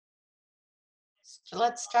So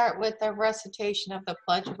let's start with the recitation of the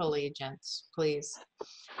Pledge of Allegiance, please.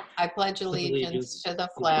 I pledge allegiance to the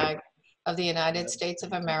flag of the United States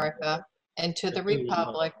of America and to the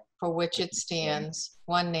republic for which it stands,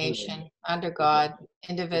 one nation, under God,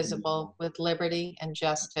 indivisible, with liberty and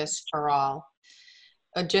justice for all.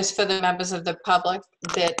 Just for the members of the public,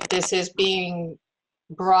 that this is being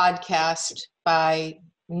broadcast by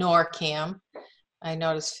NORCAM. I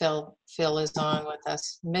notice Phil is on with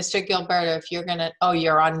us. Mr. Gilberto, if you're gonna, oh,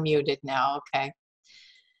 you're unmuted now, okay.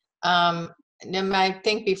 I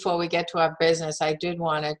think before we get to our business, I did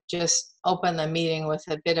want to just open the meeting with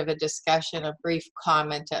a bit of a discussion, a brief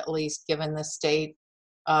comment at least, given the state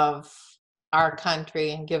of our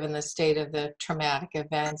country and given the state of the traumatic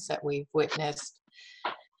events that we've witnessed.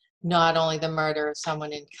 Not only the murder of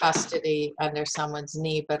someone in custody under someone's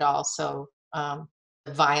knee, but also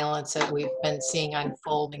the violence that we've been seeing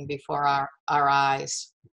unfolding before our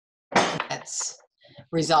eyes. That's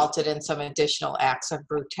resulted in some additional acts of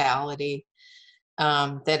brutality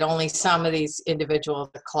that only some of these individuals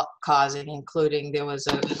are causing, including there was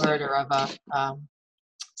a murder of a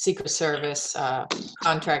Secret Service,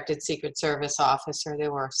 contracted Secret Service officer.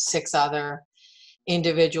 There were 6 other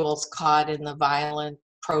individuals caught in the violent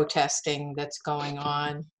protesting that's going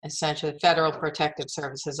on, essentially Federal Protective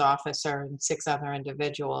Services officer and 6 other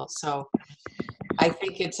individuals. So I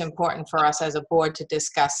think it's important for us as a board to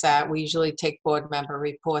discuss that. We usually take board member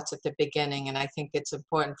reports at the beginning, and I think it's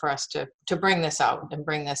important for us to bring this out and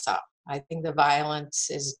bring this up. I think the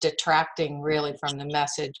violence is detracting really from the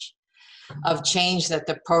message of change that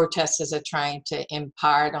the protesters are trying to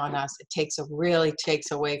impart on us. It really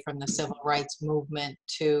takes away from the civil rights movement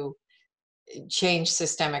to change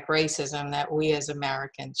systemic racism that we as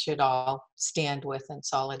Americans should all stand with in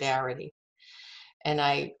solidarity. And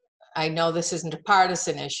I know this isn't a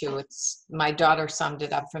partisan issue. It's, my daughter summed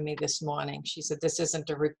it up for me this morning. She said, this isn't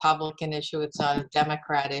a Republican issue. It's not a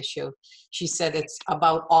Democrat issue. She said, it's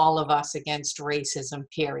about all of us against racism,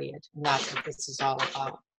 period. And that's what this is all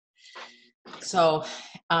about. So,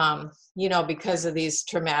 you know, because of these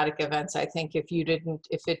traumatic events, I think if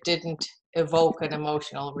it didn't evoke an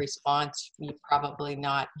emotional response, you're probably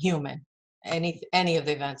not human. Any of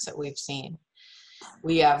the events that we've seen.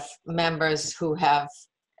 We have members who have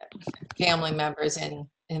family members in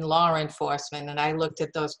law enforcement, and I looked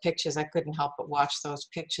at those pictures. I couldn't help but watch those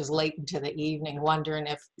pictures late into the evening, wondering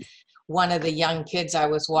if one of the young kids I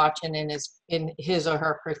was watching in his or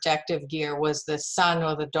her protective gear was the son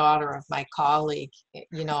or the daughter of my colleague,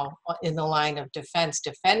 you know, in the line of defense,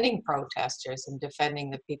 defending protesters and defending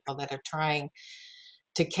the people that are trying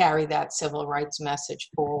to carry that civil rights message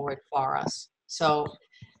forward for us. So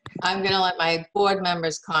I'm going to let my board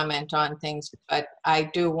members comment on things, but I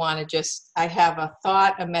do want to I have a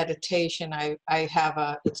thought, a meditation.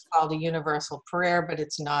 It's called a universal prayer, but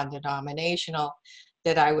it's non-denominational,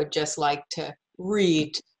 that I would just like to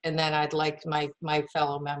read, and then I'd like my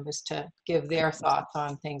fellow members to give their thoughts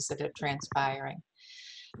on things that are transpiring.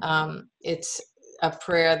 It's a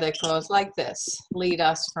prayer that goes like this: lead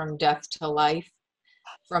us from death to life,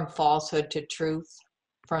 from falsehood to truth,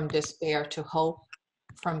 from despair to hope,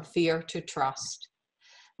 from fear to trust.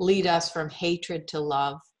 Lead us from hatred to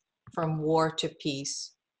love, from war to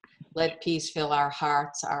peace. Let peace fill our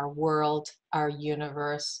hearts, our world, our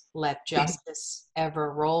universe. Let justice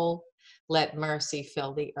ever roll. Let mercy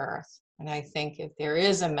fill the earth. And I think if there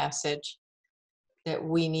is a message that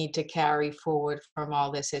we need to carry forward from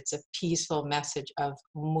all this, it's a peaceful message of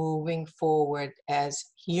moving forward as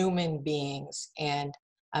human beings and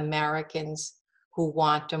Americans who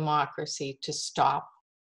want democracy to stop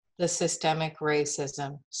the systemic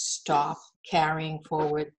racism, stop carrying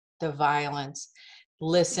forward the violence.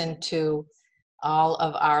 Listen to all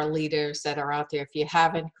of our leaders that are out there. If you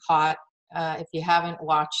haven't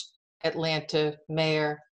watched Atlanta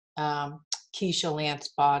Mayor Keisha Lance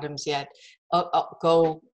Bottoms yet,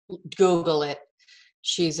 go Google it.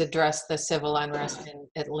 She's addressed the civil unrest in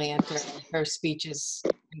Atlanta. Her speech is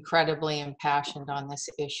incredibly impassioned on this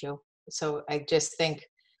issue. So I just think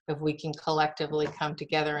if we can collectively come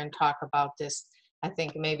together and talk about this, I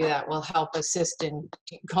think maybe that will help assist in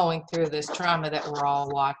going through this trauma that we're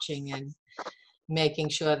all watching, and making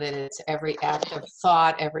sure that it's every act of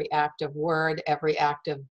thought, every act of word, every act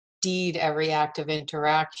of deed, every act of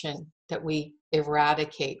interaction, that we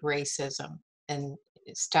eradicate racism, and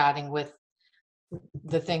starting with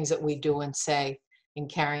the things that we do and say,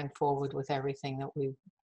 and carrying forward with everything that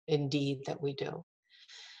we do.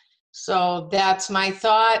 So that's my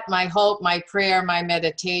thought, my hope, my prayer, my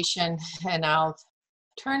meditation, and I'll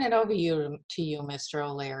turn it over to you, Mr.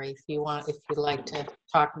 O'Leary, if you'd like to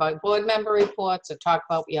talk about board member reports or talk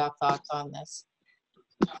about your thoughts on this.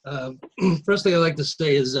 First thing I'd like to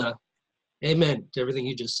say is amen to everything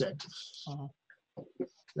you just said.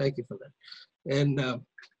 Thank you for that. And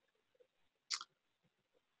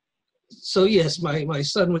so yes, my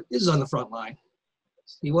son is on the front line.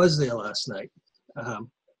 He was there last night.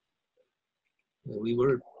 We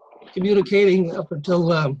were communicating up until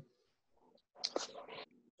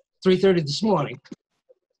 3:30 this morning.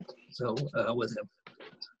 So with him,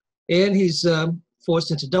 and he's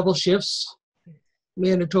forced into double shifts,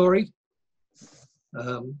 mandatory.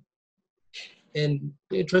 And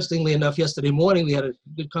interestingly enough, yesterday morning we had a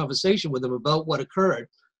good conversation with him about what occurred,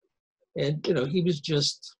 and he was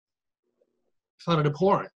just found it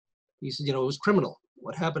abhorrent. He said, it was criminal.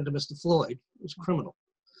 What happened to Mr. Floyd was criminal.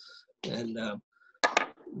 And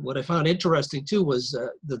what I found interesting too was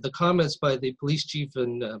the comments by the police chief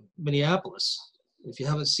in Minneapolis. If you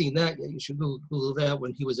haven't seen that yet, you should Google that,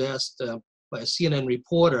 when he was asked by a CNN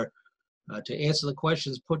reporter to answer the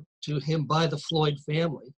questions put to him by the Floyd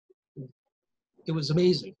family. It was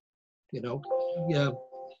amazing.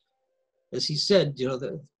 As he said,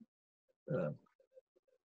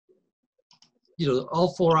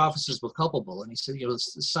 all four officers were culpable, and he said, the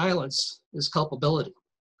silence is culpability.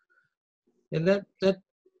 And that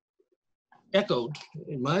echoed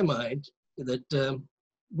in my mind that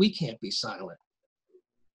we can't be silent.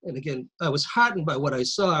 And again, I was heartened by what I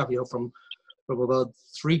saw, from about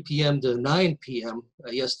 3 p.m. to 9 p.m.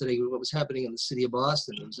 Yesterday, what was happening in the city of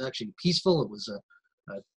Boston. It was actually peaceful. It was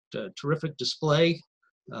a terrific display.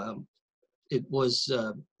 It was,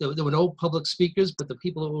 there were no public speakers, but the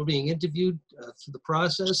people that were being interviewed through the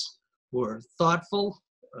process were thoughtful,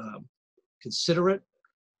 considerate,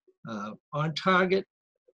 on target,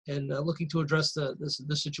 and looking to address the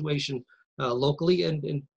situation locally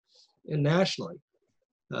and nationally.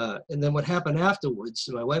 And then what happened afterwards,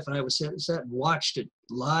 my wife and I sat and watched it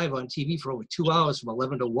live on TV for over 2 hours from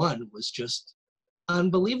 11 to 1, was just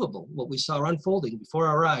unbelievable what we saw unfolding before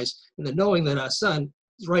our eyes. And then knowing that our son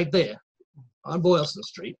is right there on Boylston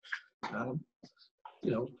Street,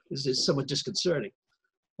 is somewhat disconcerting.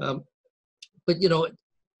 But,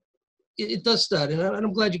 it does start, and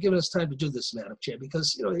I'm glad you're giving us time to do this, Madam Chair,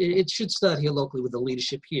 because, it should start here locally with the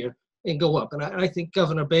leadership here and go up. And I think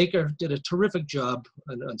Governor Baker did a terrific job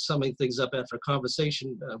on summing things up after a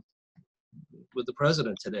conversation with the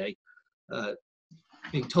president today,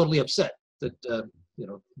 being totally upset that,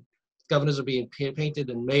 governors are being painted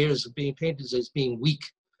and mayors are being painted as being weak.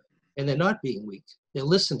 And they're not being weak. They're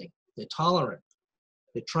listening. They're tolerant.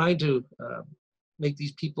 They're trying to make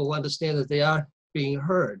these people understand that they are being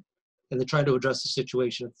heard, and they're trying to address the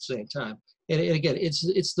situation at the same time. And again,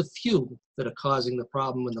 it's the few that are causing the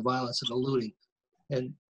problem and the violence and the looting,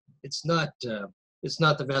 and it's not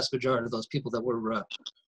the vast majority of those people that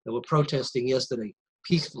were protesting yesterday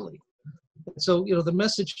peacefully. So the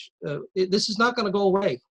message: this is not going to go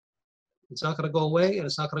away. It's not going to go away, and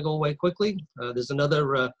it's not going to go away quickly. There's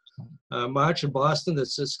another march in Boston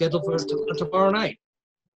that's scheduled for tomorrow night.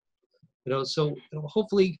 So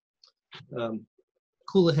hopefully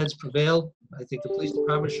cooler heads prevail. I think the police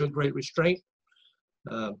department showed great restraint.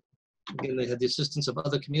 Again, they had the assistance of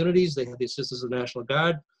other communities. They had the assistance of the National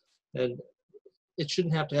Guard, and it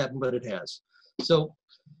shouldn't have to happen, but it has. So,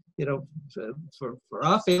 for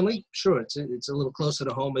our family, sure, it's a little closer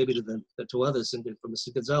to home maybe to others. And for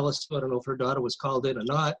Mrs. Gonzalez, I don't know if her daughter was called in or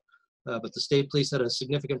not, but the state police had a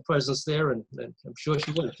significant presence there, and I'm sure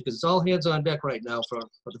she would, because it's all hands on deck right now for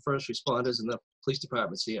the first responders and the police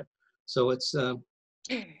departments here. So it's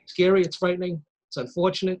scary, it's frightening, it's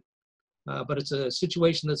unfortunate, but it's a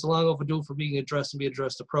situation that's long overdue for being addressed and be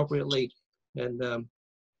addressed appropriately. And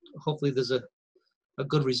hopefully there's a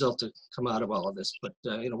good result to come out of all of this. But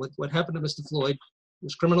what happened to Mr. Floyd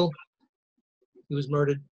was criminal. He was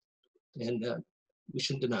murdered, and we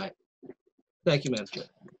shouldn't deny it. Thank you, Madam Chair.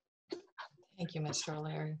 Thank you, Mr.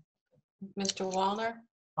 O'Leary. Mr. Wallner?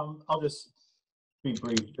 I'll just be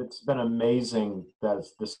brief. It's been amazing that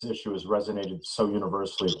this issue has resonated so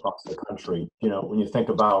universally across the country. When you think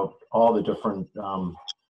about all the different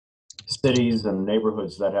cities and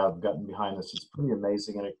neighborhoods that have gotten behind this, it's pretty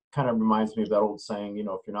amazing. And it kind of reminds me of that old saying, if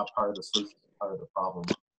you're not part of the solution, you're part of the problem.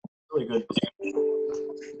 It's really good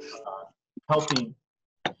healthy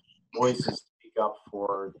voices speak up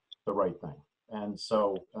for the right thing. And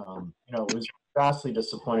so, it was vastly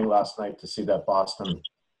disappointing last night to see that Boston,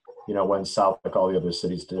 went south like all the other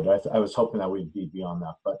cities did. I was hoping that we'd be beyond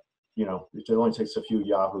that, but, it only takes a few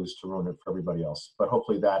yahoos to ruin it for everybody else. But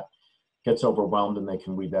hopefully that gets overwhelmed and they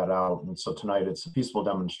can weed that out. And so tonight it's a peaceful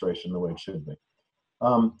demonstration the way it should be.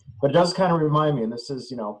 But it does kind of remind me, and this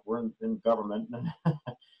is, we're in government and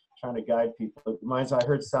trying to guide people. I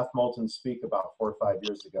heard Seth Moulton speak about 4 or 5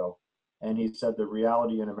 years ago, and he said the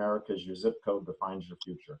reality in America is your zip code defines your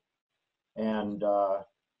future. And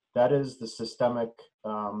that is the systemic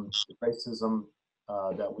racism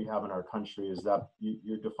that we have in our country, is that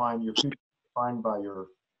your future is defined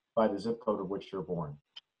by the zip code of which you're born.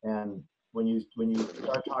 And when you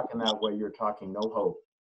start talking that way, you're talking no hope.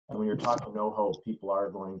 And when you're talking no hope, people are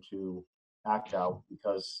going to act out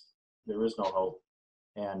because there is no hope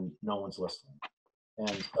and no one's listening.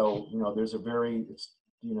 And so, there's somebody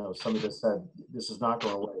that said, this is not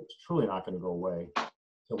going away. It's truly not going to go away.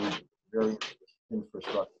 So we very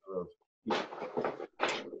infrastructure of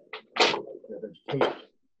education,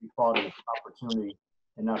 equality of opportunity,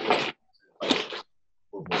 and not just.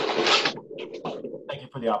 Thank you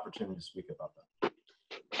for the opportunity to speak about that.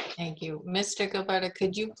 Thank you. Mr. Gilberto,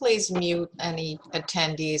 could you please mute any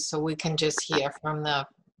attendees so we can just hear from the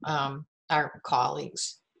our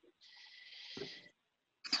colleagues?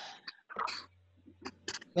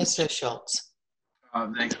 Mr. Schultz.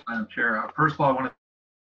 Thanks, Madam Chair. First of all, I want to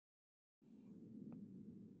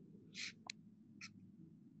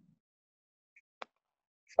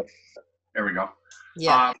there we go.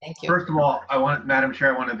 Yeah, thank you. First of all, Madam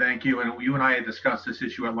Chair, I want to thank you. And you and I had discussed this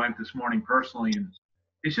issue at length this morning personally, and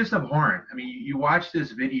it's just abhorrent. I mean, you watch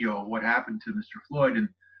this video of what happened to Mr. Floyd, and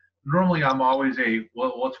normally I'm always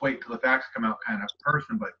well, let's wait until the facts come out kind of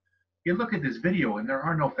person, but you look at this video and there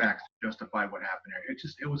are no facts to justify what happened there.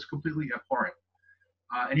 It was completely abhorrent.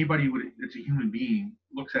 Anybody that's a human being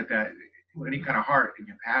looks at that with any kind of heart and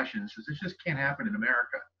compassion and says, this just can't happen in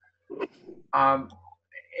America.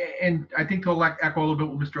 And I think to echo a little bit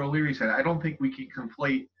what Mr. O'Leary said, I don't think we can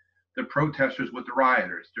conflate the protesters with the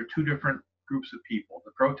rioters. They're two different groups of people.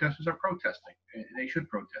 The protesters are protesting, and they should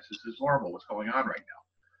protest. This is horrible what's going on right now.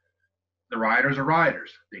 The rioters are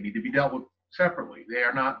rioters. They need to be dealt with separately. They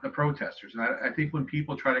are not the protesters. And I think when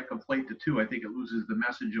people try to conflate the two, I think it loses the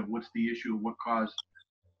message of what's the issue of what caused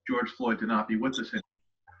George Floyd to not be with us. And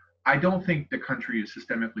I don't think the country is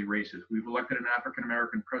systemically racist. We've elected an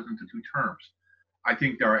African-American president to 2 terms. I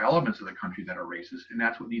think there are elements of the country that are racist, and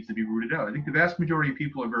that's what needs to be rooted out. I think the vast majority of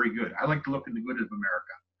people are very good. I like to look at the good of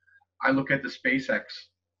America. I look at the SpaceX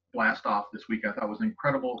blast off this week. I thought it was an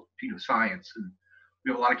incredible feat of science. And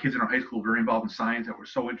we have a lot of kids in our high school very involved in science that were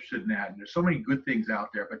so interested in that. And there's so many good things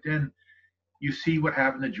out there. But then you see what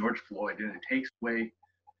happened to George Floyd, and it takes away,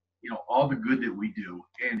 all the good that we do.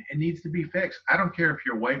 And it needs to be fixed. I don't care if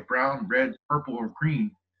you're white, brown, red, purple, or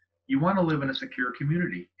green. You want to live in a secure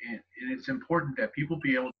community. And it's important that people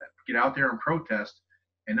be able to get out there and protest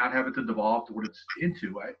and not have it to devolve to what it's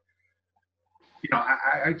into.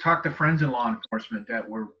 I talked to friends in law enforcement that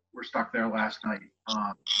were stuck there last night.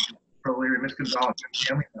 Earlier, Ms. Gonzalez,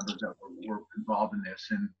 family members that were involved in this,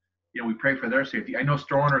 and we pray for their safety. I know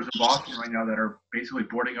store owners in Boston right now that are basically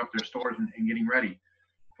boarding up their stores and getting ready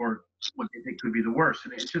for what they think could be the worst.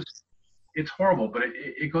 And it's horrible. But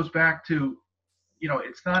it goes back to,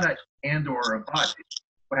 it's not an and or a but.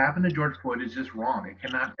 What happened to George Floyd is just wrong.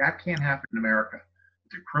 That can't happen in America.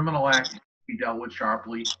 It's a criminal act to be dealt with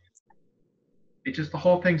sharply. It just, the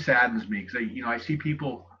whole thing saddens me because I see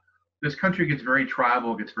people. This country gets very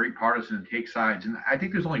tribal, gets very partisan, and takes sides. And I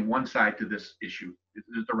think there's only one side to this issue. It's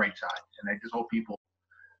the right side. And I just hope people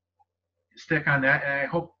stick on that. And I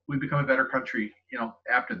hope we become a better country,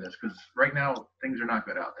 after this, because right now things are not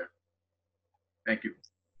good out there. Thank you.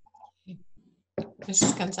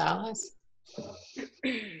 Mrs. Gonzalez.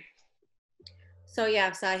 So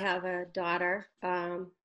yes, I have a daughter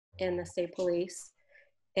in the state police,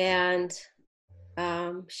 and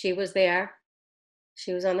she was there.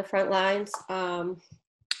 She was on the front lines,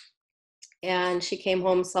 and she came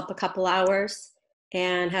home, slept a couple hours,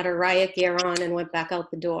 and had her riot gear on and went back out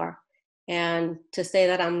the door. And to say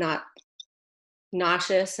that I'm not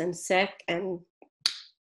nauseous and sick and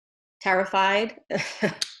terrified,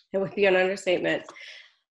 it would be an understatement.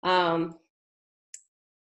 I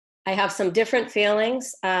have some different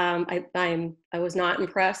feelings. I was not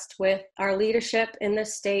impressed with our leadership in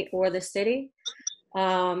this state or the city.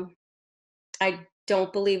 I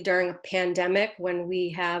don't believe during a pandemic, when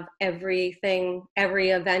we have every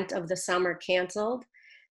event of the summer canceled,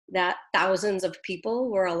 that thousands of people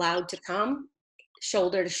were allowed to come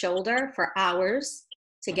shoulder to shoulder for hours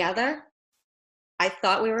together. I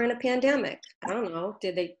thought we were in a pandemic. I don't know.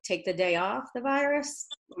 Did they take the day off the virus?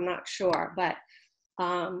 I'm not sure. But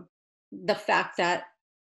the fact that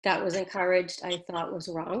that was encouraged, I thought was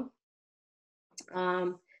wrong.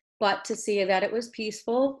 But to see that it was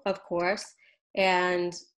peaceful, of course,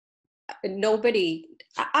 and nobody,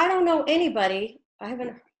 I don't know anybody, I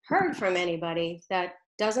haven't heard from anybody that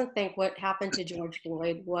doesn't think what happened to George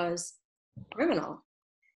Floyd was criminal.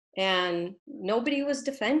 And nobody was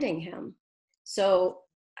defending him. So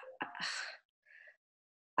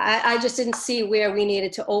I just didn't see where we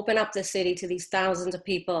needed to open up the city to these thousands of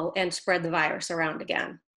people and spread the virus around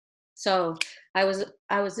again. So I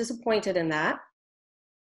was disappointed in that.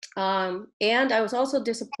 And I was also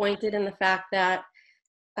disappointed in the fact that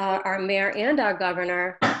our mayor and our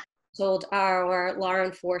governor told our law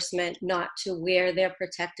enforcement not to wear their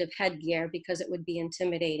protective headgear because it would be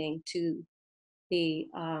intimidating to the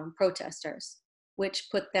protesters, which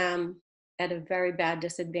put them at a very bad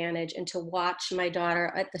disadvantage. And to watch my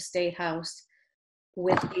daughter at the State House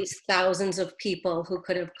with these thousands of people who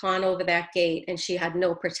could have gone over that gate and she had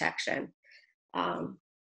no protection,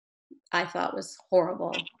 I thought was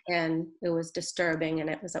horrible, and it was disturbing and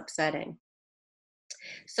it was upsetting.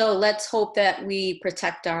 So let's hope that we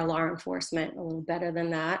protect our law enforcement a little better than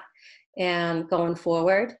that, and going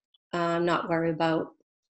forward, not worry about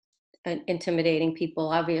intimidating people.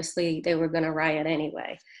 Obviously, they were going to riot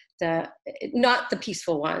anyway. Not the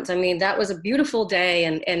peaceful ones. I mean, that was a beautiful day,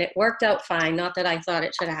 and it worked out fine. Not that I thought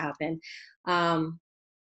it should have happened.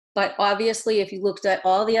 But obviously, if you looked at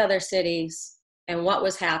all the other cities and what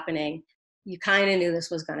was happening, you kind of knew this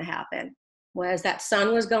was going to happen. Whereas that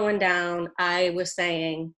sun was going down, I was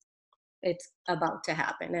saying it's about to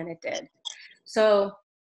happen, and it did. So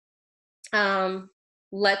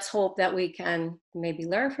let's hope that we can maybe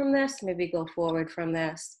learn from this, maybe go forward from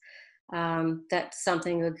this, that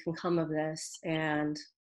something good can come of this, and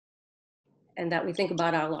that we think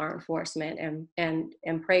about our law enforcement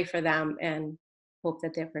and pray for them and hope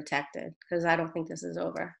that they're protected, because I don't think this is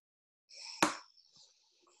over.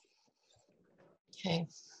 Okay,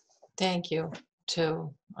 thank you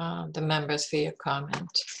to the members for your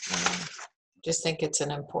comment. Just think it's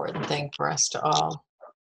an important thing for us to all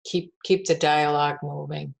keep the dialogue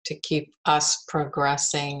moving, to keep us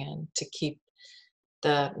progressing, and to keep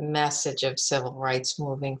the message of civil rights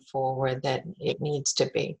moving forward, that it needs to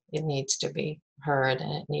be heard,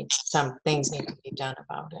 and some things need to be done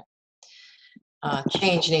about it.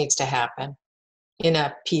 Change needs to happen in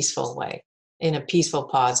a peaceful way, in a peaceful,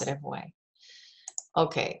 positive way.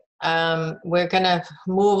 Okay, we're gonna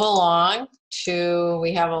move along to,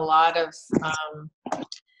 we have a lot of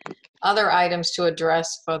other items to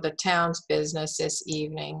address for the town's business this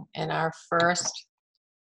evening. And our first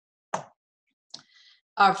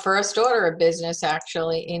order of business,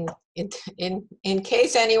 actually, in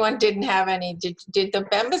case anyone didn't have any, did the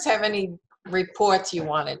members have any reports you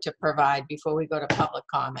wanted to provide before we go to public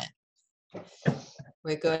comment?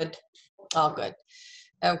 We're good? All good.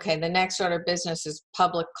 Okay, the next order of business is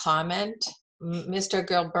public comment. Mr.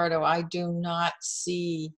 Gilberto, I do not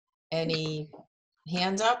see any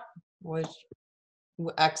hands up.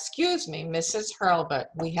 Excuse me, Mrs. Hurlbut.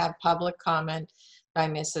 We have public comment by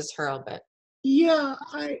Mrs. Hurlbut. Yeah,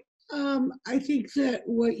 I think that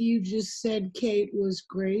what you just said, Kate, was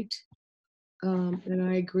great, and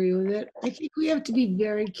I agree with it. I think we have to be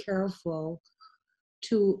very careful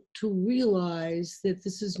to realize that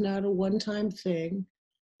this is not a one-time thing,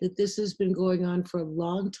 that this has been going on for a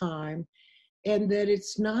long time, and that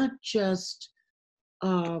it's not just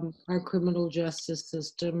our criminal justice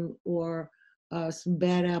system or some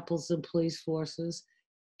bad apples in police forces.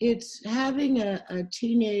 It's having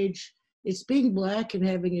it's being Black and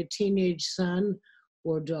having a teenage son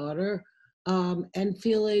or daughter and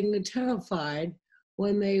feeling terrified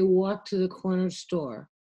when they walk to the corner store.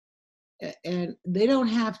 And they don't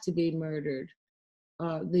have to be murdered.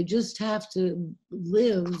 They just have to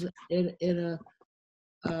live in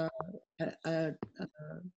a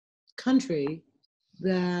country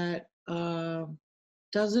that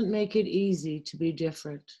doesn't make it easy to be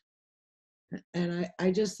different. And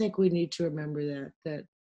I just think we need to remember that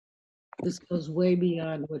this goes way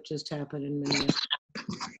beyond what just happened in Minneapolis.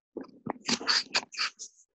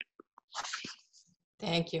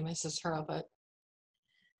 Thank you, Mrs. Hurlbut.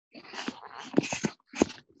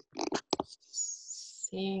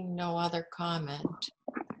 Seeing no other comment.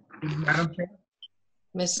 Madam Chair?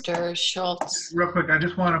 Mr. Schultz. Real quick, I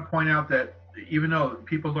just want to point out that even though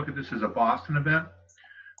people look at this as a Boston event,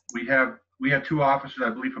 we have two officers, I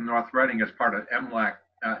believe, from North Reading as part of NEMLAC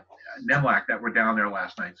that were down there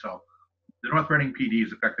last night. So the North Reading PD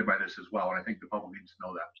is affected by this as well, and I think the public needs to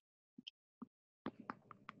know that.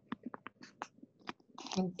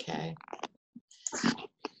 Okay.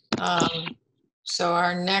 So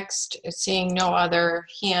our next, seeing no other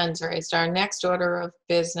hands raised, our next order of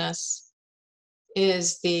business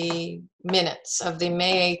is the minutes of the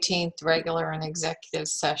May 18th regular and executive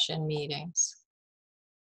session meetings.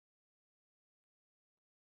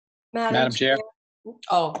 Madam Chair,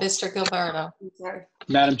 Oh, Mr. Gilberto. I'm sorry.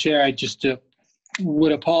 Madam Chair, I just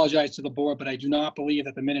would apologize to the board, but I do not believe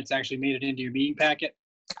that the minutes actually made it into your meeting packet.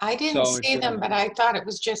 I didn't So see them, but I thought it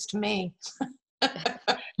was just me.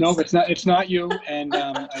 No, it's not you, and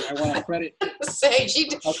I want to credit. Say,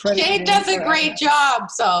 I'll credit Jane Jane does a for great job,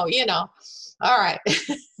 so, you know. All right.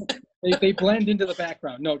 They blend into the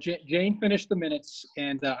background. No, Jane finished the minutes,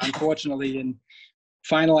 and unfortunately, in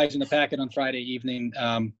finalizing the packet on Friday evening,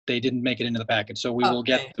 they didn't make it into the packet. So we will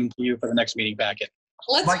get Okay. them to you for the next meeting packet.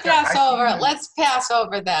 Let's Mike, pass I see over. them. Let's pass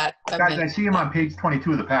over that. Guys, I see them on page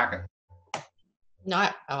 22 of the packet.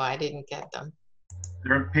 Not. Oh, I didn't get them.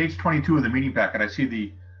 They're on page 22 of the meeting packet. I see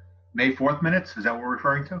the May 4th minutes. Is that what we're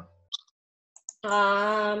referring to?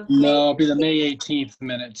 No, it'll be the May 18th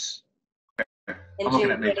minutes. And I'm looking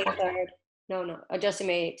June at May 23rd. No, just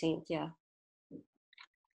May 18th, yeah.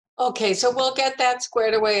 Okay, so we'll get that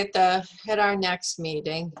squared away at our next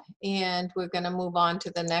meeting, and we're going to move on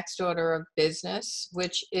to the next order of business,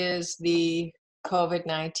 which is the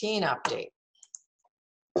COVID-19 update.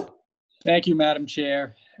 Thank you, Madam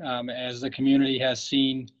Chair. As the community has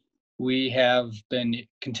seen, we have been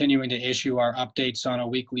continuing to issue our updates on a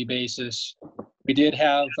weekly basis. We did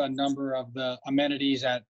have a number of the amenities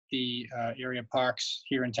at the area parks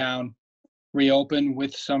here in town reopen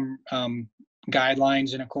with some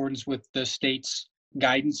guidelines in accordance with the state's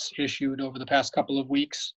guidance issued over the past couple of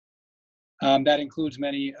weeks. That includes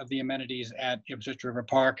many of the amenities at Ipswich River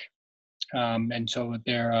Park. And so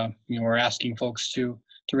they're, we're asking folks to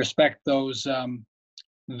respect those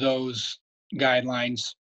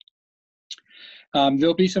guidelines.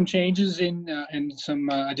 There'll be some changes in some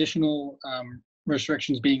additional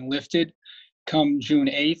restrictions being lifted come June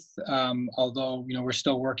 8th, although we're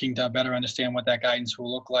still working to better understand what that guidance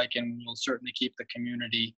will look like, and we'll certainly keep the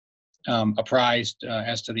community apprised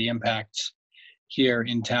as to the impacts here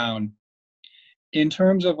in town. In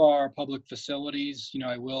terms of our public facilities,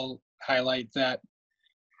 I will highlight that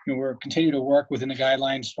we're continuing to work within the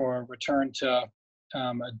guidelines for return to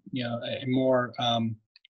a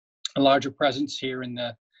larger presence here in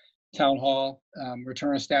the town hall,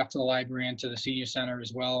 return of staff to the library and to the senior center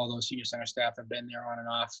as well, although senior center staff have been there on and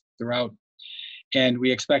off throughout. And we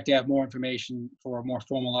expect to have more information for a more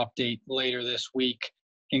formal update later this week,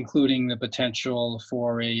 including the potential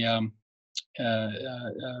for a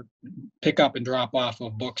pick up and drop off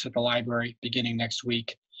of books at the library beginning next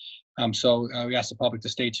week. So we ask the public to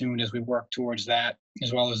stay tuned as we work towards that,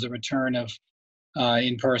 as well as the return of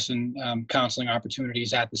in-person counseling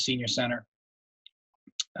opportunities at the senior center.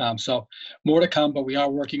 So more to come, but we are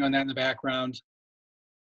working on that in the background.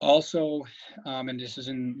 Also, and this is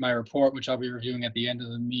in my report, which I'll be reviewing at the end of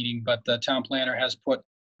the meeting, but the town planner has put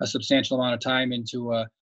a substantial amount of time into a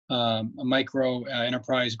micro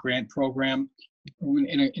enterprise grant program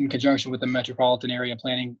in conjunction with the Metropolitan Area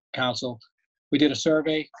Planning Council. We did a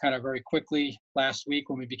survey kind of very quickly last week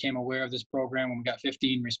when we became aware of this program, when we got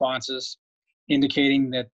 15 responses indicating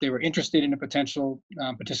that they were interested in a potential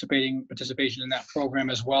participation in that program,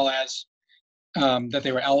 as well as that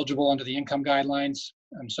they were eligible under the income guidelines.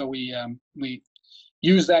 So we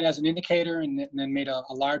used that as an indicator and then made a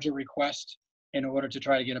larger request in order to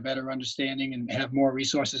try to get a better understanding and have more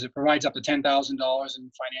resources. It provides up to $10,000 in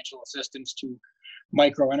financial assistance to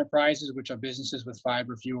micro enterprises, which are businesses with 5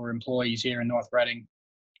 or fewer employees here in North Reading,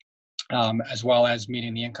 as well as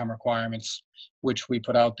meeting the income requirements, which we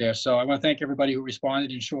put out there. So I want to thank everybody who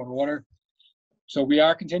responded in short order. So we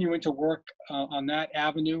are continuing to work on that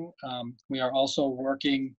avenue. We are also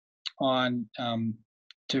working on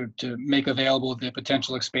to make available the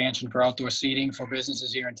potential expansion for outdoor seating for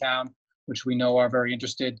businesses here in town, which we know are very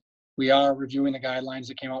interested. We are reviewing the guidelines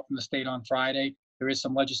that came out from the state on Friday. There is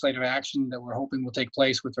some legislative action that we're hoping will take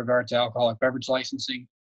place with regard to alcoholic beverage licensing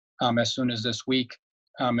as soon as this week.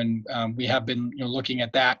 We have been looking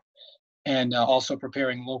at that and also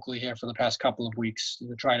preparing locally here for the past couple of weeks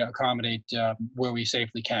to try to accommodate where we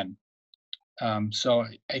safely can. So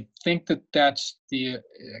I think that that's the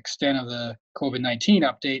extent of the COVID-19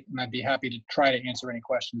 update, and I'd be happy to try to answer any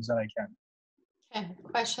questions that I can. Okay,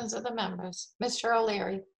 questions of the members. Mr.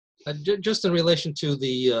 O'Leary. Just in relation to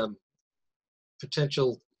the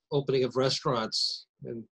potential opening of restaurants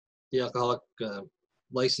and the alcoholic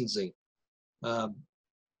licensing,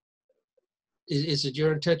 is it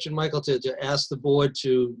your intention, Michael, to ask the board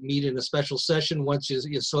to meet in a special session once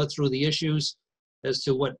you sort through the issues as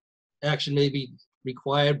to what action may be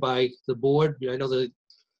required by the board? I know the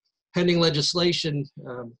pending legislation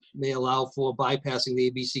may allow for bypassing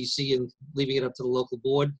the ABCC and leaving it up to the local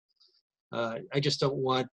board. I just don't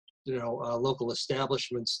want local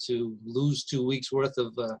establishments to lose 2 weeks worth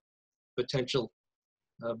of potential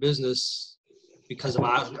business because of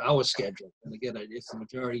our schedule. And again, if the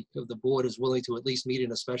majority of the board is willing to at least meet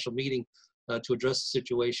in a special meeting to address the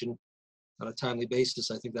situation on a timely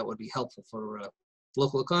basis, I think that would be helpful for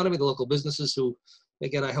local economy, the local businesses who,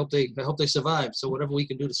 again, I hope they survive. So whatever we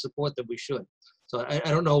can do to support them, we should. So I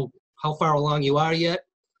don't know how far along you are yet,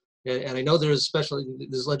 and I know there's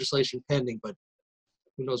legislation pending, but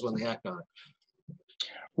who knows when they act on it.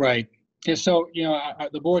 Right. Yeah, so,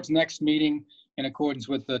 the board's next meeting, in accordance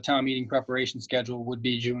with the town meeting preparation schedule, would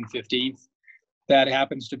be June 15th. That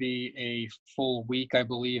happens to be a full week, I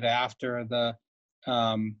believe, after the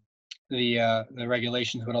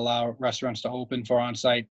regulations would allow restaurants to open for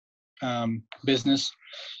on-site business.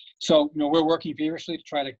 So, we're working furiously to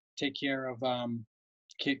try to take care of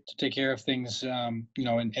things,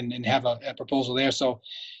 and have a proposal there. So,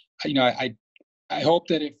 I hope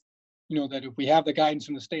that if we have the guidance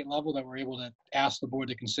from the state level, that we're able to ask the board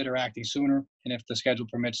to consider acting sooner, and if the schedule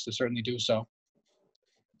permits, to certainly do so.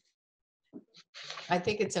 I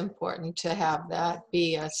think it's important to have that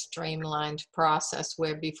be a streamlined process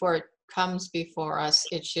where before it comes before us,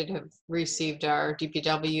 it should have received our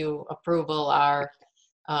DPW approval, our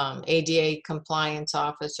ADA compliance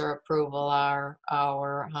officer approval, our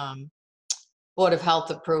Board of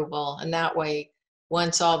Health approval. And that way,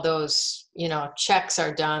 once all those, checks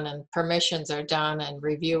are done and permissions are done and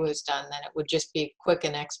review is done, then it would just be a quick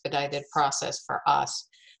and expedited process for us.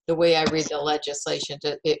 The way I read the legislation,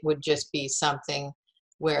 it would just be something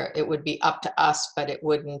where it would be up to us, but it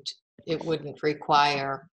wouldn't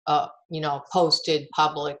require a, posted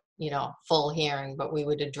public, full hearing, but we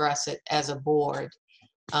would address it as a board,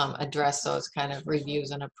 address those kind of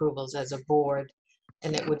reviews and approvals as a board.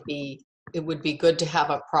 And it would be good to have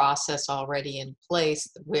a process already in place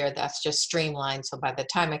where that's just streamlined. So by the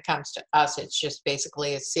time it comes to us, it's just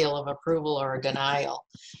basically a seal of approval or a denial,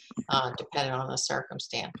 depending on the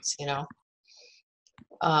circumstance,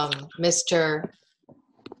 Mr.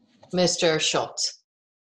 Schultz.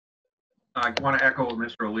 I want to echo what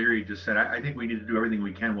Mr. O'Leary just said. I think we need to do everything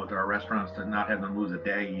we can with our restaurants to not have them lose a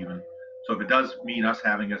day even. So if it does mean us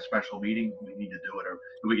having a special meeting, we need to do it. Or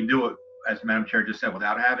if we can do it, as Madam Chair just said,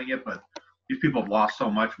 without having it, but these people have lost so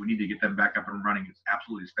much, we need to get them back up and running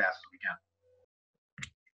absolutely as fast as we can.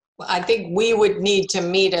 Well, I think we would need to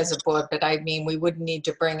meet as a board, but we wouldn't need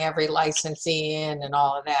to bring every licensee in and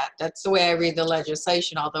all of that. That's the way I read the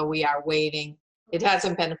legislation, although we are waiting. It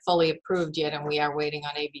hasn't been fully approved yet, and we are waiting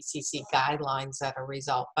on ABCC guidelines that are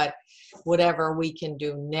result. But whatever we can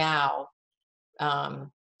do now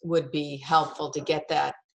would be helpful to get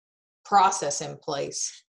that process in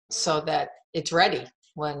place so that it's ready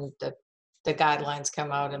when the guidelines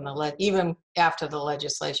come out and even after the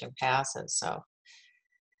legislation passes. So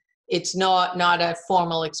it's not a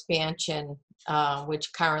formal expansion,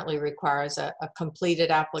 which currently requires a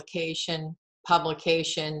completed application,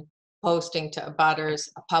 publication, posting to abutters,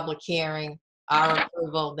 a public hearing, our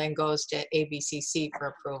approval, then goes to ABCC for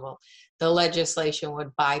approval. The legislation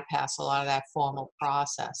would bypass a lot of that formal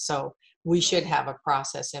process. So we should have a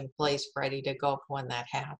process in place ready to go when that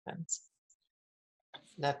happens.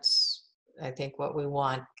 That's, I think, what we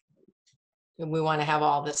want. And we want to have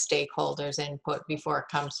all the stakeholders input before it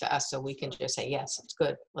comes to us so we can just say, yes, it's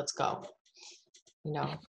good, let's go.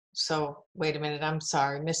 So wait a minute, I'm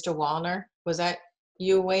sorry. Mr. Wallner, was that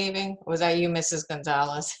you waving? Or was that you, Mrs.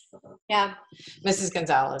 Gonzalez? Yeah. Mrs.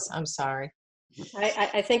 Gonzalez, I'm sorry.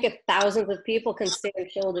 I think if thousands of people can stand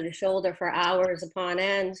shoulder to shoulder for hours upon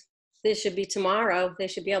end, this should be tomorrow. They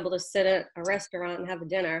should be able to sit at a restaurant and have a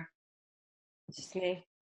dinner. It's just me.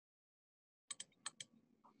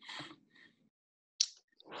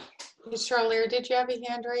 Mr. O'Leary, did you have your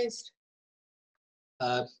hand raised?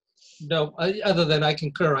 No, other than I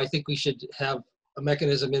concur. I think we should have a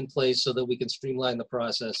mechanism in place so that we can streamline the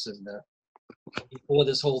process. And before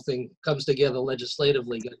this whole thing comes together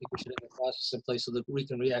legislatively, I think we should have a process in place so that we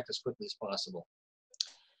can react as quickly as possible.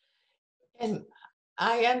 And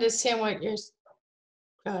I understand what you're,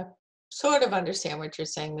 sort of understand what you're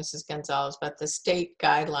saying, Mrs. Gonzalez, but the state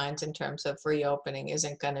guidelines in terms of reopening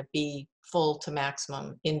isn't going to be full to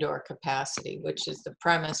maximum indoor capacity, which is the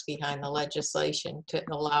premise behind the legislation to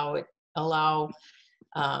allow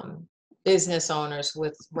business owners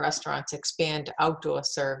with restaurants expand outdoor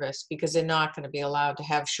service, because they're not going to be allowed to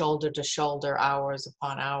have shoulder to shoulder hours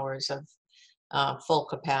upon hours of full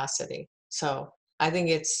capacity. So I think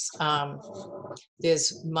it's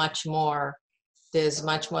there's much more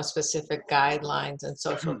specific guidelines and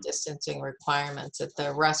social distancing requirements that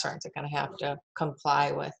the restaurants are going to have to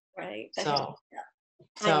comply with. Right.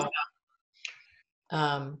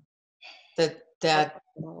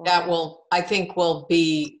 That will, I think, will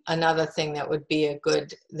be another thing that would be a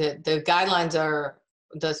good, the guidelines are,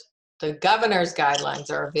 the governor's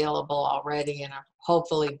guidelines are available already and are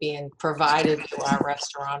hopefully being provided to our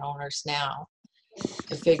restaurant owners now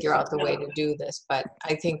to figure out the way to do this. But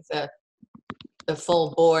I think the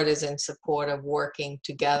full board is in support of working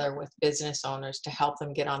together with business owners to help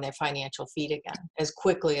them get on their financial feet again as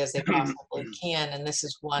quickly as they possibly can. And this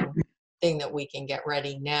is one thing that we can get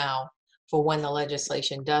ready now for when the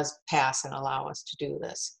legislation does pass and allow us to do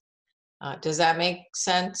this. Does that make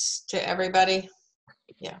sense to everybody?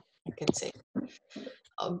 Yeah, I can see.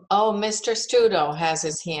 Oh, Mr. Studo has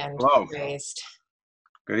his hand Hello. raised.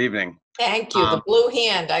 Good evening. Thank you. The blue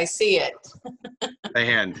hand, I see it. The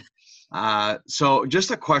hand. So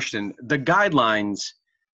just a question. The guidelines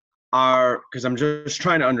are, because I'm just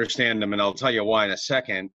trying to understand them, and I'll tell you why in a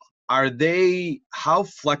second. How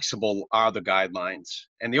flexible are the guidelines?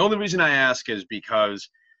 And the only reason I ask is because,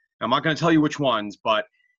 I'm not going to tell you which ones, but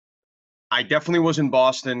I definitely was in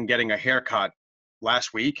Boston getting a haircut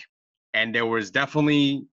last week, and there was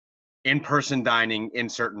definitely in-person dining in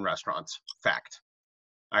certain restaurants. Fact.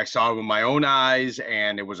 I saw it with my own eyes,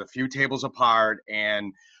 and it was a few tables apart.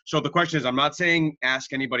 And so the question is, I'm not saying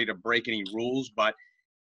ask anybody to break any rules, but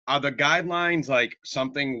are the guidelines like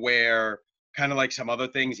something where, kind of like some other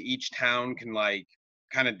things, each town can like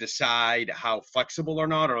kind of decide how flexible or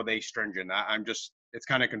not, or are they stringent? It's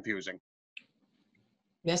kind of confusing.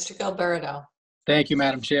 Mr. Gilberto. Thank you,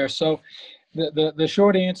 Madam Chair. So the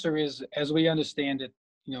short answer is, as we understand it,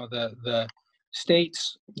 the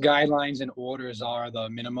state's guidelines and orders are the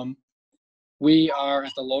minimum. We are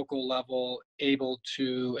at the local level able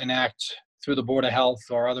to enact through the Board of Health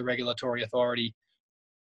or other regulatory authority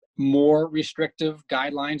more restrictive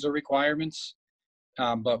guidelines or requirements,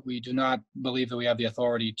 but we do not believe that we have the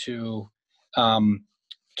authority to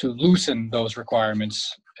loosen those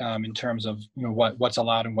requirements in terms of what's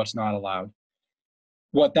allowed and what's not allowed.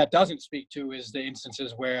 What that doesn't speak to is the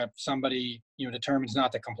instances where somebody determines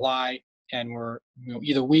not to comply, and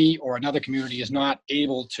either we or another community is not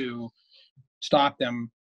able to stop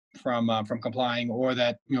them from complying, or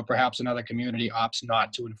that perhaps another community opts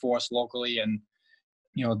not to enforce locally, and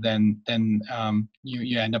then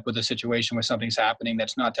you end up with a situation where something's happening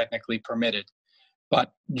that's not technically permitted.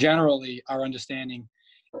 But generally, our understanding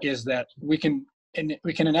is that we can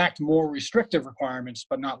enact more restrictive requirements,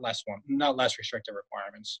 but not less restrictive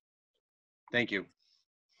requirements. Thank you.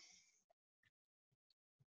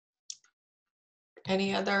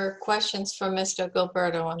 Any other questions for Mr.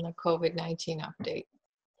 Gilberto on the COVID-19 update?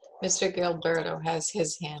 Mr. Gilberto has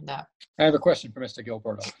his hand up. I have a question for Mr.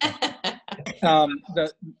 Gilberto.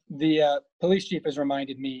 The police chief has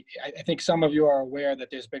reminded me, I think some of you are aware that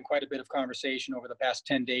there's been quite a bit of conversation over the past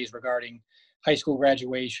 10 days regarding high school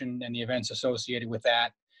graduation and the events associated with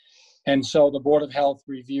that. And so the Board of Health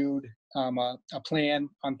reviewed a plan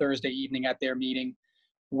on Thursday evening at their meeting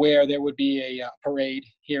where there would be a parade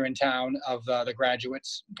here in town of the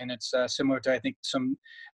graduates. And it's similar to, I think, some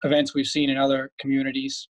events we've seen in other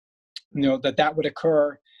communities, that would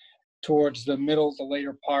occur towards the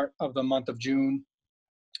later part of the month of June.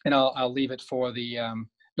 And I'll leave it for the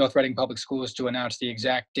North Reading Public Schools to announce the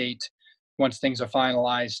exact date once things are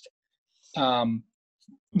finalized.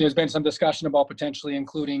 There's been some discussion about potentially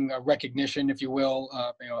including a recognition, if you will,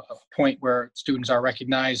 a point where students are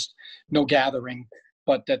recognized, no gathering,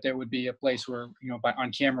 but that there would be a place where,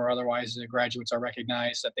 on camera or otherwise, the graduates are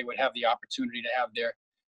recognized, that they would have the opportunity to have their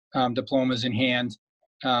diplomas in hand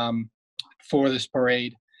for this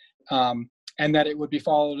parade. And that it would be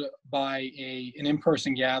followed by an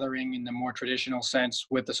in-person gathering in the more traditional sense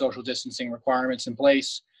with the social distancing requirements in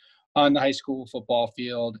place on the high school football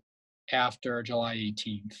field after July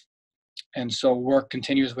 18th. And so work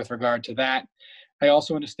continues with regard to that. I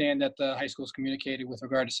also understand that the high school's communicated with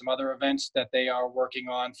regard to some other events that they are working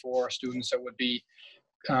on for students that would be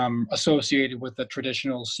associated with the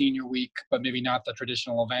traditional senior week, but maybe not the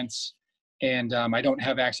traditional events. And I don't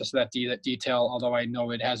have access to that detail, although I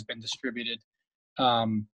know it has been distributed. I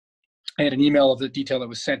had an email of the detail that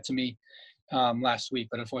was sent to me last week,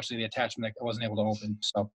 but unfortunately the attachment I wasn't able to open.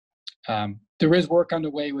 So there is work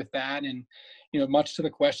underway with that. And, much to the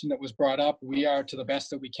question that was brought up, we are, to the best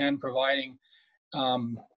that we can, providing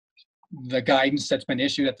the guidance that's been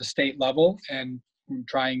issued at the state level and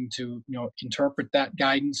trying to, interpret that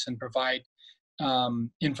guidance and provide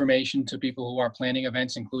information to people who are planning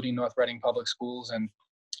events, including North Reading Public Schools, and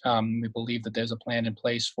we believe that there's a plan in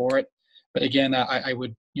place for it. But again, I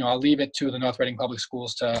would, I'll leave it to the North Reading Public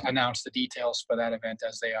Schools to announce the details for that event,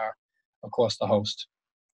 as they are, of course, the host.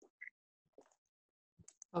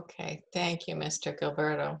 Okay, thank you, Mr.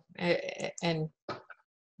 Gilberto. And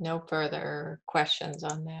No further questions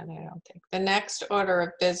on that, I don't think. The next order of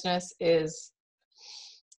business is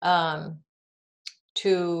to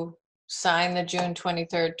sign the June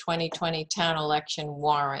 23rd, 2020 town election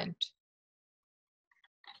warrant.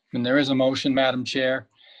 And there is a motion, Madam Chair.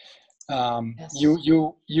 Yes.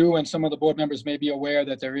 You and some of the board members may be aware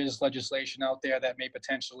that there is legislation out there that may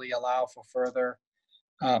potentially allow for further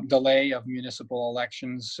delay of municipal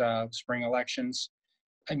elections, spring elections.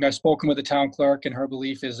 I've spoken with the town clerk, and her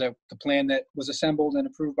belief is that the plan that was assembled and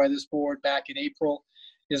approved by this board back in April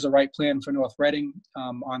is the right plan for North Reading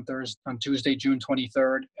on Tuesday, June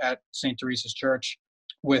 23rd at St. Teresa's Church,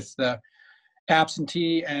 with the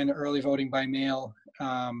absentee and early voting by mail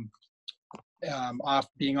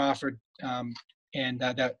being offered. And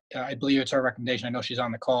that I believe it's her recommendation. I know she's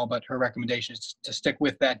on the call, but her recommendation is to stick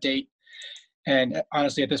with that date. And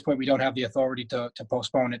honestly, at this point, we don't have the authority to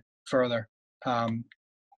postpone it further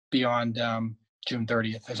beyond June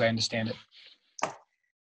 30th, as I understand it.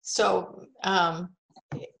 So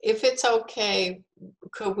if it's okay,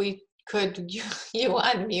 could you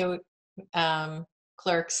unmute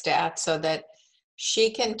Clerk Stat so that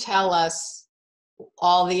she can tell us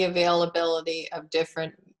all the availability of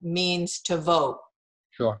different means to vote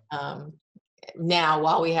Sure. now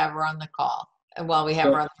while we have her on the call and while we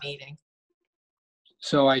have her on the meeting?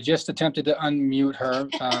 So I just attempted to unmute her.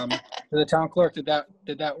 To the town clerk, did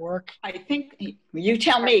that work? I think, you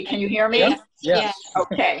tell me, can you hear me? Yep. Yes.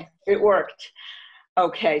 Okay, it worked.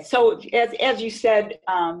 Okay, so as you said,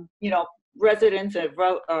 residents and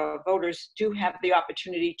voters do have the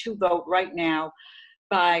opportunity to vote right now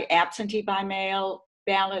by absentee by mail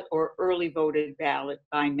ballot or early voted ballot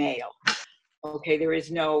by mail. Okay, there is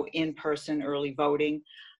no in-person early voting.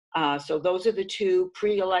 So those are the two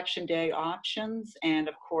pre-election day options. And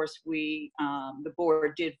of course, the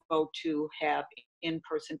board did vote to have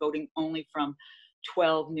in-person voting only from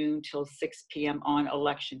 12 noon till 6 p.m. on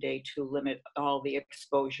election day to limit all the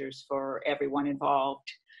exposures for everyone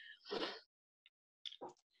involved.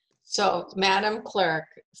 So, Madam Clerk,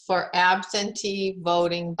 for absentee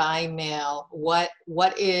voting by mail, what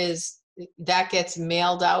is that gets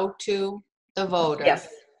mailed out to the voter? Yes,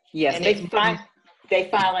 yes. And They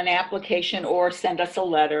file an application or send us a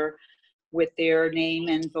letter with their name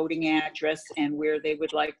and voting address and where they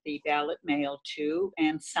would like the ballot mailed to,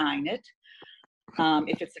 and sign it.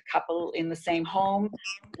 If it's a couple in the same home,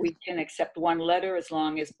 we can accept one letter as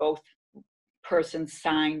long as both persons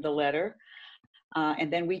sign the letter.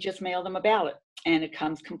 And then we just mail them a ballot, and it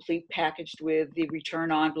comes complete packaged with the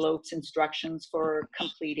return envelopes, instructions for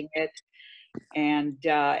completing it. And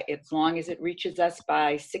as long as it reaches us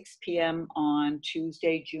by 6 p.m. on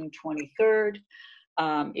Tuesday, June 23rd,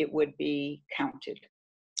 it would be counted.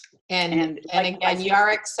 And again, you're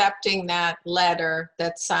accepting that letter,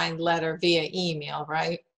 that signed letter via email,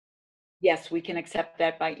 right? Yes, we can accept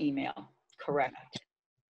that by email, correct.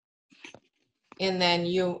 And then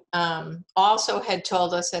you also had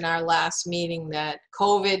told us in our last meeting that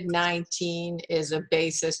COVID-19 is a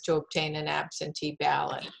basis to obtain an absentee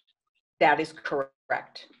ballot. That is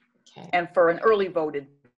correct. Okay. And for an early voted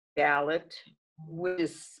ballot, which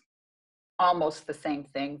is almost the same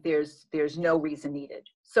thing, there's no reason needed.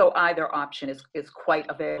 So either option is quite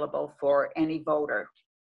available for any voter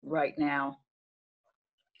right now.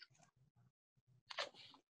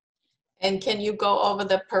 And can you go over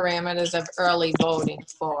the parameters of early voting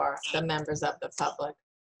for the members of the public?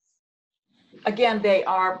 Again, they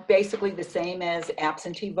are basically the same as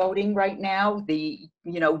absentee voting right now. The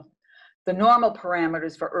normal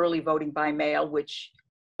parameters for early voting by mail, which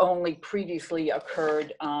only previously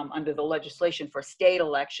occurred under the legislation for state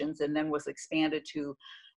elections and then was expanded to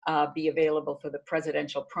be available for the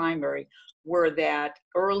presidential primary, were that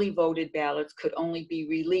early voted ballots could only be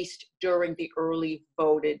released during the early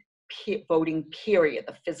voting period,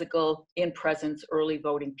 the physical in-presence early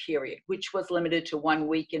voting period, which was limited to 1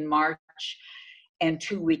 week in March and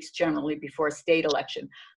 2 weeks generally before a state election.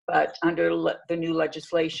 But under the new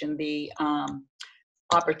legislation, the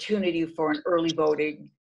opportunity for an early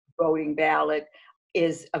voting ballot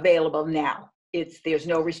is available now. There's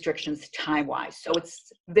no restrictions time-wise, so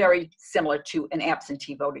it's very similar to an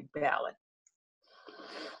absentee voting ballot.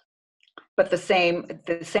 But the same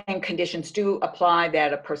conditions do apply,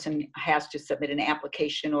 that a person has to submit an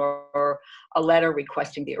application or a letter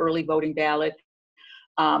requesting the early voting ballot.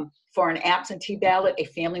 For an absentee ballot, a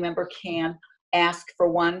family member can ask for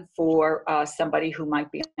one for somebody who might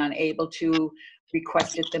be unable to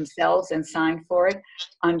request it themselves and sign for it.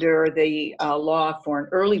 Under the law for an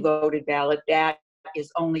early voted ballot, that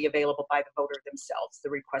is only available by the voter themselves. The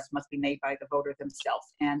request must be made by the voter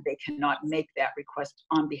themselves, and they cannot make that request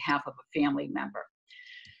on behalf of a family member.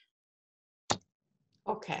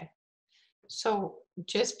 Okay. So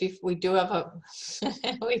just before, we do have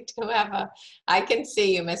a, I can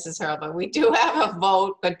see you, Mrs. Hurlbut. We do have a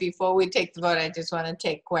vote, but before we take the vote, I just want to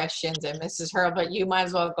take questions. And Mrs. Hurlbut, you might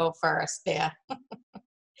as well go first there.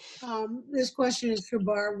 This question is for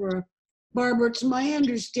Barbara. Barbara, it's my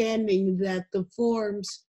understanding that the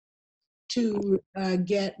forms to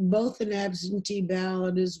get both an absentee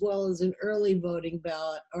ballot as well as an early voting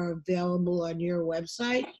ballot are available on your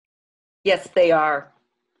website? Yes, they are,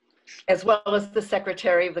 as well as the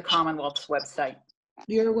Secretary of the Commonwealth's website.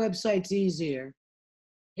 Your website's easier.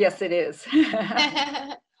 Yes, it is.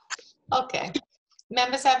 Okay.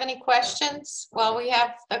 Members have any questions while we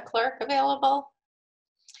have the clerk available?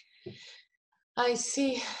 I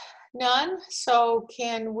see none. So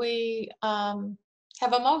can we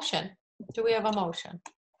have a motion? Do we have a motion?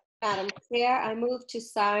 Madam Chair, I move to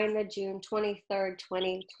sign the June 23rd,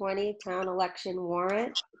 2020 town election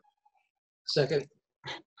warrant. Second.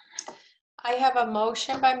 I have a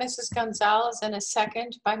motion by Mrs. Gonzalez and a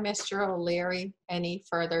second by Mr. O'Leary. Any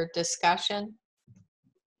further discussion?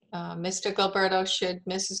 Mr. Gilberto, should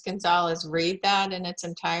Mrs. Gonzalez read that in its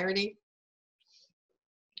entirety?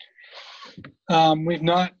 We've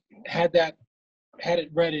not had it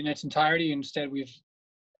read in its entirety. Instead, we've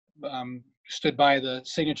stood by the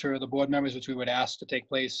signature of the board members, which we would ask to take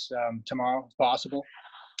place tomorrow, if possible.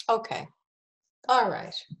 Okay. All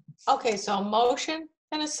right. Okay, so a motion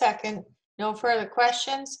and a second. No further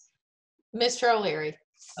questions. Mr. O'Leary.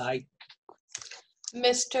 Aye.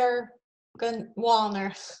 Mr.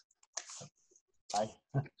 Wallner. Aye.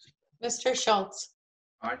 Mr. Schultz.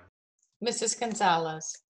 Aye. Mrs.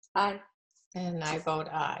 Gonzalez. Aye. And I vote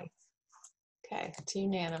aye. Okay, it's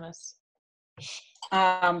unanimous.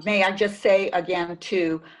 May I just say again,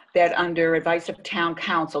 too, that under advice of town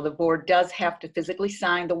council, the board does have to physically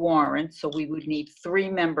sign the warrant, so we would need 3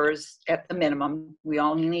 members at the minimum. We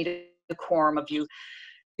all need a quorum of you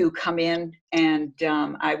to come in, and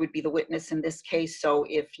I would be the witness in this case, so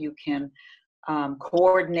if you can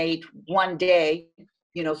coordinate one day,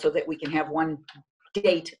 you know, so that we can have one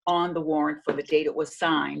date on the warrant for the date it was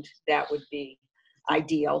signed, that would be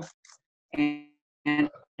ideal. And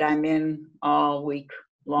I'm in all week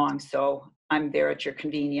long, so I'm there at your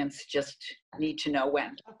convenience. Just need to know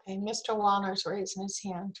when. Okay, Mr. Wallner's raising his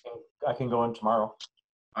hand. I can go in tomorrow.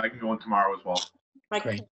 I can go in tomorrow as well.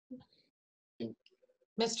 Great.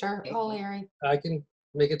 Mr. O'Leary. I can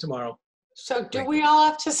make it tomorrow. So do we all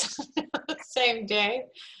have to sign on the same day?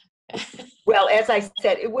 Well, as I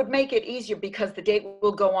said, it would make it easier because the date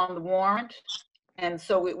will go on the warrant. And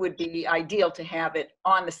so it would be ideal to have it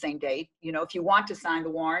on the same date. You know, if you want to sign the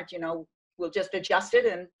warrant, you know, we'll just adjust it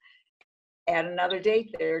and add another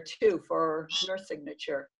date there too for your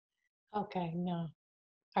signature. Okay, no.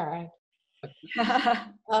 All right. I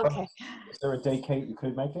Okay. Is there a day, Kate, you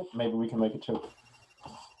could make it? Maybe we can make it too.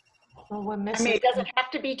 Well, when mean, Mrs. it doesn't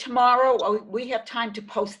have to be tomorrow. We have time to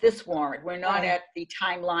post this warrant. We're not Right. at the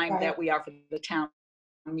timeline Right. that we are for the town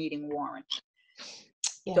meeting warrant.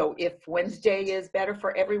 Yeah. So if Wednesday is better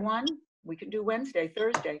for everyone, we can do Wednesday,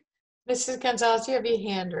 Thursday. Mrs. Gonzalez, you have your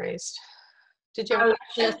hand raised. Did you have a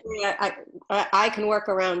question? I can work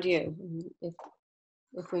around you.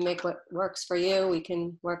 If we make what works for you, we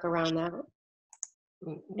can work around that.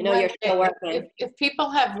 I know you're still working. If people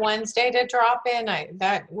have Wednesday to drop in,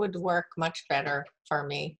 that would work much better for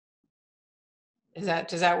me. Does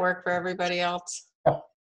that work for everybody else?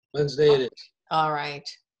 Wednesday it is. All right,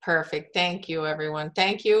 perfect. Thank you, everyone.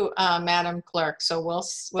 Thank you, Madam Clerk. So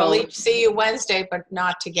we'll each see you Wednesday, but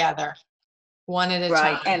not together. One at a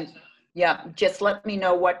time. Right, and yeah, just let me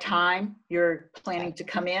know what time you're planning to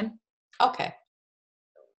come in. Okay.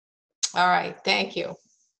 All right, thank you.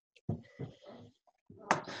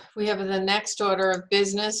 We have the next order of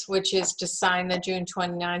business, which is to sign the June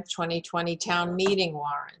 29th, 2020 town meeting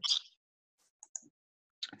warrant.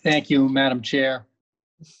 Thank you, Madam Chair.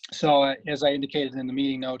 So as I indicated in the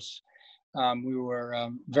meeting notes, we were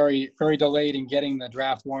very, very delayed in getting the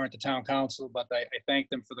draft warrant to town council, but I thank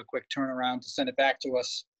them for the quick turnaround to send it back to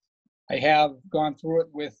us. I have gone through it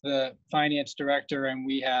with the finance director and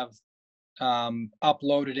we have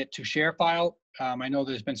uploaded it to ShareFile. I know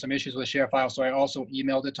there's been some issues with ShareFile, so I also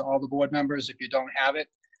emailed it to all the board members if you don't have it.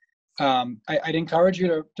 I'd encourage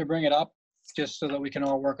you to bring it up just so that we can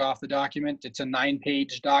all work off the document. It's a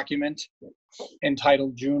 9-page document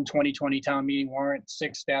entitled June 2020 Town Meeting Warrant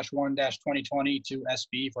 6-1-2020 to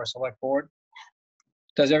SB for Select Board.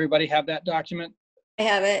 Does everybody have that document? I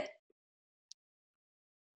have it.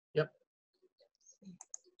 Yep.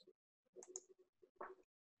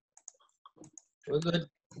 We're good.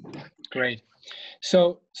 Great.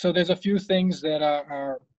 So there's a few things that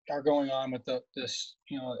are are going on with this.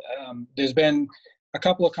 There's been a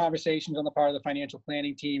couple of conversations on the part of the financial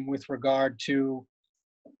planning team with regard to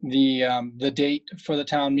the date for the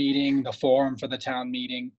town meeting, the forum for the town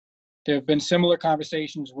meeting. There have been similar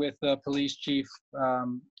conversations with the police chief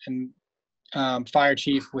and fire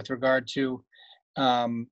chief with regard to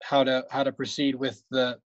how to proceed with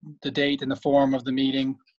the date and the forum of the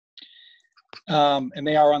meeting. And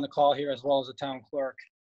they are on the call here as well as the town clerk.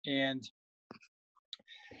 And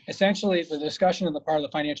essentially the discussion on the part of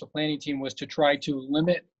the financial planning team was to try to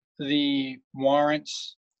limit the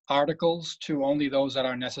warrants articles to only those that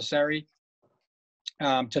are necessary,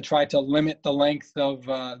 to try to limit the length of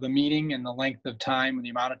the meeting and the length of time and the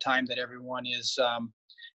amount of time that everyone is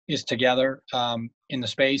together in the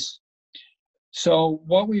space. So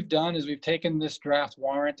what we've done is we've taken this draft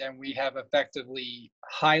warrant and we have effectively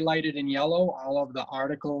highlighted in yellow all of the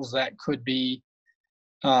articles that could be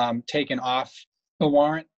taken off the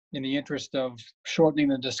warrant in the interest of shortening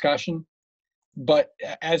the discussion. But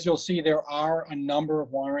as you'll see, there are a number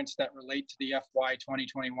of warrants that relate to the FY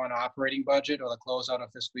 2021 operating budget or the closeout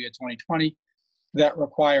of fiscal year 2020 that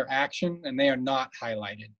require action, and they are not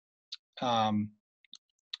highlighted.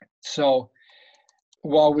 So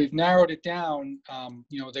while we've narrowed it down,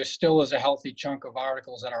 there still is a healthy chunk of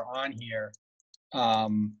articles that are on here.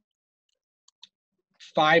 5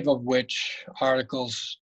 of which,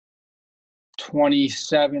 articles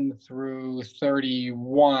 27 through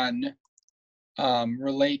 31,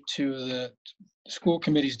 relate to the school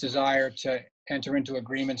committee's desire to enter into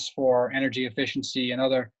agreements for energy efficiency and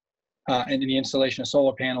other and the installation of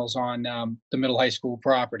solar panels on the middle high school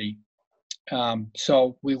property.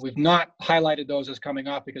 So we've not highlighted those as coming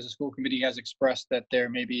up because the school committee has expressed that there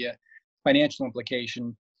may be a financial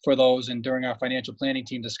implication for those. And during our financial planning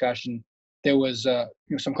team discussion, there was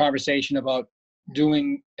some conversation about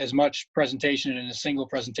doing as much presentation in a single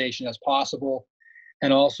presentation as possible,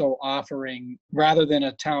 and also offering, rather than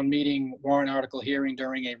a town meeting warrant article hearing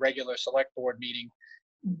during a regular select board meeting,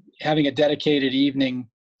 having a dedicated evening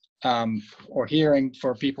or hearing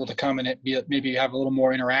for people to come and maybe have a little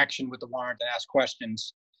more interaction with the warrant and ask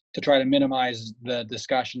questions to try to minimize the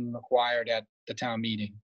discussion required at the town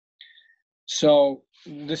meeting. So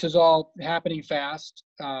this is all happening fast.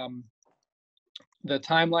 The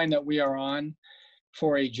timeline that we are on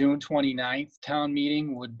for a June 29th town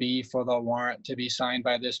meeting would be for the warrant to be signed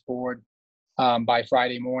by this board by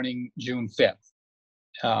Friday morning, June 5th.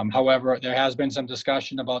 However, there has been some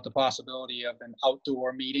discussion about the possibility of an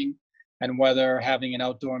outdoor meeting and whether having an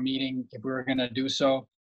outdoor meeting, if we were going to do so,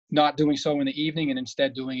 not doing so in the evening and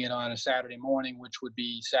instead doing it on a Saturday morning, which would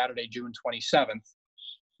be Saturday, June 27th,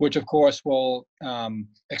 which of course will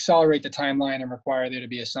accelerate the timeline and require there to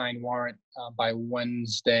be a signed warrant by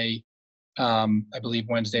Wednesday, I believe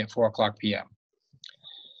Wednesday at 4:00 p.m.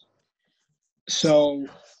 So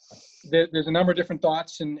there's a number of different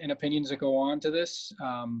thoughts and opinions that go on to this.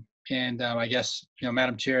 I guess,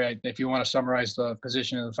 Madam Chair, if you want to summarize the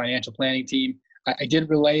position of the financial planning team, I did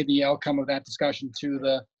relay the outcome of that discussion to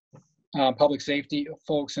the public safety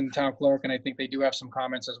folks and town clerk, and I think they do have some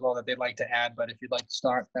comments as well that they'd like to add, but if you'd like to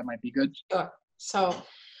start, that might be good. Sure. So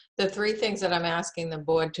the 3 things that I'm asking the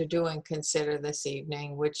board to do and consider this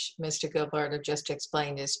evening, which Mr. Gilberto just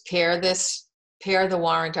explained, is pare the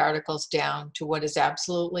warrant articles down to what is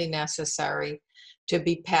absolutely necessary to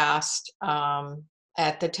be passed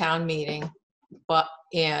at the town meeting,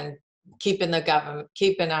 and keeping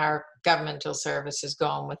our governmental services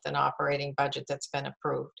going with an operating budget that's been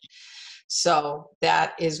approved. So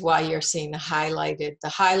that is why you're seeing the highlighted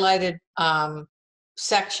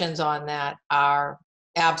sections on that are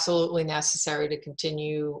absolutely necessary to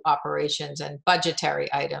continue operations and budgetary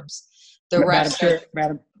items. The rest,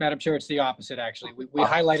 Madam Chair, it's the opposite, actually. We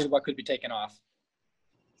highlighted what could be taken off.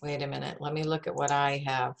 wait a minute, let me look at what I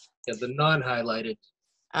have. Yeah, the non-highlighted.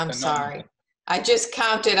 I'm sorry. I just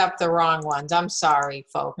counted up the wrong ones. I'm sorry,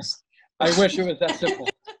 folks. I wish it was that simple.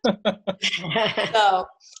 So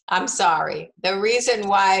I'm sorry. The reason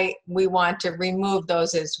why we want to remove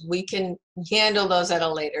those is we can handle those at a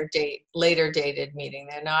later dated meeting.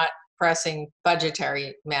 They're not pressing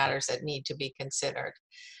budgetary matters that need to be considered.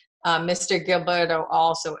 Mr. Gilberto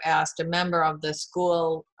also asked a member of the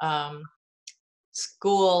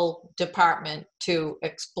school department to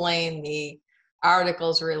explain the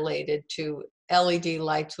articles related to LED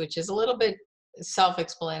lights, which is a little bit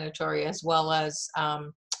self-explanatory, as well as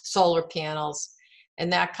solar panels,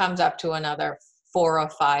 and that comes up to another 4 or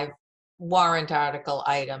 5 warrant article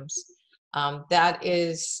items.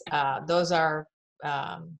 Those are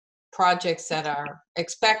projects that are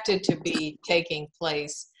expected to be taking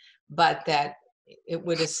place, but that it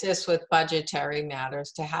would assist with budgetary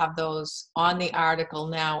matters to have those on the article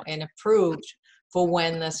now and approved for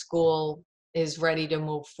when the school is ready to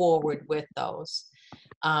move forward with those.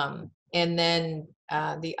 And then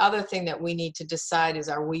the other thing that we need to decide is,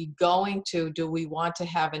 do we want to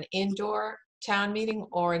have an indoor town meeting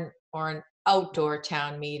or an outdoor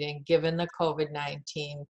town meeting, given the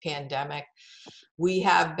COVID-19 pandemic? We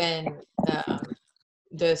have been,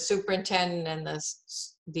 the superintendent and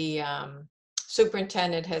the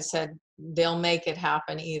superintendent has said they'll make it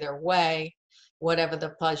happen either way, whatever the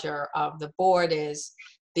pleasure of the board is.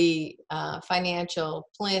 The financial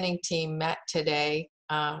planning team met today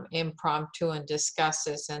impromptu and discussed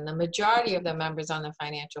this, and the majority of the members on the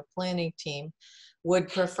financial planning team would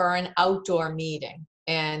prefer an outdoor meeting.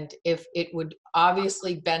 And if it would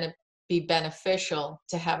obviously be beneficial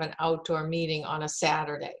to have an outdoor meeting on a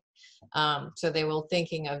Saturday. So they were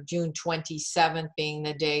thinking of June 27th being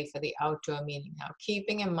the day for the outdoor meeting. Now,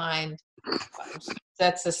 keeping in mind,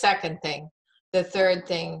 that's the second thing. The third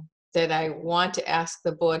thing that I want to ask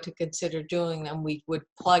the board to consider doing, and we would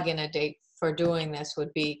plug in a date for doing this,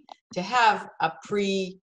 would be to have a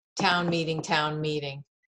pre-town meeting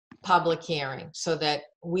public hearing, so that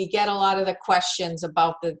we get a lot of the questions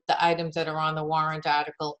about the items that are on the warrant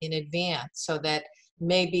article in advance, so that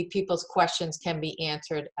maybe people's questions can be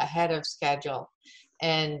answered ahead of schedule,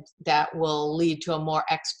 and that will lead to a more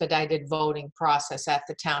expedited voting process at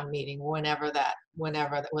the town meeting, whether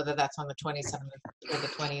that's on the 27th or the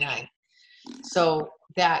 29th. So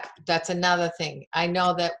that's another thing. I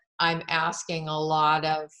know that I'm asking a lot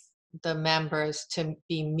of the members to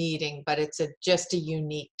be meeting, but it's just a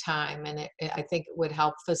unique time, and I think it would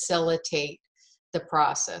help facilitate the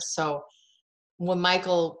process. So what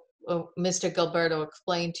Mr. Gilberto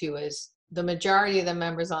explained to you is the majority of the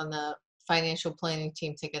members on the financial planning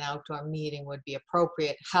team think an outdoor meeting would be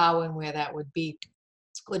appropriate. How and where that would be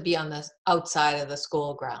on the outside of the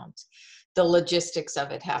school grounds. The logistics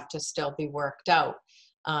of it have to still be worked out.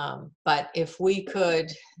 But if we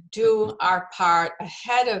could do our part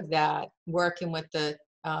ahead of that, working with the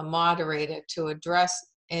moderator to address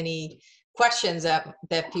any questions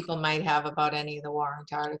that people might have about any of the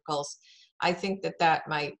warrant articles, I think that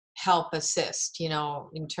might help assist,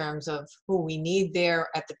 in terms of who we need there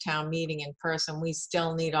at the town meeting in person. We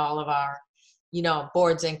still need all of our,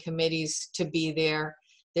 boards and committees to be there.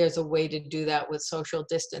 There's a way to do that with social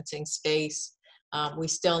distancing space. We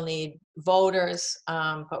still need voters,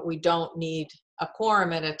 but we don't need a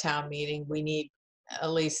quorum at a town meeting. We need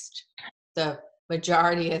at least the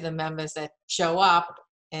majority of the members that show up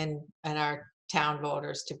and our town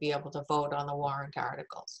voters to be able to vote on the warrant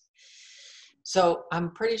articles. So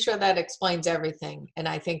I'm pretty sure that explains everything. And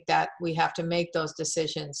I think that we have to make those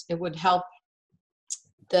decisions. It would help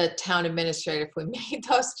the town administrator if we made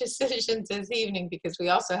those decisions this evening, because we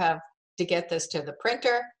also have to get this to the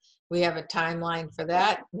printer. We have a timeline for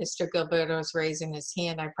that. Mr. Gilberto is raising his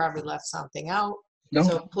hand. I probably left something out. No.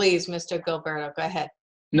 So please, Mr. Gilberto, go ahead.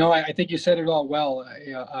 No, I think you said it all well.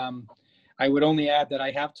 I would only add that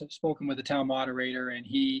I have spoken with the town moderator, and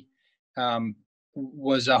he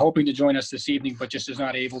was hoping to join us this evening, but just is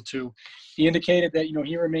not able to. He indicated that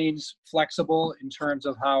he remains flexible in terms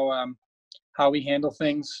of how we handle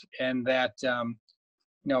things, and that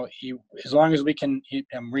as long as we can,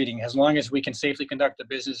 as long as we can safely conduct the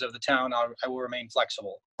business of the town, I will remain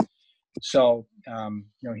flexible. So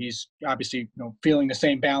he's obviously feeling the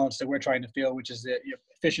same balance that we're trying to feel, which is the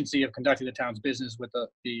efficiency of conducting the town's business with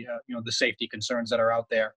the safety concerns that are out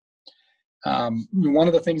there. One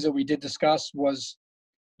of the things that we did discuss was,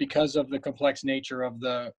 because of the complex nature of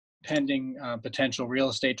the pending potential real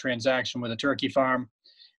estate transaction with a turkey farm,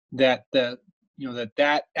 that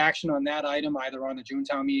that action on that item, either on the June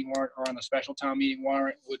town meeting warrant or on the special town meeting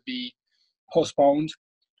warrant, would be postponed.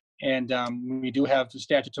 And we do have the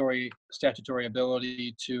statutory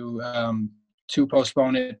ability to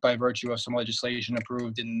postpone it by virtue of some legislation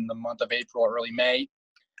approved in the month of April or early May,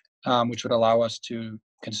 which would allow us to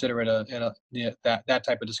consider it that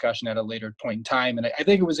type of discussion at a later point in time. And I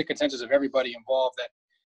think it was a consensus of everybody involved that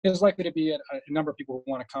there's likely to be a number of people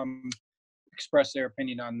who want to come express their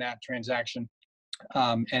opinion on that transaction,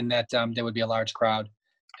 and that there would be a large crowd,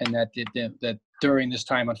 and that during this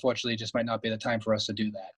time, unfortunately, just might not be the time for us to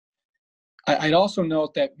do that. I'd also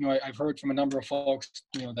note that I've heard from a number of folks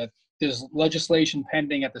that there's legislation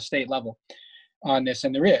pending at the state level on this,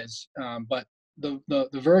 and there is, but the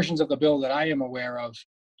versions of the bill that I am aware of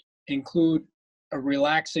include a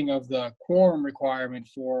relaxing of the quorum requirement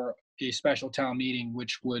for a special town meeting,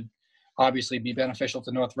 which would obviously be beneficial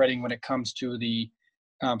to North Reading when it comes to the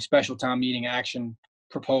special town meeting action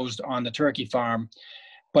proposed on the turkey farm.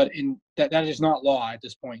 but that is not law at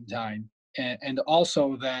this point in time. And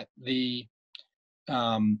also that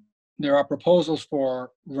there are proposals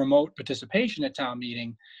for remote participation at town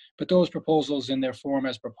meeting, but those proposals in their form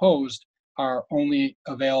as proposed are only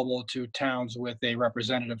available to towns with a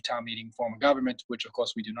representative town meeting form of government, which of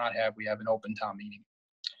course we do not have. We have an open town meeting.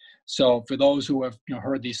 So for those who have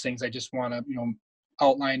heard these things, I just want to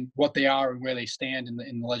outline what they are and where they stand in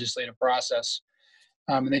the legislative process,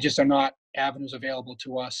 and they just are not avenues available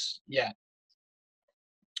to us yet.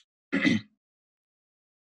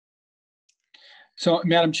 So,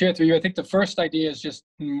 Madam Chair, through you, I think the first idea is just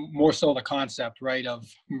more so the concept, right, of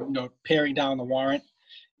paring down the warrant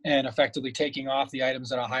and effectively taking off the items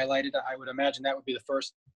that are highlighted. I would imagine that would be the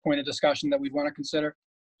first point of discussion that we'd want to consider.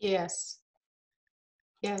 Yes.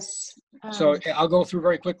 Yes. So I'll go through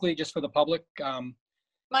very quickly just for the public.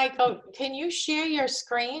 Michael, can you share your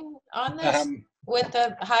screen on this with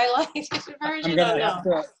the highlighted version? I'm gonna have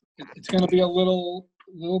to. It's gonna be a little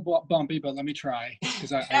bumpy, but let me try, because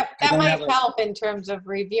that might help in terms of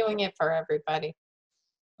reviewing it for everybody.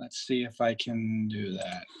 Let's see if I can do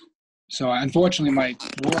that. So unfortunately, my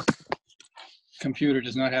work computer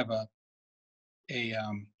does not have a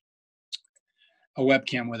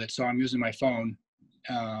webcam with it, so I'm using my phone.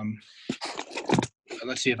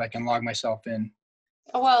 Let's see if I can log myself in.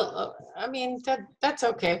 Well, I mean, that's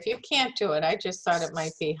okay. If you can't do it, I just thought it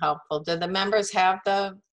might be helpful. Do the members have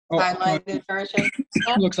the highlighted version?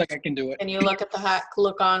 Looks like I can do it. Can you look at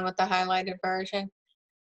look on with the highlighted version?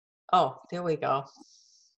 Oh, there we go.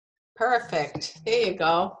 Perfect. There you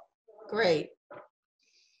go. Great.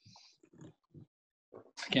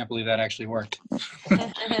 I can't believe that actually worked.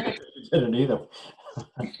 Didn't either.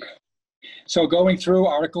 So going through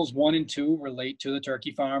Articles 1 and 2 relate to the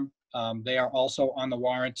turkey farm. They are also on the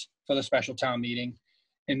warrant for the special town meeting.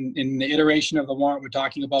 In the iteration of the warrant we're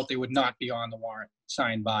talking about, they would not be on the warrant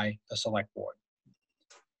signed by the select board.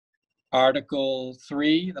 Article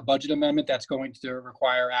 3, the budget amendment, that's going to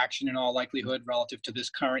require action in all likelihood relative to this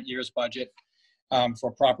current year's budget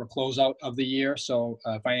for proper closeout of the year. So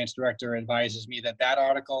Finance Director advises me that that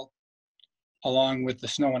article, along with the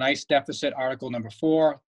snow and ice deficit, Article number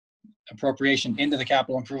 4, appropriation into the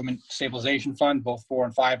Capital Improvement Stabilization Fund, both 4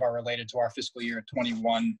 and 5 are related to our fiscal year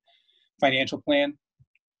 21 financial plan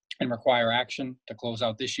and require action to close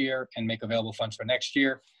out this year and make available funds for next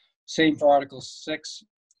year. Same for Article 6.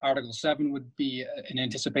 Article 7 would be an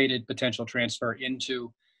anticipated potential transfer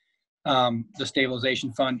into the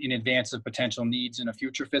stabilization fund in advance of potential needs in a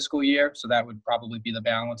future fiscal year. So that would probably be the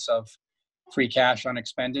balance of free cash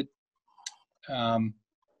unexpended.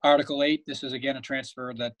 Article 8, this is again a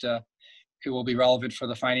transfer that it will be relevant for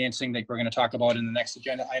the financing that we're going to talk about in the next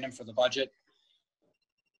agenda item for the budget.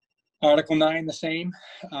 Article 9, the same,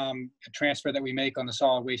 a transfer that we make on the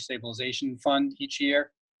solid waste stabilization fund each year.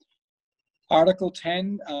 Article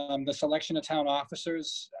 10, the selection of town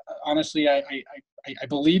officers. Honestly, I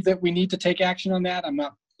believe that we need to take action on that.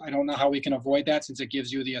 I don't know how we can avoid that, since it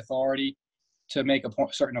gives you the authority to make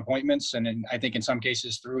certain appointments, and I think in some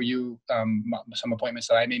cases through you, some appointments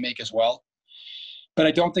that I may make as well. But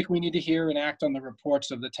I don't think we need to hear and act on the reports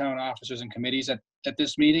of the town officers and committees at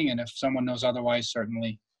this meeting. And if someone knows otherwise,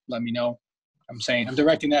 certainly let me know. I'm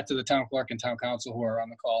directing that to the town clerk and town council who are on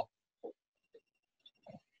the call.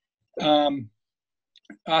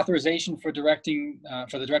 Authorization for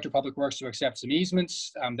the Director of Public Works to accept some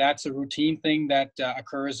easements. That's a routine thing that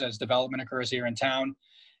occurs as development occurs here in town,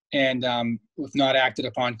 and if not acted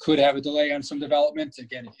upon, could have a delay on some development.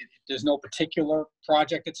 Again, there's no particular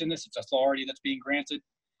project that's in this, it's authority that's being granted.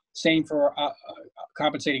 Same for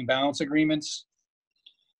compensating balance agreements.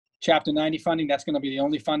 Chapter 90 funding, that's going to be the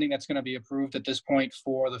only funding that's going to be approved at this point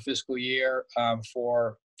for the fiscal year,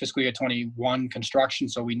 for fiscal year 21 construction,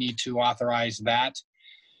 so we need to authorize that.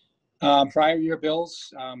 Prior year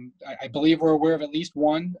bills, I believe we're aware of at least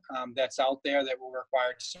one that's out there that will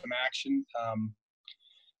require some action.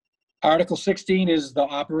 Article 16 is the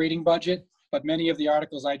operating budget, but many of the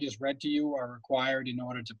articles I just read to you are required in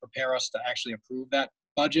order to prepare us to actually approve that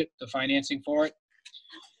budget, the financing for it.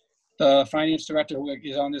 The Finance Director who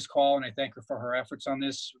is on this call, and I thank her for her efforts on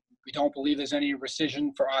this, we don't believe there's any rescission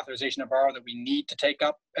for authorization to borrow that we need to take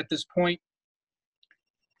up at this point.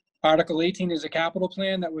 Article 18 is a capital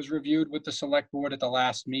plan that was reviewed with the select board at the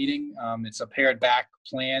last meeting. It's a pared back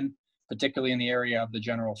plan, particularly in the area of the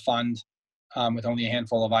general fund, with only a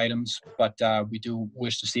handful of items, but we do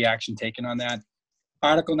wish to see action taken on that.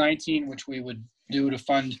 Article 19, which we would do to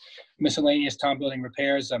fund miscellaneous town building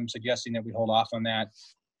repairs, I'm suggesting that we hold off on that.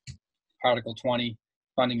 Article 20,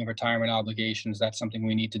 funding of retirement obligations, that's something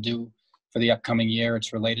we need to do for the upcoming year.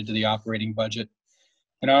 It's related to the operating budget.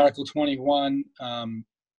 And Article 21,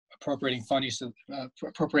 appropriating funds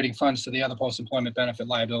to the other post-employment benefit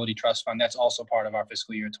liability trust fund. That's also part of our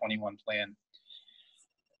fiscal year 21 plan.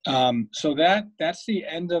 So that's the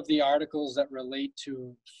end of the articles that relate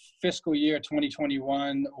to fiscal year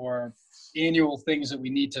 2021 or annual things that we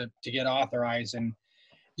need to get authorized. And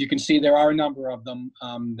you can see there are a number of them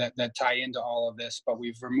that tie into all of this, but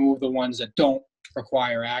we've removed the ones that don't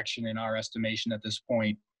require action in our estimation at this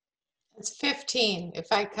point. It's 15, if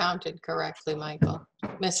I counted correctly, Michael.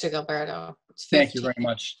 Mr. Gilberto. It's 15. Thank you very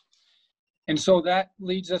much. And so that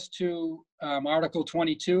leads us to Article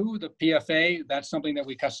 22, the PFA. That's something that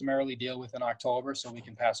we customarily deal with in October, so we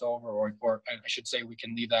can pass over, or I should say we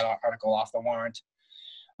can leave that article off the warrant.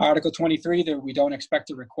 Article 23, that we don't expect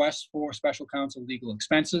a request for special counsel legal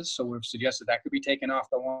expenses, so we've suggested that could be taken off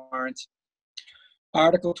the warrant.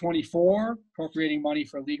 Article 24, appropriating money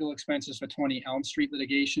for legal expenses for 20 Elm Street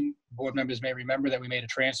litigation. Board members may remember that we made a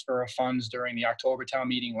transfer of funds during the October town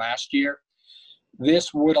meeting last year.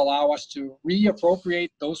 This would allow us to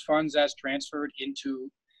reappropriate those funds as transferred into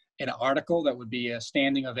an article that would be a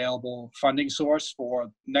standing available funding source for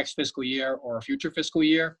next fiscal year or a future fiscal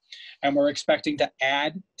year. And we're expecting to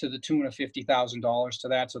add to the tune of $50,000 to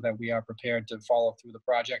that so that we are prepared to follow through the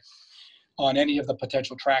project on any of the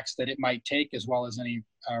potential tracks that it might take, as well as any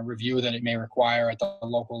review that it may require at the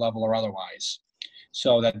local level or otherwise.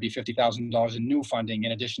 So that'd be $50,000 in new funding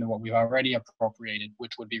in addition to what we've already appropriated,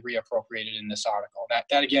 which would be reappropriated in this article.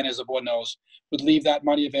 That again, as the board knows, would leave that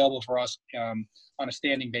money available for us on a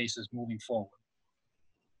standing basis moving forward.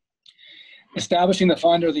 Establishing the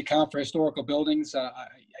fund or the account for historical buildings, I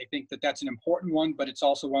think that that's an important one, but it's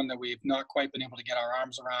also one that we've not quite been able to get our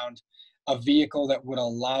arms around. A vehicle that would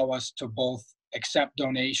allow us to both accept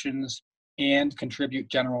donations and contribute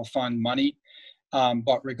general fund money.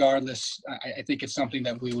 But regardless, I think it's something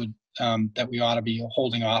that we would that we ought to be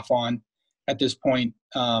holding off on at this point,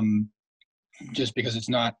 just because it's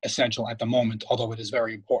not essential at the moment, although it is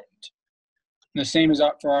very important. And the same is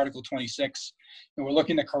up for Article 26. And we're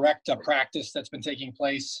looking to correct a practice that's been taking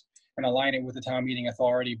place and align it with the town meeting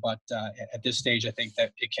authority. But at this stage, I think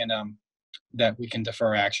that it can that we can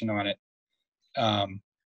defer action on it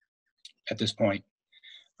at this point.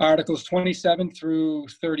 Articles 27 through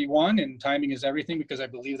 31, and timing is everything because I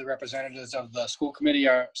believe the representatives of the school committee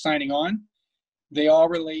are signing on. They all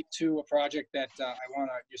relate to a project that I want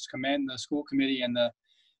to just commend the school committee and the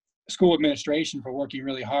school administration for working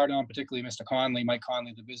really hard on, particularly Mr. Conley, Mike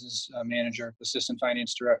Conley, the business manager, assistant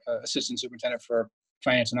superintendent for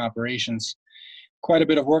finance and operations. Quite a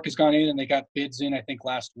bit of work has gone in, and they got bids in, I think,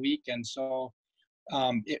 last week. And so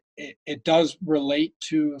it does relate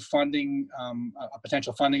to funding, a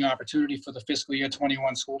potential funding opportunity for the fiscal year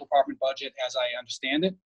 21 school department budget, as I understand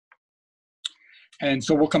it. And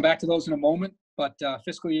so we'll come back to those in a moment, but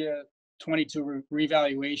fiscal year 22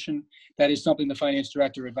 revaluation, that is something the finance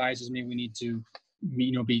director advises me we need to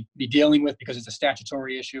be dealing with because it's a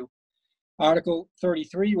statutory issue. Article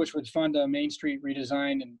 33, which would fund a Main Street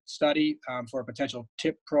redesign and study for a potential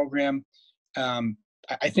TIP program.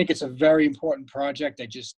 I think it's a very important project. I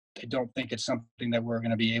don't think it's something that we're going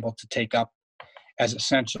to be able to take up as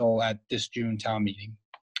essential at this June town meeting.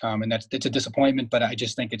 And it's a disappointment, but I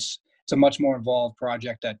just think it's a much more involved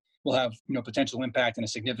project that will have potential impact and a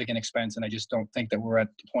significant expense. And I just don't think that we're at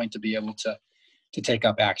the point to be able to take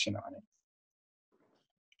up action on it.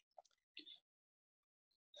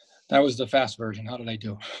 That was the fast version. How did I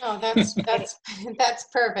do? Oh, that's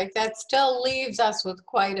perfect. That still leaves us with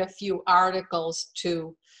quite a few articles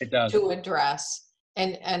to address.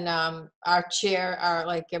 And our chair,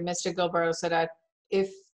 like Mr. Gilberto said,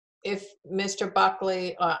 if Mr.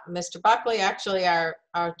 Buckley, actually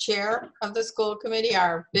our chair of the school committee,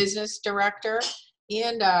 our business director,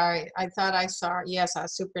 and I thought I saw, yes, our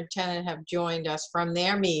superintendent have joined us from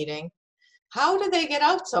their meeting. How do they get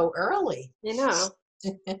out so early?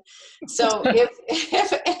 So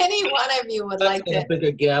if any one of you would like to pick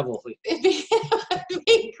a gavel, it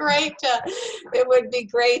would be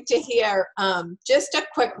great to hear just a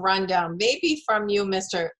quick rundown, maybe from you,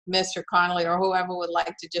 Mr. Connolly, or whoever would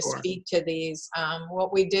like to just speak to these.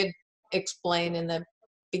 What we did explain in the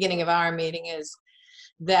beginning of our meeting is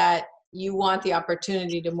that you want the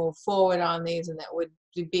opportunity to move forward on these, and that would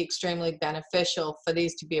be extremely beneficial for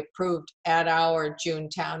these to be approved at our June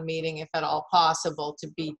town meeting, if at all possible, to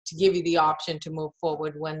give you the option to move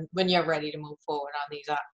forward when you're ready to move forward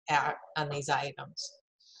on these items.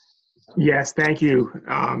 Yes, thank you.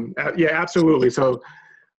 Yeah, absolutely. So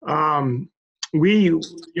we,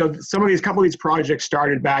 some of these, couple of these projects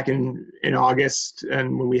started back in August,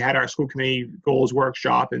 and when we had our school committee goals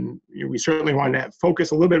workshop, and we certainly wanted to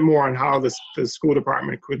focus a little bit more on how the school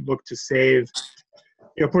department could look to save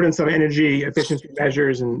put in some energy efficiency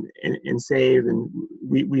measures and save. And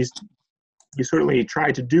we certainly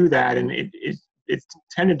tried to do that, and it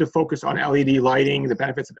tended to focus on LED lighting, the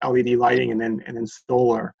benefits of LED lighting, and then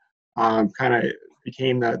solar kind of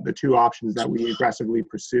became the two options that we aggressively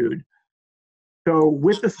pursued. So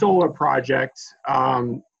with the solar project,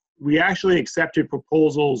 we actually accepted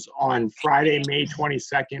proposals on Friday, May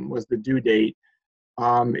 22nd was the due date.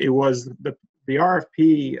 It was the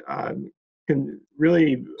RFP can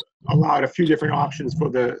really allowed a few different options for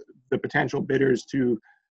the potential bidders to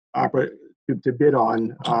bid on.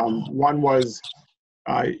 One was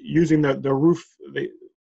using the roof,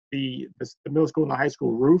 the middle school and the high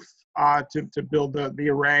school roof to build the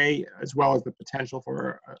array, as well as the potential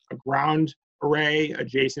for a ground array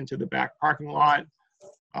adjacent to the back parking lot.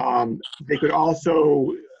 They could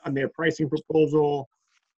also, on their pricing proposal,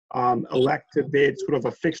 elect to bid sort of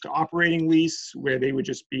a fixed operating lease, where they would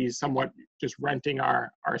just be somewhat just renting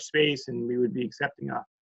our space, and we would be accepting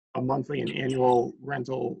a monthly and annual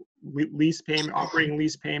rental lease payment, operating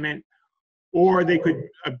lease payment. Or they could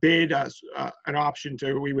bid an option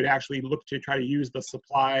to, we would actually look to try to use the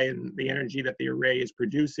supply and the energy that the array is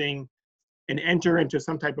producing and enter into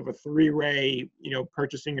some type of a three-way,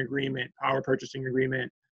 purchasing agreement, power purchasing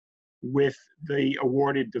agreement with the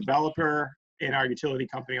awarded developer and our utility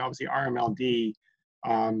company, obviously RMLD,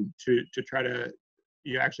 to try to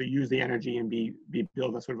actually use the energy and be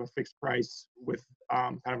billed a sort of a fixed price with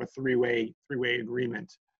kind of a three-way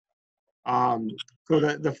agreement. So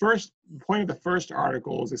the first point of the first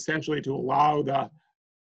article is essentially to allow the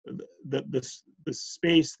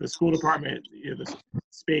space, the school department, the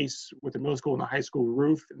space with the middle school and the high school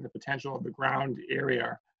roof and the potential of the ground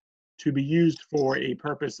area to be used for a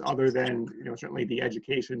purpose other than certainly the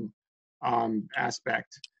education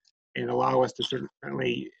aspect, and allow us to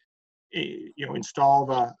certainly install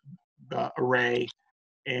the array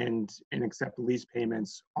and accept lease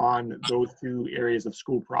payments on those two areas of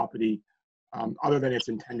school property other than its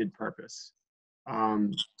intended purpose.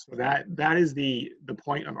 So that is the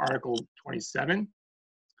point of Article 27.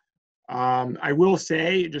 I will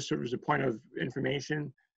say, just sort of as a point of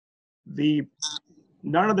information,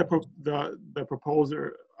 none of the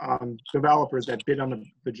proposer developers that bid on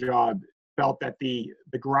the job felt that the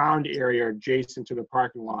ground area adjacent to the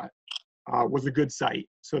parking lot was a good site.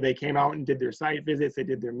 So they came out and did their site visits, they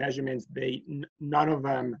did their measurements. None of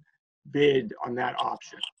them bid on that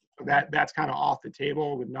option. So that's kind of off the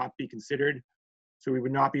table, would not be considered. So we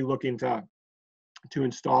would not be looking to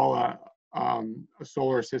install a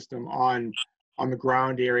solar system on the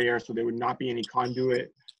ground area. So there would not be any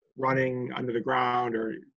conduit running under the ground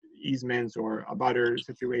or easements or a butter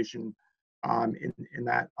situation on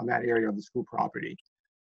that area of the school property.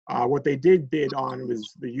 What they did bid on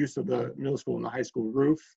was the use of the middle school and the high school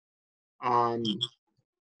roof,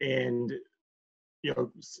 and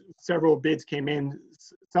several bids came in.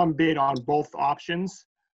 Some bid on both options,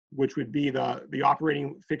 which would be the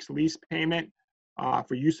operating fixed lease payment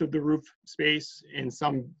for use of the roof space, and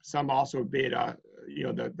some also bid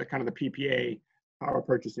the kind of the PPA, power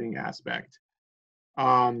purchasing aspect.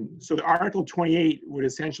 So the Article 28 would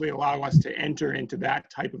essentially allow us to enter into that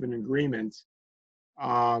type of an agreement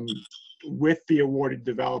with the awarded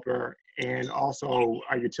developer and also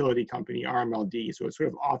our utility company, RMLD. So it's sort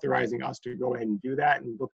of authorizing us to go ahead and do that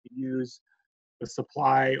and look to use the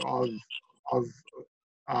supply of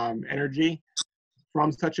energy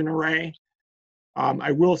from such an array.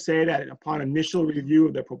 I will say that upon initial review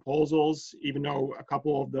of the proposals, even though a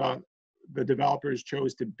couple of the developers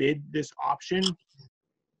chose to bid this option,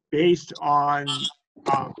 based on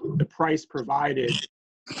the price provided,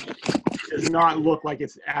 it does not look like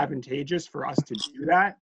it's advantageous for us to do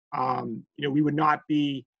that. We would not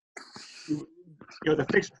be, the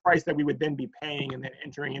fixed price that we would then be paying and then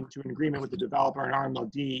entering into an agreement with the developer and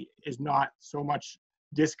RMLD is not so much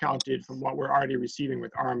discounted from what we're already receiving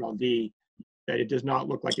with RMLD that it does not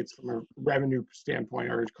look like it's, from a revenue standpoint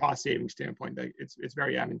or a cost saving standpoint, that it's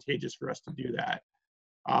very advantageous for us to do that.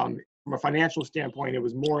 From a financial standpoint, it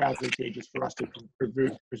was more advantageous for us to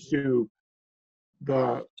pursue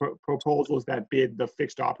the proposals that bid the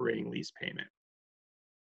fixed operating lease payment,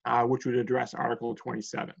 which would address Article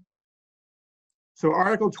 27. So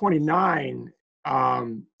Article 29,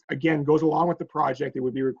 again, goes along with the project. It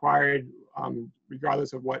would be required,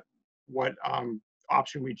 regardless of what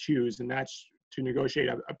option we choose, and that's to negotiate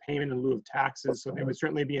a payment in lieu of taxes. So there would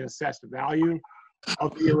certainly be an assessed value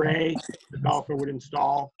of the array the developer would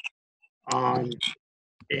install, and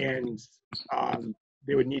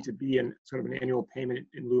there would need to be sort of an annual payment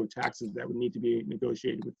in lieu of taxes that would need to be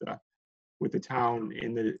negotiated with the town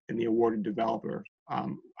and the awarded developer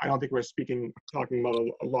I don't think we're talking about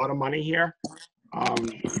a lot of money here.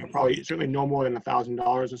 Probably certainly no more than $1,000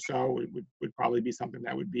 or so would probably be something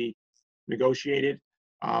that would be negotiated.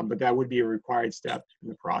 But that would be a required step in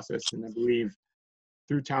the process. And I believe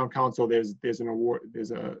through town council, there's an award,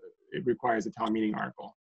 it requires a town meeting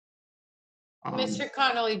article. Mr.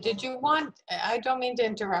 Connolly, did you want, I don't mean to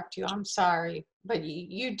interrupt you, I'm sorry, but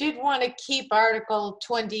you did want to keep Article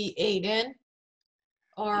 28 in?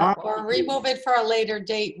 Or remove it for a later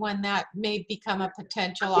date when that may become a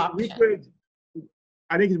potential option?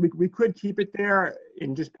 I think we could keep it there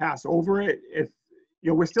and just pass over it. If,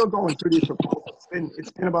 we're still going through these proposals.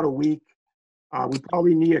 It's been about a week. We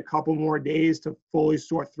probably need a couple more days to fully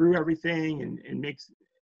sort through everything and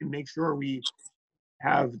make sure we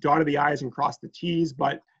have dotted the I's and crossed the T's.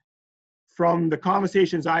 But from the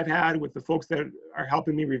conversations I've had with the folks that are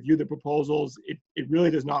helping me review the proposals, it really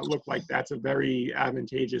does not look like that's a very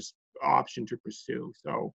advantageous option to pursue.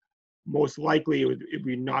 So most likely it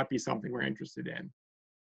would not be something we're interested in.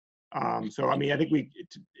 So, I mean, I think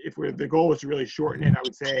the goal is to really shorten it, I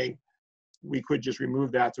would say we could just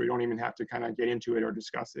remove that so we don't even have to kind of get into it or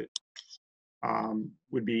discuss it,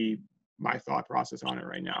 would be my thought process on it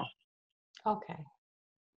right now. Okay.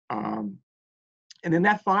 And then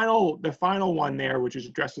the final one there, which is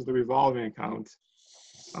addresses the revolving account.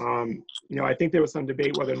 I think there was some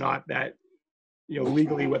debate whether or not that,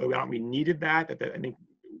 legally, whether or not we needed that I think,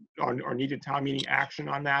 or needed town meeting action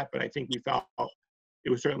on that. But I think we felt it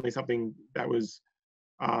was certainly something that was,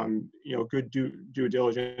 good due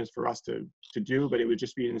diligence for us to do. But it would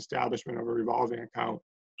just be an establishment of a revolving account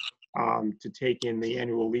to take in the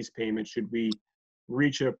annual lease payment should we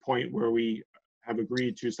reach a point where we have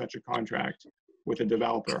agreed to such a contract with a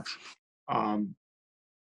developer,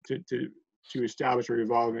 to establish a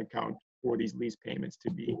revolving account for these lease payments to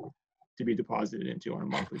be deposited into on a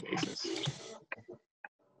monthly basis.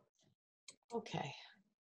 Okay.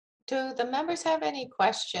 Do the members have any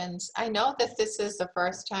questions? I know that this is the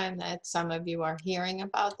first time that some of you are hearing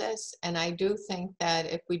about this, and I do think that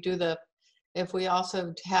if we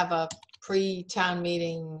also have a pre-town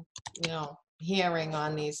meeting, hearing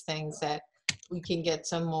on these things, that we can get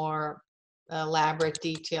some more elaborate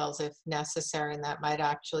details if necessary, and that might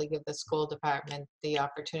actually give the school department the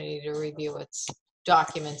opportunity to review its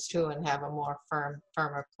documents too and have a more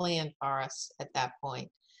firmer plan for us at that point.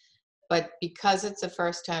 But because it's the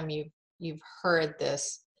first time you've heard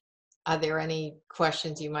this, are there any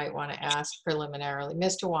questions you might want to ask preliminarily?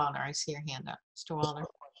 Mr. Wallner, I see your hand up. Mr. Wallner.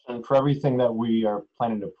 And for everything that we are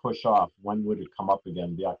planning to push off, when would it come up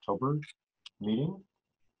again? The October meeting?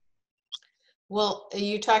 Well, are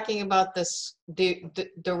you talking about the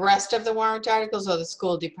rest of the warrant articles or the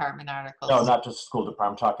school department articles? No, not just school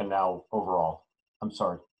department. I'm talking now overall. I'm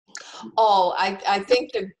sorry. Oh, I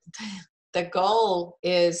think the goal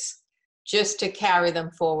is just to carry them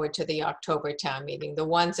forward to the October town meeting. The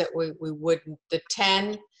ones that we wouldn't, the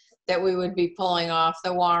 10 that we would be pulling off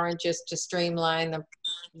the warrant just to streamline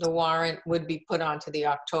the warrant would be put onto the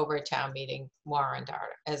October town meeting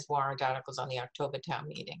as warrant articles on the October town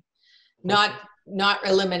meeting. Not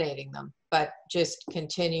eliminating them, but just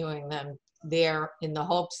continuing them there in the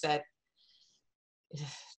hopes that,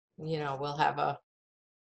 we'll have a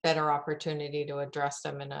better opportunity to address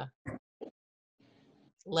them in a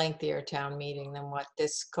lengthier town meeting than what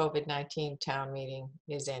this COVID-19 town meeting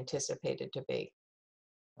is anticipated to be.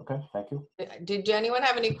 Okay, thank you. Did anyone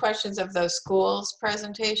have any questions of those schools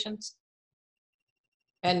presentations?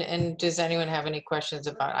 And does anyone have any questions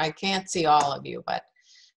about, I can't see all of you, but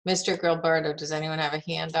Mr. Gilberto, does anyone have a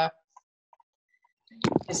hand up?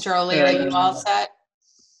 Mr. O'Leary, you all set?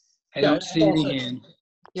 I don't see any hand.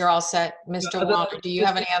 You're all set. Mr. Walner, do you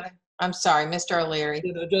have any other? I'm sorry, Mr. O'Leary.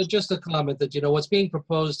 Just a comment that, what's being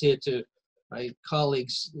proposed here to my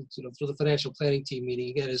colleagues, through the financial planning team meeting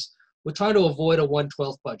again is we're trying to avoid a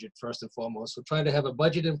 1/12 budget first and foremost. We're trying to have a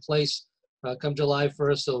budget in place come July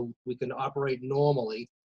 1st so we can operate normally.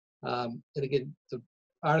 And again, the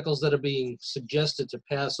articles that are being suggested to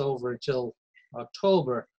pass over until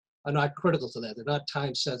October are not critical to that. They're not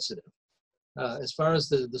time sensitive. As far as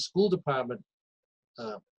the school department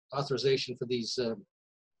authorization for these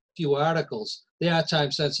few articles, they are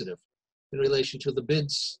time sensitive in relation to the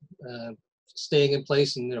bids staying in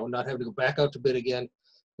place and not having to go back out to bid again,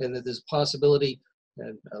 and that there's a possibility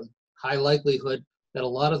and a high likelihood that a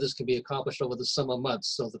lot of this can be accomplished over the summer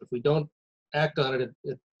months, so that if we don't act on it at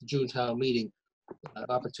the June town meeting,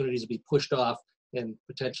 opportunities will be pushed off, and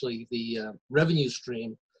potentially the revenue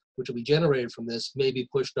stream which will be generated from this may be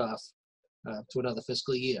pushed off to another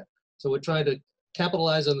fiscal year. So we're trying to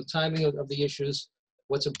capitalize on the timing of the issues,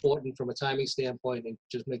 what's important from a timing standpoint, and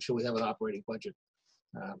just make sure we have an operating budget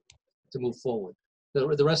to move forward.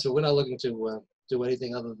 The rest of it, we're not looking to do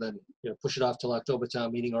anything other than push it off till October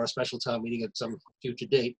town meeting or a special town meeting at some future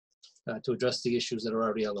date to address the issues that are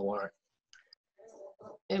already on the warrant.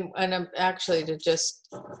 And actually, to just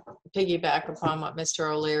piggyback upon what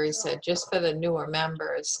Mr. O'Leary said, just for the newer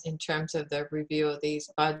members in terms of the review of these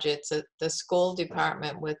budgets, the school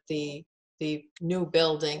department with the new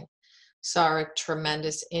building saw a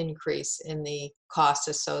tremendous increase in the costs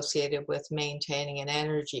associated with maintaining an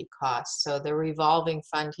energy cost. So the revolving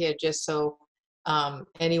fund here, just so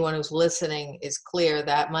anyone who's listening is clear,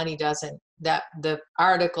 that money doesn't, that the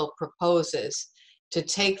article proposes to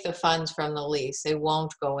take the funds from the lease. They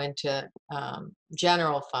won't go into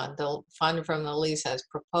general fund. The fund from the lease as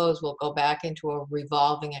proposed will go back into a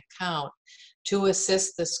revolving account to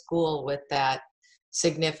assist the school with that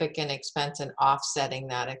significant expense and offsetting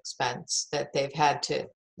that expense that they've had to,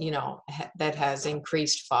 that has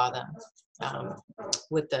increased for them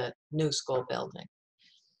with the new school building.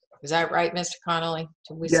 Is that right, Mr. Connolly?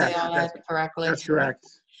 Did we say all that correctly? That's correct.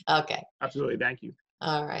 Okay. Absolutely. Thank you.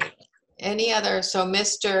 All right. Any other, so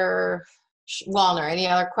Mr. Wallner, any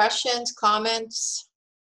other questions, comments?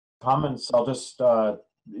 Comments, I'll just,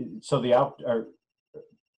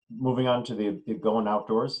 moving on to the going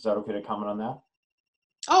outdoors, is that okay to comment on that?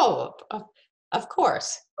 Oh, of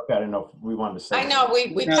course. Okay, I didn't know if we wanted to say. I know,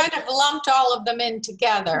 we kind of lumped all of them in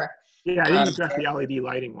together. Yeah, I didn't address the LED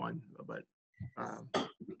lighting one, but.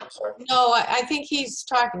 Sorry. No, I think he's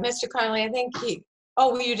talking, Mr. Connolly, I think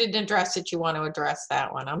you didn't address it. You want to address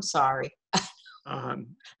that one. I'm sorry.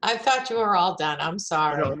 I thought you were all done. I'm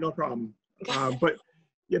sorry. No problem. But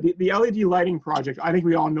yeah, the LED lighting project, I think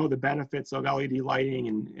we all know the benefits of LED lighting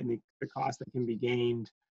and the cost that can be gained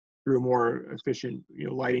through a more efficient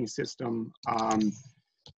lighting system.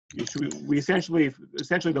 We essentially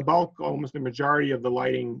the bulk, almost the majority of the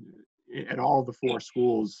lighting at all of the 4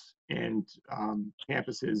 schools and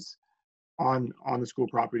campuses on the school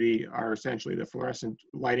property are essentially the fluorescent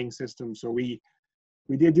lighting system. So we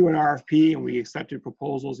did do an RFP and we accepted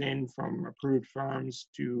proposals in from approved firms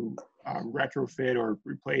to retrofit or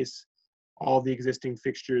replace all the existing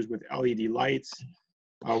fixtures with LED lights.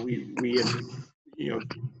 We had,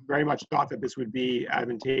 very much thought that this would be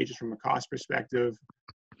advantageous from a cost perspective,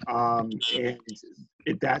 and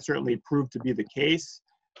that certainly proved to be the case.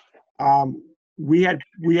 We had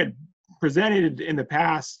presented in the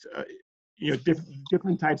past,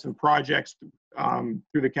 different types of projects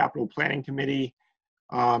through the capital planning committee,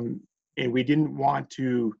 and we didn't want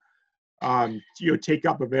to take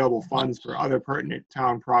up available funds for other pertinent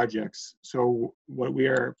town projects. So what we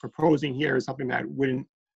are proposing here is something that wouldn't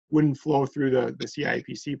flow through the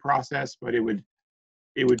CIPC process, but it would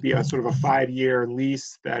be a sort of a 5-year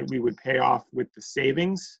lease that we would pay off with the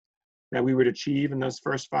savings that we would achieve in those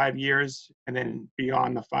first 5 years, and then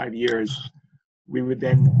beyond the 5 years, we would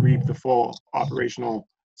then reap the full operational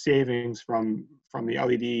savings from the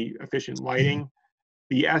LED efficient lighting.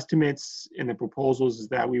 The estimates in the proposals is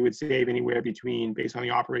that we would save anywhere between, based on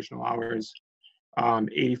the operational hours,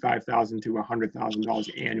 $85,000 to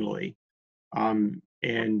 $100,000 annually. And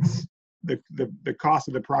the cost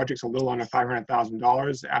of the project's a little under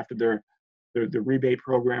 $500,000 after the rebate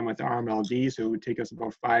program with RMLD, so it would take us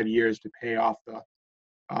about 5 years to pay off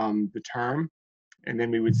the term, and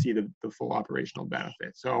then we would see the full operational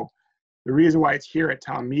benefit. So the reason why it's here at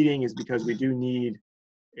town meeting is because we do need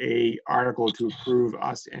a article to approve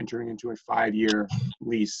us entering into a 5-year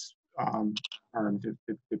lease term to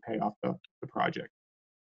pay off the project.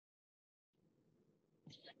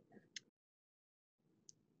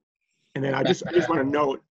 And then I just want to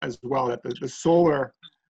note as well that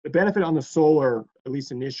the benefit on the solar, at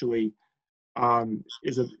least initially,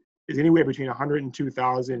 is anywhere between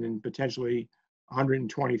 $102,000 and potentially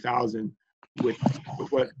 $120,000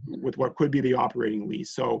 with what could be the operating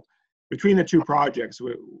lease. So between the 2 projects,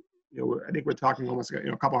 I think we're talking almost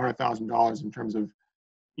a couple $100,000 in terms of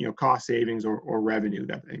cost savings or revenue.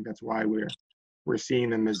 I think that's why we're seeing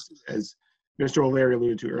them as Mr. O'Leary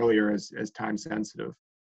alluded to earlier as time sensitive.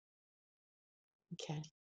 Okay.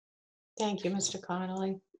 Thank you, Mr.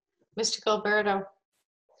 Connolly. Mr. Gilberto.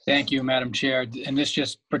 Thank you, Madam Chair. And this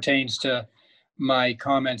just pertains to my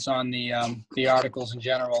comments on the articles in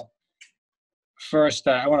general. First,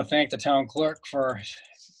 I want to thank the town clerk for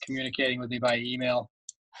communicating with me by email.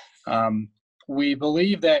 We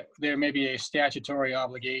believe that there may be a statutory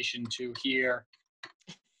obligation to hear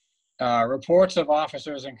reports of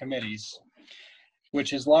officers and committees,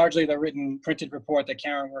 which is largely the written printed report that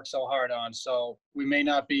Karen worked so hard on. So we may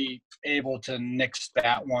not be able to nix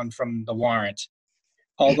that one from the warrant.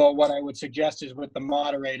 Although what I would suggest is with the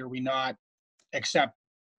moderator, we not accept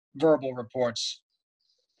verbal reports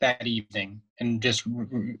that evening and just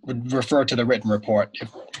would refer to the written report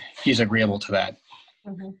if he's agreeable to that.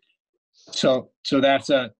 Mhm. So that's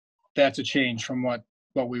a change from what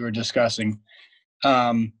we were discussing.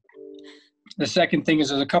 The second thing is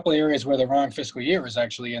there's a couple of areas where the wrong fiscal year is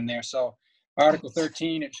actually in there. So Article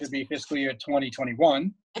 13, it should be fiscal year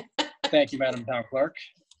 2021. Thank you, Madam Town Clerk.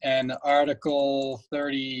 And Article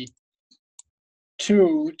 32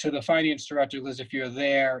 to the Finance Director, Liz, if you're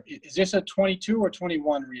there, is this a 22 or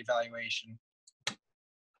 21 reevaluation?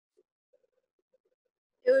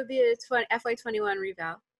 It would be a FY21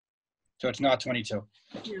 reval. So it's not 22?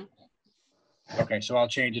 No. Okay, so I'll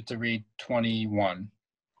change it to read 21.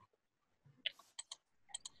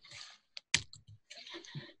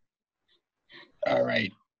 All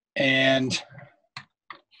right, and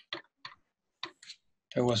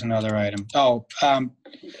there was another item. Oh,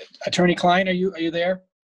 Attorney Klein, are you there?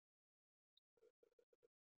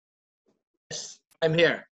 Yes, I'm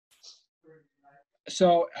here.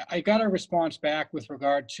 So I got a response back with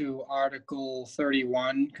regard to Article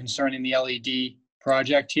 31 concerning the LED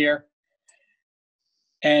project here.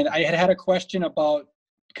 And I had a question about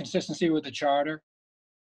consistency with the charter.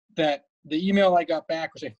 That the email I got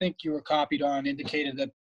back, which I think you were copied on, indicated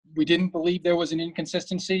that we didn't believe there was an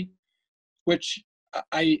inconsistency, which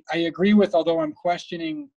I agree with, although I'm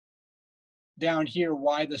questioning down here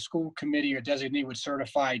why the school committee or designee would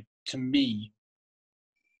certify to me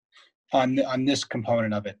on this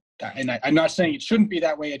component of it. And I'm not saying it shouldn't be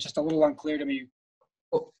that way, it's just a little unclear to me.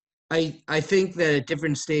 Well, I think that at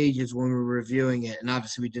different stages when we were reviewing it, and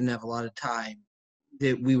obviously we didn't have a lot of time,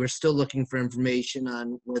 that we were still looking for information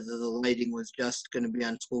on whether the lighting was just going to be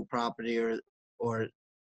on school property or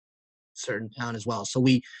certain town as well. So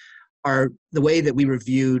the way that we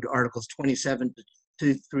reviewed Articles 27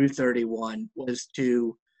 through 31 was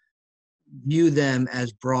to view them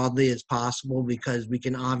as broadly as possible, because we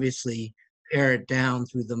can obviously pare it down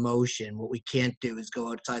through the motion. What we can't do is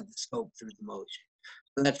go outside the scope through the motion.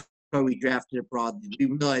 So that's why we drafted it broadly. We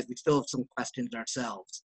realized we still have some questions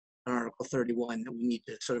ourselves on Article 31 that we need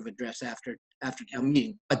to sort of address after town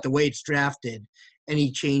meeting. But the way it's drafted,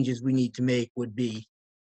 any changes we need to make would be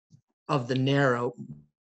of the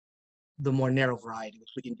more narrow variety,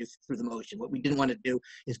 which we can do through the motion. What we didn't want to do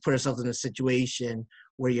is put ourselves in a situation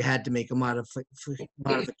where you had to make a modification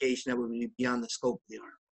that would be beyond the scope of the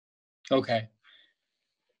article. Okay.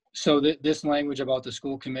 So this language about the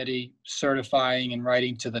school committee certifying and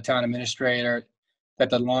writing to the town administrator that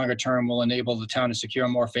the longer term will enable the town to secure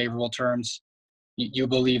more favorable terms, you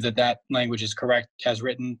believe that language is correct as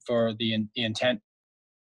written for the intent?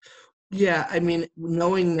 Yeah, I mean,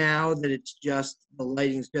 knowing now that it's just, the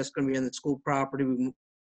lighting's just going to be on the school property,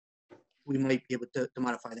 we might be able to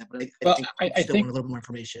modify that, but I still want a little more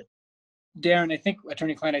information. Darren, I think,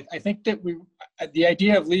 Attorney Klein, I think that the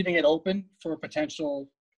idea of leaving it open for a potential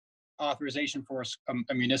authorization for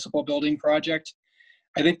a municipal building project,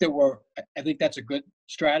 I think that's a good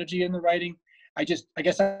strategy in the writing. I guess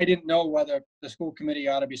I didn't know whether the school committee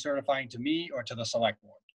ought to be certifying to me or to the select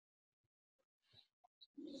board.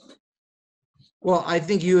 Well, I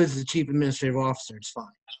think you as the chief administrative officer, it's fine.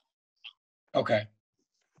 Okay.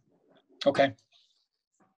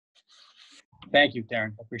 Thank you,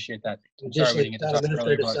 Darren. I appreciate that. Just Sorry we like didn't get to town talk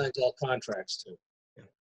earlier administrator about it. signs all contracts too. Yeah.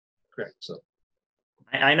 Correct, so.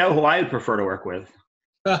 I know who I would prefer to work with.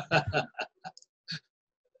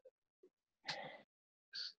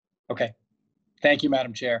 Okay. Thank you,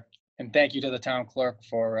 Madam Chair. And thank you to the town clerk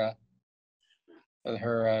for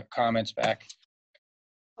her comments back.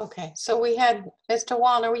 Okay, so we had, Mr.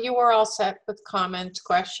 Wallner, you were all set with comments,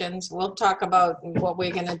 questions. We'll talk about what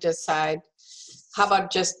we're gonna decide. How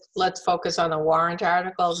about let's focus on the warrant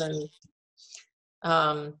articles, and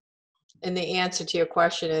the answer to your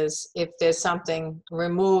question is if there's something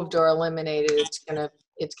removed or eliminated,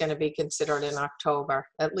 it's gonna be considered in October.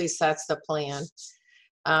 At least that's the plan.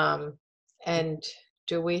 And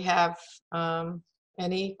do we have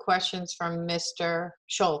any questions from Mr.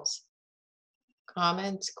 Schultz?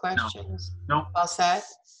 Comments, questions? No. All set?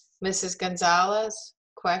 Mrs. Gonzalez,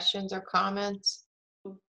 questions or comments?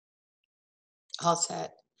 All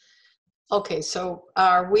set. Okay, so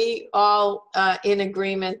are we all in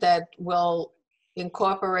agreement that we'll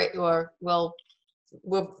incorporate, or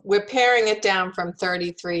we're paring it down from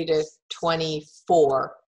 33 to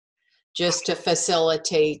 24 just to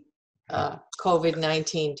facilitate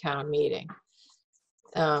COVID-19 town meeting?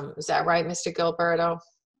 Is that right, Mr. Gilberto?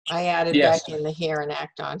 I added Yes. back in the here and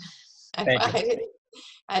act on. I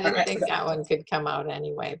didn't think that one could come out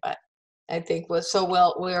anyway, but I think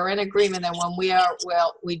we're in agreement that when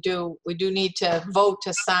we do need to vote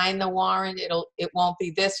to sign the warrant. It won't be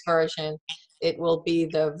this version. it will be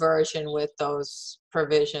the version with those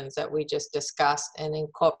provisions that we just discussed and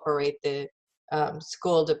incorporate the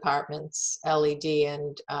school department's LED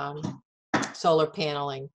and solar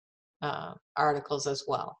paneling articles as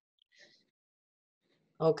well.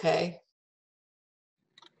 Okay.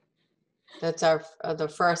 That's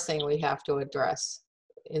the first thing we have to address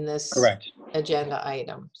in this Correct. agenda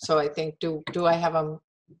item. So I think, do I have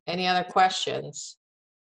any other questions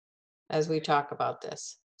as we talk about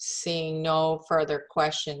this? Seeing no further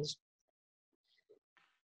questions.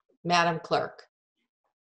 Madam Clerk.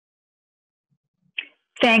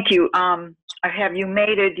 Thank you. Have you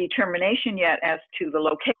made a determination yet as to the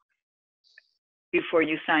location before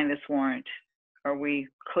you sign this warrant? Are we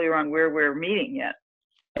clear on where we're meeting yet?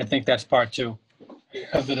 I think that's part 2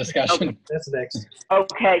 of the discussion. Okay. That's next.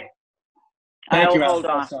 Okay. Thank you, I'll Madam hold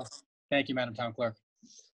on. Clerk. Thank you, Madam Town Clerk.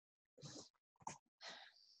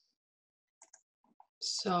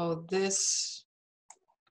 So this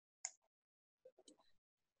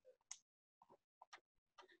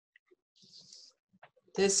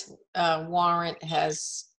warrant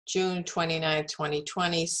has June 29,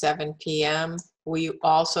 2020, 7 p.m. We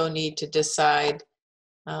also need to decide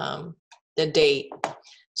the date.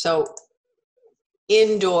 So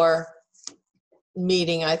indoor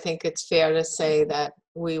meeting, I think it's fair to say that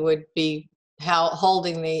we would be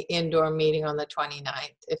holding the indoor meeting on the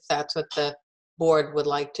 29th, if that's what the board would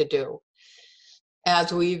like to do.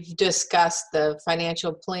 As we've discussed, the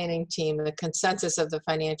financial planning team, the consensus of the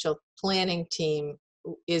financial planning team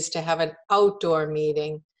is to have an outdoor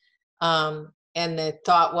meeting. And the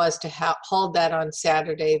thought was to hold that on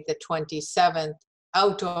Saturday, the 27th,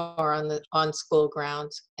 outdoor on school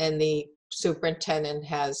grounds. And the superintendent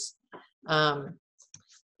has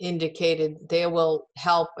indicated they will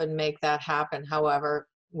help and make that happen. However,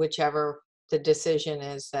 whichever the decision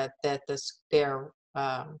is, that they're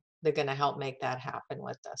going to help make that happen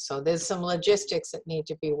with us. So there's some logistics that need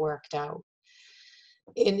to be worked out.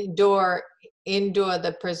 Indoor,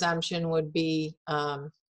 the presumption would be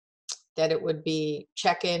that it would be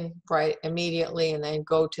check-in right immediately and then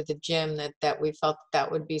go to the gym. That we felt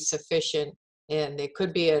that would be sufficient, and there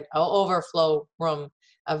could be an overflow room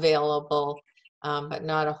available, but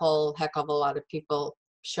not a whole heck of a lot of people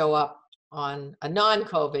show up on a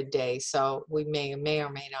non-COVID day, so we may or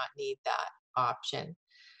may not need that option.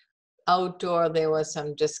 Outdoor, there was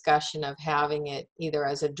some discussion of having it either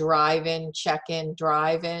as a drive-in, check-in,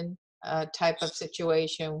 drive-in type of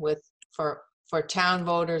situation for town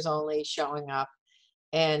voters only showing up,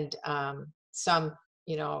 and some,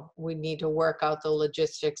 we need to work out the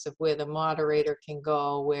logistics of where the moderator can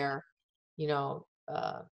go, where,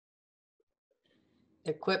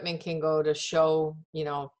 equipment can go to show,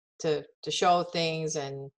 to show things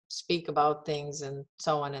and speak about things and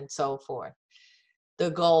so on and so forth. The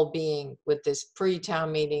goal being with this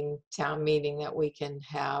pre-town meeting, that we can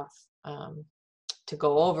have to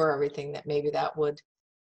go over everything, that maybe that would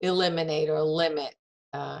eliminate or limit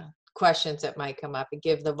questions that might come up and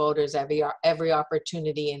give the voters every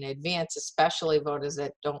opportunity in advance, especially voters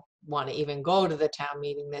that don't want to even go to the town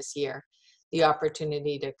meeting this year, the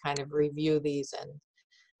opportunity to kind of review these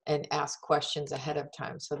and ask questions ahead of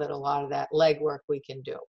time, so that a lot of that legwork we can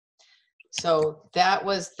do. So that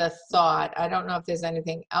was the thought. I don't know if there's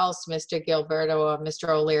anything else, Mr. Gilberto or Mr.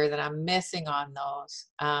 O'Leary, that I'm missing on those.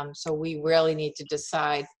 So we really need to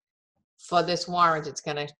decide for this warrant. It's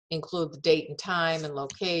going to include the date and time and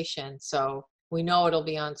location. So we know it'll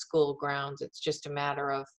be on school grounds. It's just a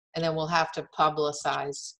matter of, and then we'll have to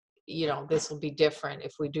publicize, this will be different.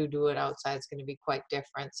 If we do it outside, it's going to be quite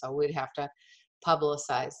different. So we'd have to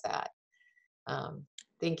publicize that.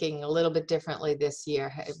 Thinking a little bit differently this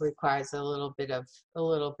year, it requires a little bit of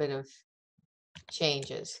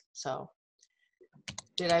changes. So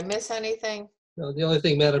did I miss anything? No, the only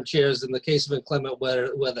thing, Madam Chair, is in the case of inclement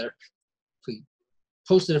weather, if we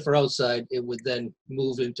posted it for outside, it would then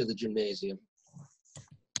move into the gymnasium.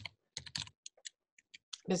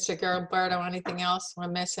 Mr. Gilberto, anything else we're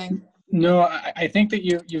missing? No, I think that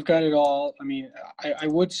you've got it all. I mean, I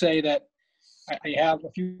would say that I have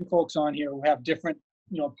a few folks on here who have different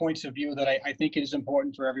points of view that I think it is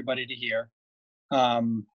important for everybody to hear.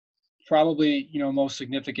 Probably, most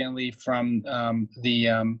significantly from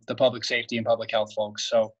the public safety and public health folks.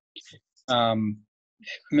 So,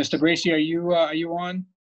 Mr. Bracy, are you on?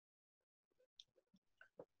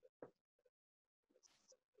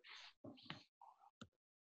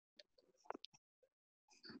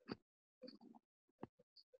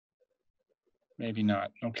 Maybe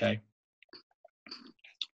not. Okay.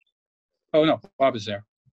 Oh no, Bob is there.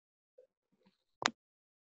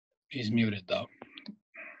 He's muted though.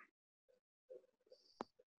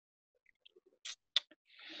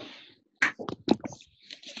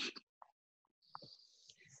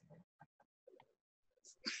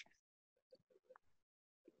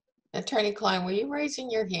 Attorney Klein, were you raising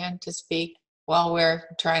your hand to speak while we're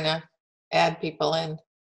trying to add people in?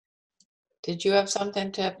 Did you have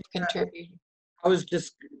something to contribute? I was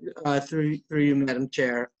just, through you, Madam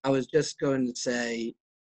Chair, I was just going to say,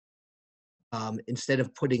 instead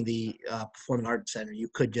of putting the Performing Arts Center, you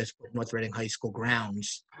could just put North Reading High School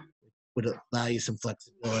grounds, would allow you some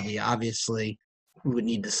flexibility. Obviously, we would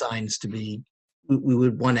need the signs to be, we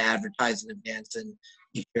would want to advertise in advance and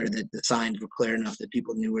be sure that the signs were clear enough that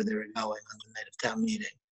people knew where they were going on the night of town meeting.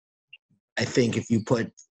 I think if you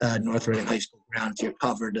put North Reading High School grounds, you're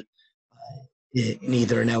covered in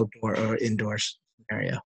either an outdoor or indoor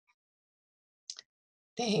scenario.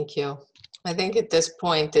 Thank you. I think at this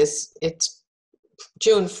point, it's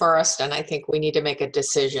June 1st, and I think we need to make a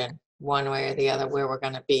decision one way or the other where we're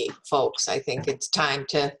going to be, folks. I think it's time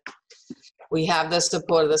to, we have the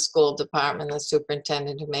support of the school department, the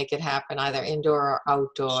superintendent, to make it happen either indoor or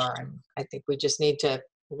outdoor. And I think we just need to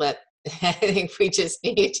I think we just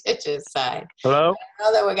need to decide. Hello? I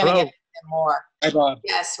know that we're going to Hello? get more. Hi, Bob.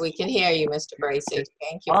 Yes, we can hear you, Mr. Bracy.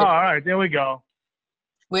 Thank you. Oh, all right, there we go.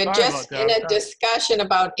 We're Sorry just about in that. a discussion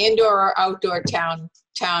about indoor or outdoor town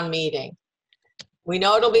meeting. We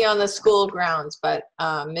know it'll be on the school grounds, but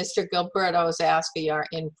Mr. Gilberto has asked for your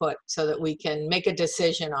input so that we can make a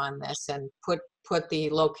decision on this and put the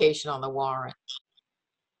location on the warrant.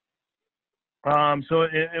 So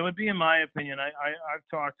it would be, in my opinion, I've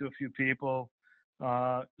talked to a few people,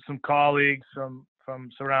 some colleagues from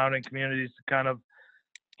surrounding communities to kind of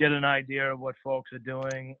get an idea of what folks are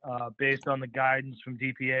doing based on the guidance from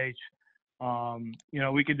DPH. You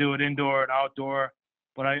know, we could do it indoor and outdoor,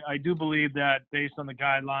 but I do believe that based on the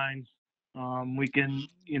guidelines, we can,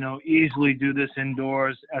 you know, easily do this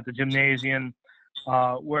indoors at the gymnasium,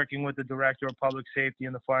 working with the director of public safety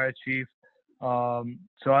and the fire chief.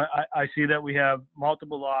 So I see that we have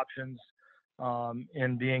multiple options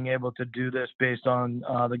in being able to do this based on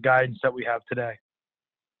the guidance that we have today.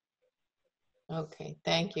 Okay,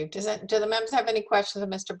 thank you. Do the members have any questions of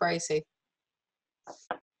Mr. Bracy?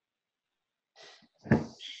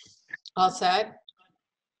 All set?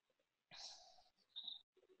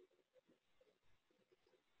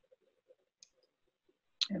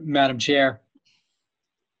 Madam Chair.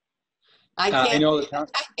 I I know the town,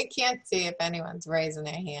 I can't see if anyone's raising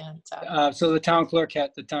their hand. so the town clerk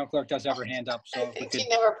does have her hand up. So I if we think could, she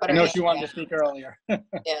never put I her know hand she wanted down. to speak earlier. Yeah.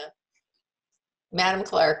 Madam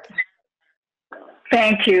Clerk.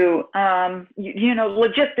 Thank you. You know,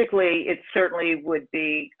 logistically, it certainly would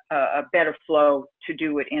be a better flow to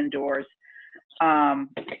do it indoors. When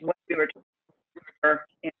we were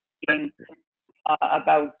talking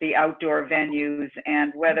about the outdoor venues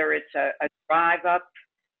and whether it's a drive-up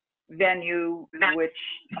venue, which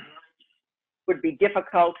would be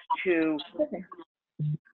difficult to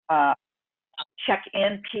check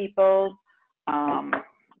in people.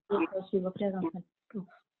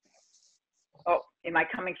 Oh, am I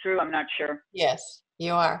coming through? I'm not sure. Yes,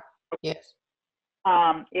 you are. Yes.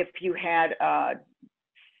 If you had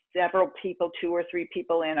several people, 2 or 3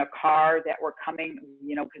 people in a car that were coming,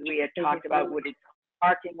 you know, because we had talked about would it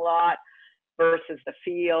parking lot versus the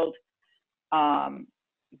field,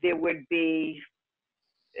 there would be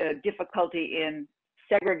difficulty in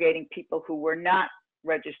segregating people who were not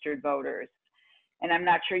registered voters. And I'm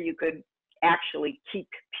not sure you could actually keep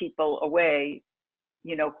people away,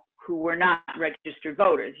 you know, who were not registered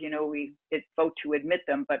voters. You know, we did vote to admit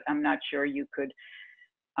them, but I'm not sure you could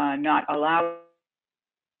not allow.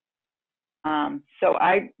 So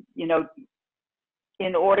you know,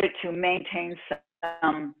 in order to maintain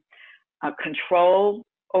some control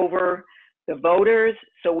over the voters,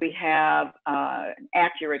 so we have an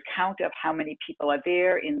accurate count of how many people are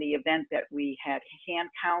there in the event that we had hand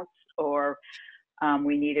counts or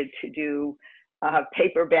we needed to do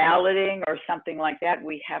paper balloting or something like that,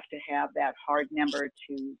 we have to have that hard number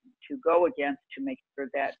to go against to make sure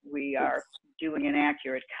that we are doing an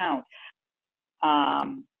accurate count.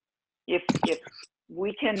 If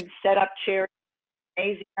we can set up chairs in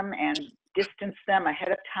the gymnasium and distance them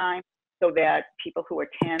ahead of time so that people who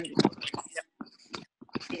attend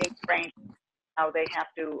meeting range how they have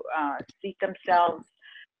to seat themselves,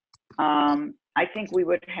 I think we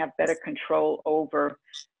would have better control over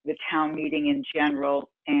the town meeting in general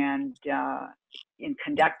and in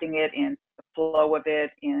conducting it, in the flow of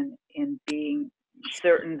it, in being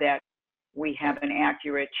certain that we have an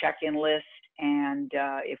accurate check-in list, and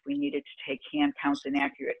if we needed to take hand counts, an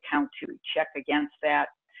accurate count to check against that.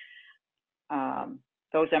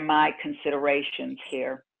 Those are my considerations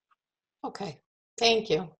here. Okay, thank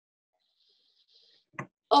you.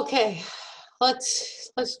 Okay, let's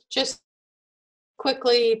just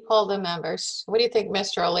quickly poll the members. What do you think,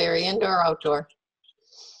 Mr. O'Leary, indoor or outdoor?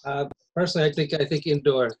 Personally, I think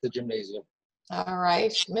indoor, the gymnasium. All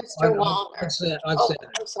right, Mr. On Wallner. Saturday. Oh,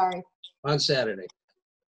 I'm sorry. On Saturday.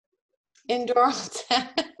 Indoor on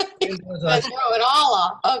Saturday. Indoors Throw on it all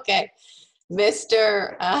off. Okay.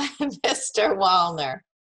 Mr. Mr. Wallner.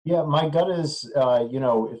 Yeah, my gut is,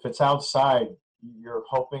 if it's outside, you're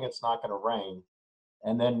hoping it's not going to rain.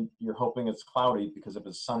 And then you're hoping it's cloudy because if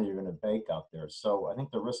it's sunny, you're going to bake out there. So I think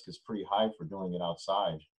the risk is pretty high for doing it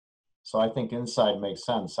outside. So I think inside makes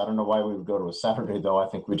sense. I don't know why we would go to a Saturday, though. I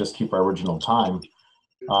think we just keep our original time.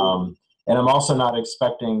 And I'm also not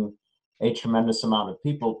expecting a tremendous amount of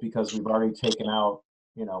people because we've already taken out,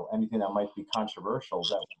 anything that might be controversial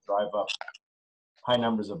that would drive up high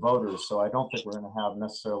numbers of voters. So I don't think we're going to have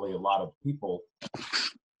necessarily a lot of people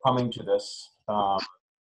coming to this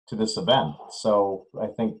event. So I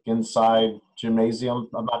think inside gymnasium,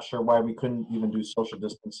 I'm not sure why we couldn't even do social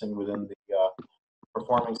distancing within the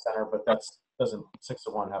performing center, but that's 6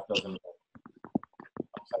 of one, half dozen.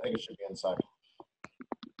 So I think it should be inside.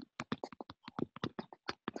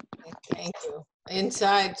 Thank you.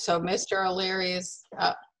 Inside, so Mr. O'Leary is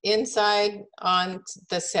inside on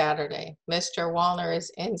the Saturday. Mr. Wallner is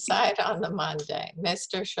inside on the Monday.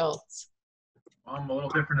 Mr. Schultz. I'm a little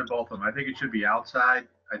different than both of them. I think it should be outside.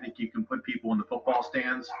 I think you can put people in the football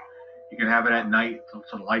stands. You can have it at night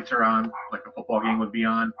so the lights are on, like a football game would be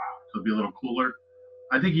on, so it'll be a little cooler.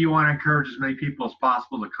 I think you want to encourage as many people as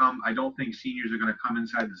possible to come. I don't think seniors are going to come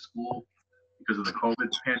inside the school because of the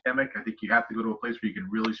COVID pandemic. I think you have to go to a place where you can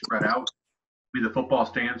really spread out. Be the football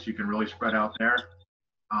stands, you can really spread out there.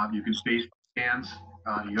 You can space stands.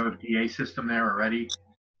 You have a PA system there already.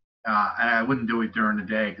 And I wouldn't do it during the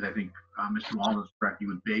day because I think Mr. Wallner is correct. You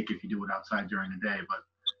would bake if you do it outside during the day. But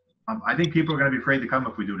I think people are going to be afraid to come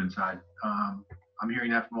if we do it inside. I'm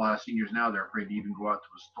hearing that from a lot of seniors now. They're afraid to even go out to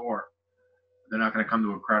a store. They're not going to come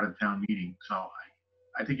to a crowded town meeting. So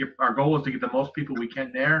I think if our goal is to get the most people we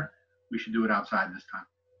can there, we should do it outside this time.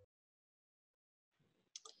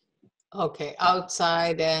 Okay,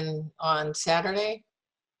 outside and on Saturday?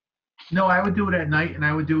 No, I would do it at night, and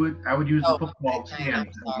I would use the football at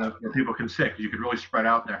night, stand where people can sit, because you could really spread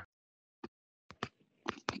out there.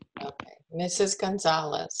 Okay, Mrs.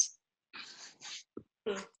 Gonzalez.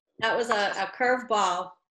 That was a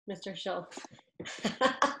curveball, Mr. Schultz.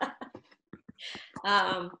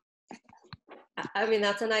 I mean,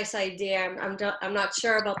 that's a nice idea. I'm not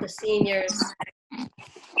sure about the seniors being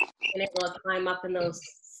able to climb up in those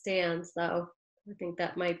stands, though. I think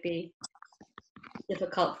that might be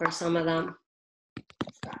difficult for some of them.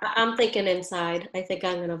 I'm thinking inside. I think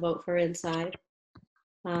I'm going to vote for inside.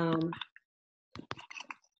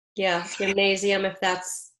 Yeah, gymnasium, if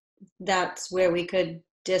that's where we could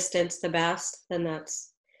distance the best, then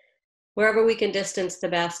that's wherever we can distance the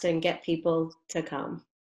best and get people to come.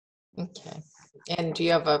 Okay. And do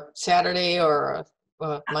you have a Saturday or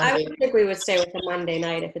a Monday? I think we would stay with the Monday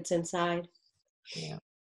night if it's inside. Yeah,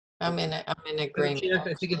 I'm in agreement.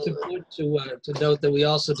 I think it's important to note that we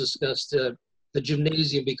also discussed the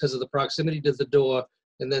gymnasium because of the proximity to the door,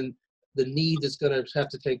 and then the need that's going to have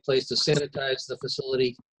to take place to sanitize the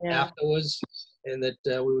facility afterwards, and that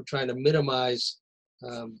we were trying to minimize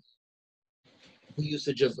the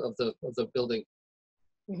usage of the building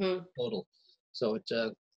total. So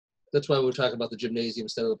that's why we're talking about the gymnasium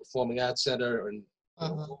instead of the performing arts center and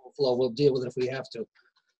overflow. We'll deal with it if we have to.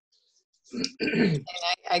 And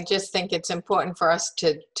I just think it's important for us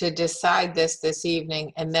to decide this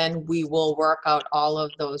evening, and then we will work out all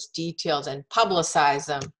of those details and publicize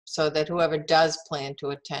them so that whoever does plan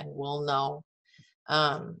to attend will know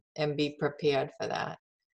and be prepared for that.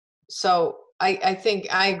 So I think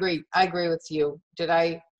I agree with you. Did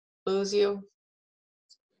I lose you?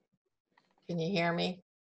 Can you hear me?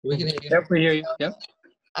 We can hear you. Yep, we hear you. Yep.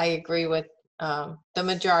 I agree with the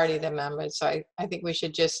majority of the members. So I think we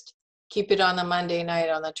should just keep it on the Monday night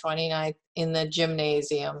on the 29th in the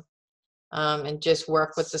gymnasium, and just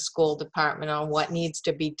work with the school department on what needs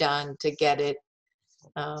to be done to get it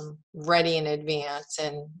ready in advance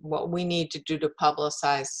and what we need to do to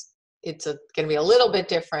publicize. It's going to be a little bit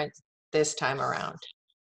different this time around.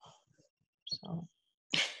 So.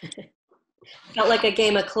 Felt like a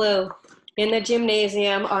game of Clue in the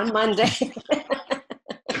gymnasium on Monday.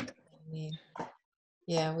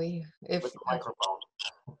 Yeah, With the microphone.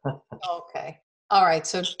 Okay. All right.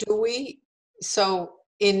 So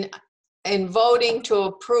in voting to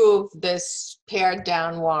approve this pared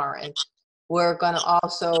down warrant, we're going to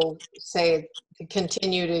also say to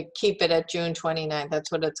continue to keep it at June 29th.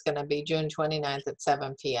 That's what it's going to be, June 29th at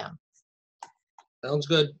 7 p.m. Sounds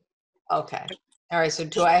good. Okay. All right. So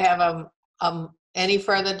do I have Any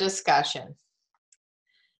further discussion?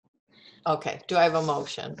 Okay, do I have a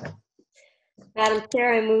motion? Madam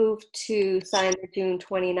Chair, I move to sign the June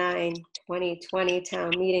 29, 2020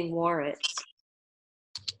 town meeting warrants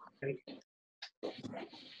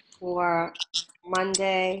for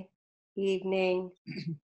Monday evening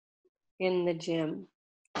in the gym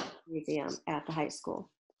museum at the high school.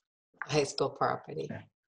 High school property.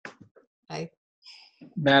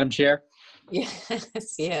 Madam Chair,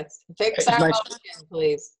 Yes, yes. Fix Is our my- motion,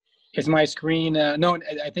 please. is my screen, no,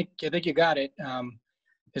 I think you got it.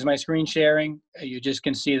 Is my screen sharing? You just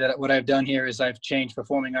can see that what I've done here is I've changed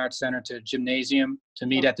Performing Arts Center to gymnasium, to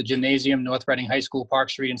meet at the gymnasium, North Reading High School, Park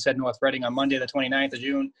Street, and said North Reading on Monday, the 29th of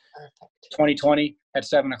June, 2020 at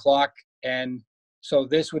 7 o'clock. And so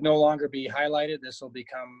this would no longer be highlighted. This will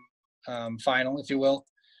become final, if you will.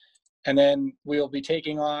 And then we'll be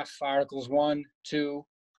taking off Articles 1, 2,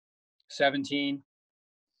 17,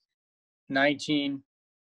 19,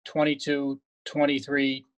 22,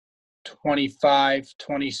 23, 25,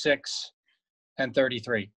 26, and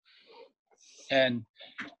 33. And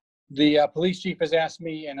the police chief has asked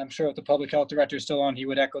me, and I'm sure if the public health director is still on, he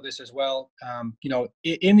would echo this as well.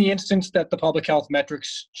 In the instance that the public health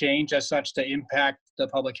metrics change as such to impact the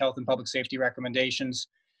public health and public safety recommendations,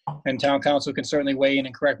 and town council can certainly weigh in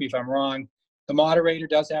and correct me if I'm wrong, the moderator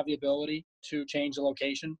does have the ability to change the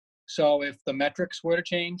location. So if the metrics were to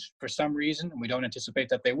change for some reason, and we don't anticipate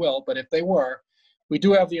that they will, but if they were, we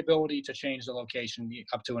do have the ability to change the location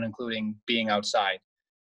up to and including being outside.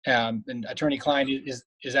 And Attorney Klein,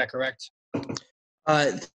 is that correct?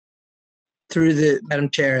 Through the Madam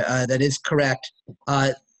Chair, that is correct.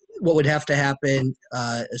 What would have to happen,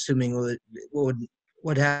 assuming what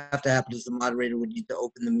would have to happen is the moderator would need to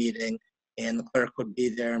open the meeting, and the clerk would be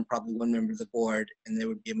there, and probably one member of the board, and there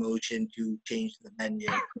would be a motion to change the venue.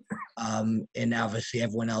 And obviously,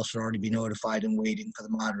 everyone else would already be notified and waiting for the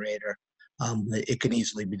moderator. But it can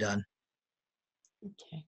easily be done.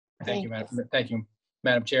 Okay. Thank you,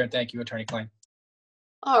 Madam Chair, and thank you, Attorney Klein.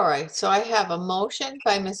 All right, so I have a motion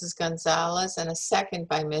by Mrs. Gonzalez and a second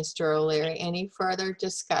by Mr. O'Leary. Any further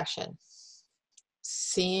discussion?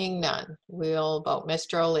 Seeing none, we'll vote.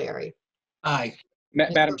 Mr. O'Leary. Aye.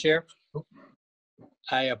 Madam Chair,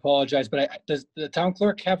 I apologize, but does the town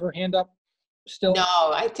clerk have her hand up still? No,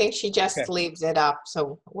 I think she just Okay. leaves it up,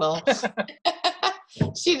 so we'll.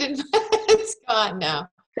 She didn't, it's gone now.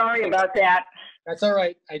 Sorry about that. That's all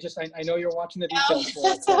right. I know you're watching the details. No,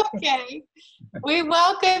 that's okay. We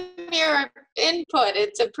welcome your input.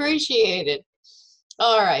 It's appreciated.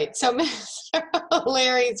 All right, so Mr.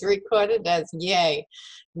 O'Leary's recorded as yay.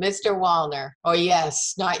 Mr. Wallner, or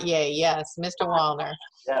yes, not yay, yes, Mr. Wallner.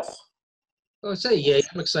 Yes. Oh, say yay.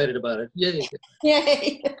 I'm excited about it. Yay.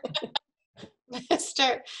 Yay.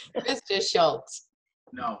 Mr. Schultz.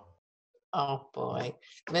 No. Oh, boy.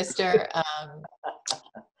 Mrs.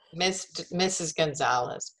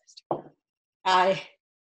 Gonzalez. Aye.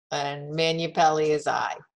 And Manu Pelley is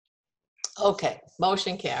aye. Okay,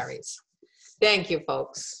 motion carries. Thank you,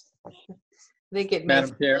 folks. I think it makes Madam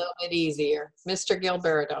it a Chair. little bit easier. Mr.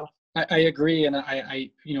 Gilberto. I agree, and I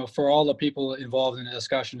for all the people involved in the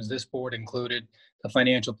discussions, this board included, the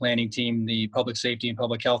financial planning team, the public safety and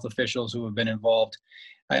public health officials who have been involved.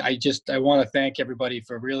 I want to thank everybody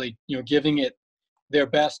for really, giving it their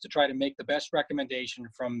best to try to make the best recommendation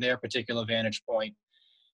from their particular vantage point.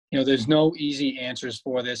 There's no easy answers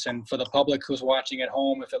for this, and for the public who's watching at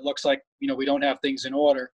home, if it looks like, we don't have things in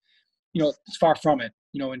order, it's far from it.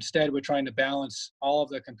 Instead, we're trying to balance all of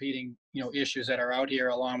the competing, issues that are out here,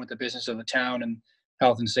 along with the business of the town and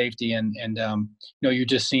health and safety. And you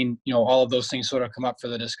just seen, all of those things sort of come up for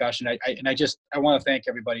the discussion. I want to thank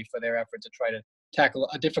everybody for their effort to try to tackle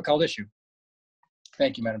a difficult issue.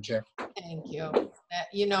 Thank you, Madam Chair. Thank you.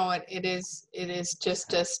 You know what, it is just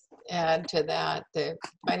to add to that, the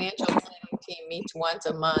financial planning team meets once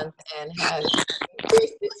a month and has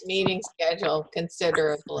increased its meeting schedule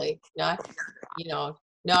considerably, not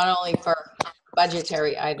only for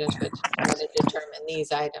budgetary items, but to try to determine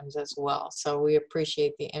these items as well. So we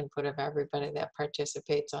appreciate the input of everybody that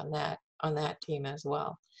participates on that team as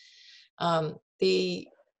well. Madam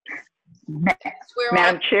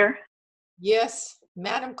Chair? Yes,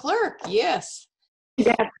 Madam Clerk, yes.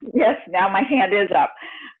 Yes, now my hand is up.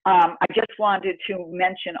 I just wanted to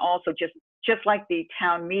mention also, just like the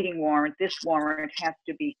town meeting warrant, this warrant has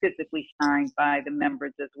to be physically signed by the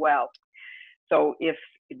members as well. So if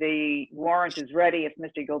the warrant is ready, if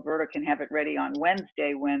Mr. Gilberto can have it ready on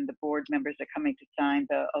Wednesday when the board members are coming to sign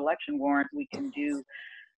the election warrant, we can do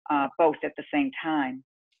both at the same time.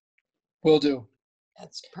 Will do.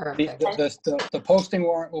 That's perfect. The posting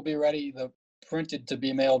warrant will be ready. The printed to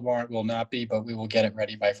be mailed warrant will not be, but we will get it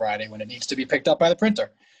ready by Friday when it needs to be picked up by the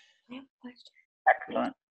printer. I have a question.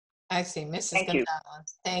 Excellent. I see, Mrs. Thank you.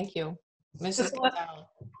 Gonzalez. Thank you. Mrs. Before- Gonzalez.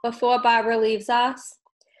 Before Barbara leaves us,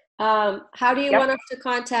 how do you Yep. want us to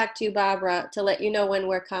contact you, Barbara, to let you know when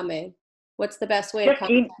we're coming? What's the best way to Just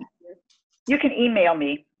contact you? You can email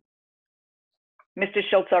me. Mr.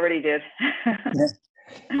 Schultz already did.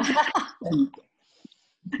 And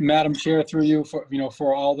Madam Chair, through you,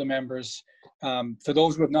 for all the members, for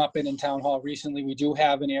those who have not been in town hall recently, we do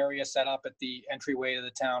have an area set up at the entryway to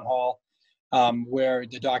the town hall where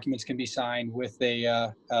the documents can be signed with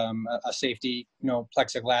a safety,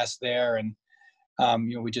 plexiglass there. And,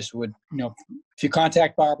 we just would, if you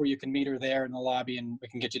contact Barbara, you can meet her there in the lobby and we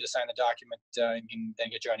can get you to sign the document and then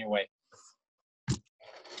get you on your way.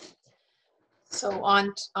 So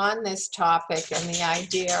on this topic, and the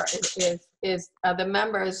idea is are the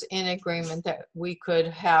members in agreement that we could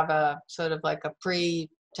have a sort of like a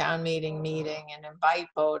pre-town meeting and invite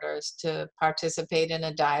voters to participate in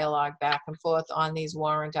a dialogue back and forth on these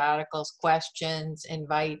warrant articles, questions,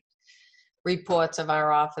 invite reports of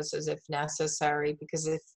our offices if necessary? Because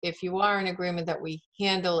if you are in agreement that we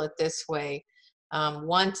handle it this way,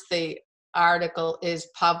 once the article is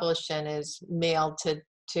published and is mailed to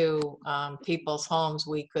people's homes,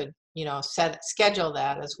 we could, schedule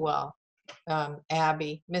that as well.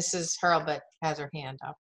 Abby, Mrs. Hurlbut has her hand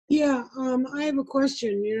up. Yeah, I have a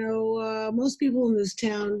question. Most people in this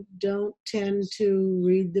town don't tend to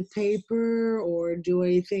read the paper or do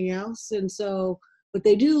anything else. And so, but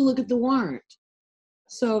they do look at the warrant.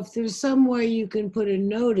 So if there's some way you can put a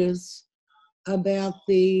notice about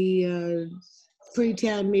the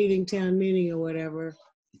pre-town meeting or whatever.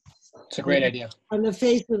 It's a great idea. On the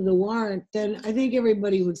face of the warrant, then I think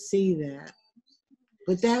everybody would see that.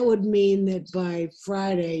 But that would mean that by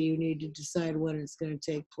Friday, you need to decide when it's going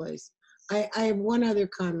to take place. I have one other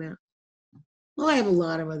comment. Well, I have a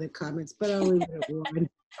lot of other comments, but I'll leave it at one.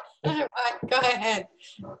 Go ahead.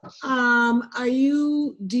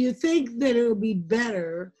 Do you think that it would be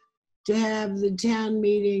better to have the town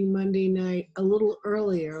meeting Monday night a little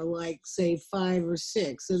earlier, like say 5 or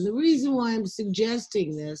 6? And the reason why I'm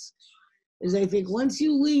suggesting this is I think once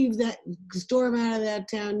you leave that, storm out of that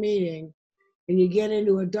town meeting and you get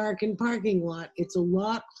into a darkened parking lot, it's a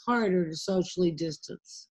lot harder to socially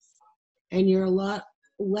distance. And you're a lot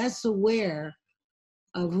less aware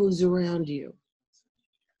of who's around you.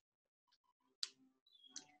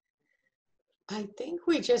 I think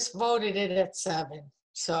we just voted it at 7.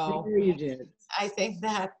 So Sure you did. I think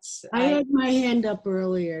that's. I had my hand up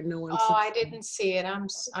earlier. No one saw I it. didn't see it. I'm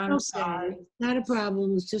Okay. sorry. Not a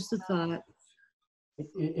problem. It's just a thought.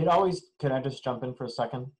 It always, can I just jump in for a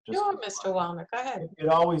second? Sure, Mr. Wellner, go ahead. It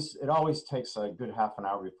always takes a good half an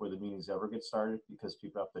hour before the meetings ever get started because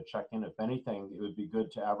people have to check in. If anything, it would be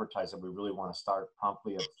good to advertise that we really want to start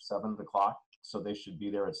promptly at 7 o'clock. So they should be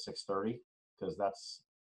there at 6:30 because that's,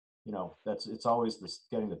 it's always this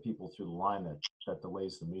getting the people through the line that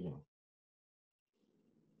delays the meeting.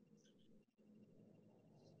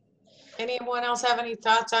 Anyone else have any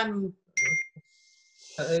thoughts on?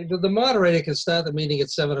 The moderator can start the meeting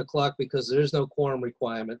at 7 o'clock because there is no quorum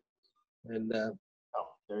requirement. And Oh,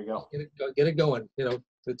 there you go. get it going.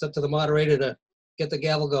 It's up to the moderator to get the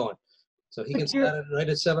gavel going. So he can start it right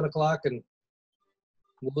at 7 o'clock and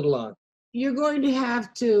move it along. You're going to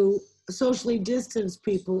have to socially distance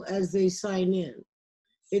people as they sign in.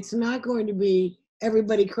 It's not going to be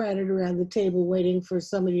everybody crowded around the table waiting for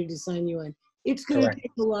somebody to sign you in. It's going to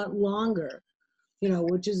take a lot longer,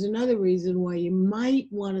 which is another reason why you might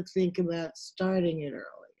want to think about starting it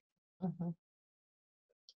early.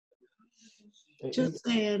 Just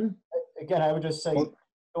saying. Again, I would just say,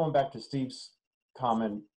 going back to Steve's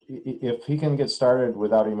comment, if he can get started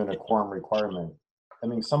without even a quorum requirement, I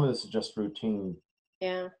mean, some of this is just routine.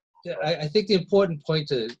 Yeah. I think the important point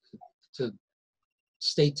to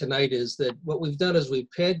state tonight is that what we've done is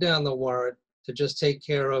we've pared down the warrant to just take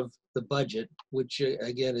care of the budget, which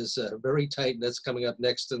again is very tight, and that's coming up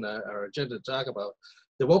next in our agenda to talk about.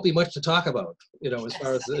 There won't be much to talk about, as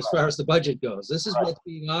far as the budget goes. This is what's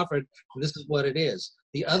being offered, and this is what it is.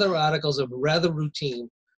 The other articles are rather routine,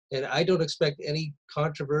 and I don't expect any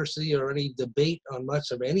controversy or any debate on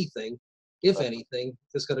much of anything, if anything,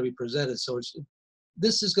 that's going to be presented. So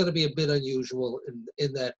this is going to be a bit unusual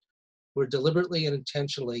in that we're deliberately and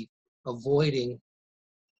intentionally avoiding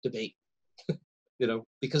debate,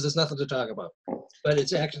 because there's nothing to talk about, but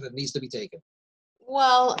it's action that needs to be taken.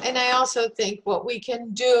 Well, and I also think what we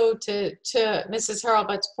can do to Mrs.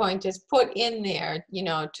 Hurlbut's point is put in there,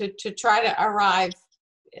 to try to arrive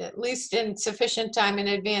at least in sufficient time in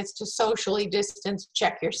advance to socially distance,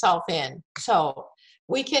 check yourself in. So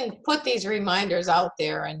we can put these reminders out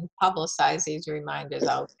there and publicize these reminders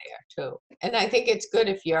out there too. And I think it's good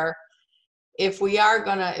if we are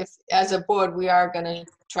gonna, if as a board, we are gonna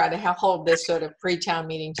try to hold this sort of pre-town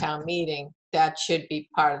meeting, that should be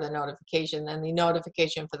part of the notification. And the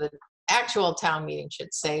notification for the actual town meeting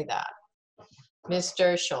should say that.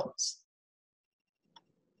 Mr. Schultz.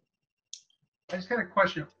 I just had a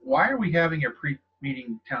question. Why are we having a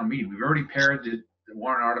pre-meeting town meeting? We've already paired the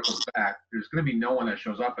warrant articles back. There's going to be no one that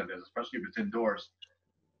shows up at this, especially if it's indoors.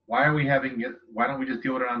 Why are we having it? Why don't we just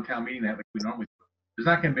deal with it on town meeting like we normally do? There's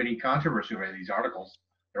not going to be any controversy over these articles.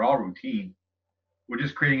 They're all routine. We're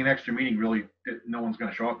just creating an extra meeting really that no one's going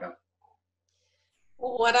to show up at.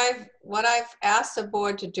 What I've asked the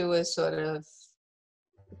board to do is sort of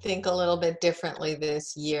think a little bit differently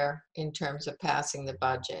this year in terms of passing the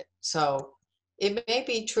budget. So it may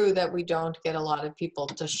be true that we don't get a lot of people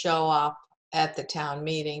to show up at the town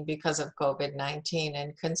meeting because of COVID-19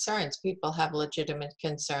 and concerns. People have legitimate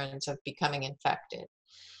concerns of becoming infected.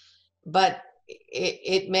 But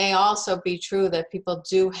it may also be true that people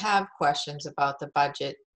do have questions about the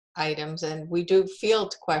budget items, and we do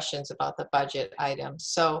field questions about the budget items.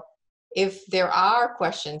 So if there are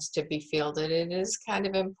questions to be fielded, it is kind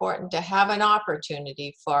of important to have an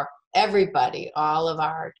opportunity for everybody, all of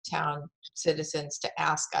our town citizens, to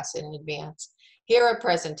ask us in advance. Hear a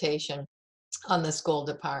presentation on the school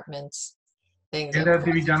departments, things. Can't that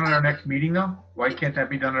be done at our next meeting though? Why can't that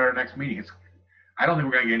be done at our next meeting? I don't think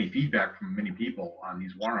we're going to get any feedback from many people on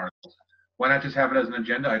these warrant articles. Why not just have it as an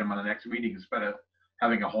agenda item on the next meeting instead of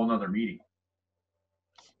having a whole nother meeting?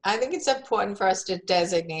 I think it's important for us to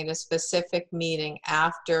designate a specific meeting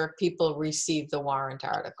after people receive the warrant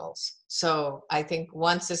articles. So I think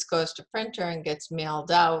once this goes to printer and gets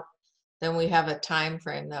mailed out, then we have a time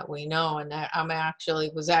frame that we know. And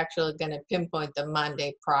was actually going to pinpoint the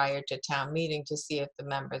Monday prior to town meeting to see if the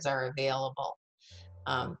members are available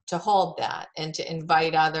to hold that, and to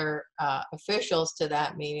invite other officials to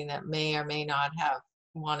that meeting that may or may not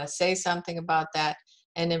want to say something about that,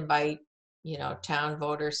 and invite town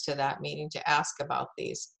voters to that meeting to ask about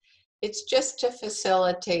these. It's just to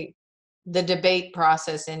facilitate the debate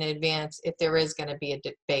process in advance if there is going to be a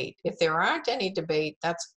debate. If there aren't any debate,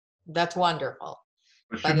 that's wonderful.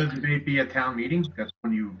 But shouldn't the debate be a town meeting? That's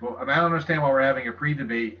when you vote. I don't understand why we're having a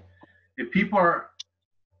pre-debate. If people are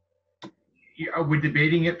we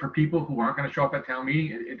debating it for people who aren't going to show up at town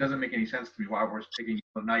meeting? It doesn't make any sense to me why we're taking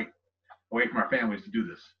the night away from our families to do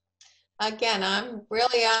this. Again, I'm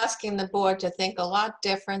really asking the board to think a lot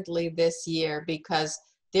differently this year, because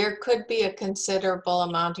there could be a considerable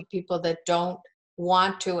amount of people that don't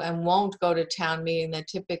want to and won't go to town meeting that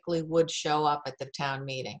typically would show up at the town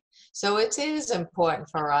meeting. So it is important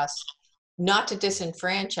for us not to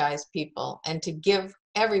disenfranchise people and to give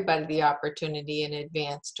everybody the opportunity in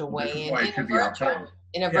advance to weigh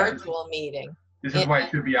in a virtual meeting. This is why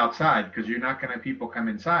it should be outside, because you're not going to have people come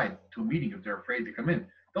inside to a meeting if they're afraid to come in.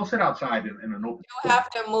 They'll sit outside in an open.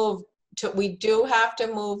 We do have to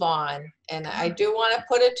move on, and I do want to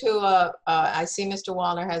put it to I see Mr.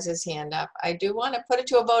 Wallner has his hand up. I do want to put it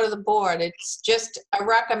to a vote of the board. It's just a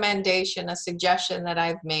recommendation, a suggestion that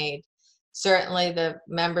I've made. Certainly the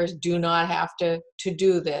members do not have to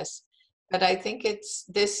do this, but I think it's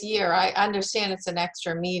this year. I understand it's an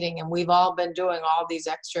extra meeting, and we've all been doing all these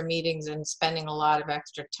extra meetings and spending a lot of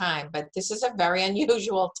extra time, but this is a very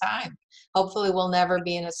unusual time. Hopefully we'll never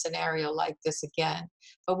be in a scenario like this again.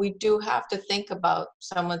 But we do have to think about,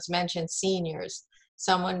 someone's mentioned seniors.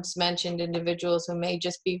 Someone's mentioned individuals who may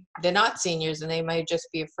just be, they're not seniors and they may just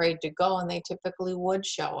be afraid to go, and they typically would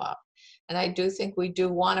show up. And I do think we do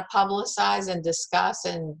want to publicize and discuss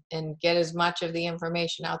and get as much of the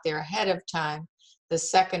information out there ahead of time. The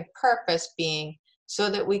second purpose being so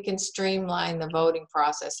that we can streamline the voting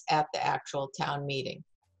process at the actual town meeting.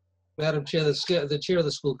 Madam Chair, the chair of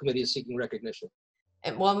the school committee is seeking recognition.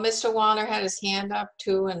 And well, Mr. Wallner had his hand up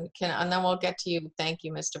too, and then we'll get to you. Thank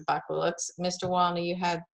you, Mr. Buckle. Mr. Wallner, you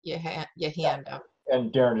had your hand up.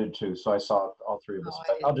 And Darren did too, so I saw all three of us.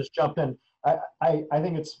 I'll just jump in. I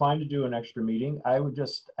think it's fine to do an extra meeting. I would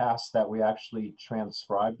just ask that we actually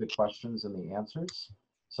transcribe the questions and the answers.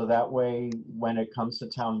 So that way, when it comes to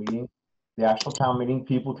town meeting, the actual town meeting,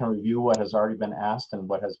 people can review what has already been asked and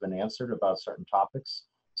what has been answered about certain topics.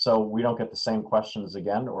 So we don't get the same questions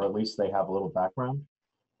again, or at least they have a little background.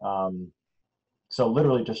 So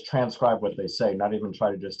literally just transcribe what they say, not even try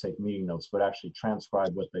to just take meeting notes, but actually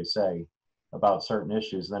transcribe what they say about certain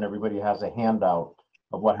issues. Then everybody has a handout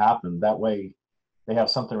of what happened. That way they have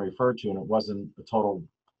something to refer to, and it wasn't a total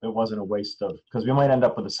it wasn't a waste of, because we might end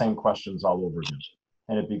up with the same questions all over again.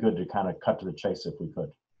 And it'd be good to kind of cut to the chase if we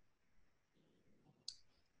could.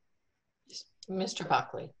 Mr.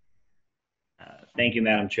 Buckley. Thank you,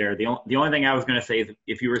 Madam Chair. The only thing I was going to say is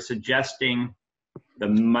if you were suggesting the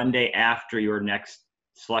Monday after your next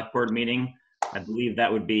select board meeting, I believe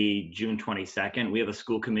that would be June 22nd. We have a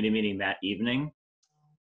school committee meeting that evening.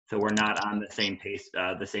 So we're not on the same pace,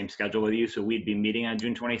 the same schedule with you. So we'd be meeting on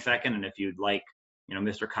June 22nd. And if you'd like, you know,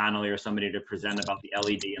 Mr. Connolly or somebody to present about the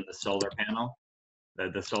LED and the solar panel,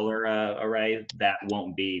 the solar array, that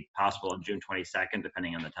won't be possible on June 22nd,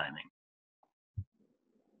 depending on the timing.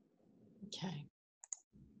 Okay.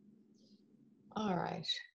 All right.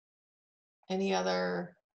 Any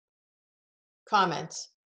other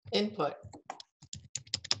comments, input?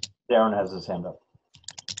 Darren has his hand up.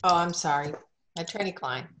 Oh, I'm sorry. Attorney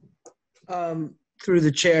Klein. Through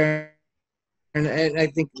the chair, and I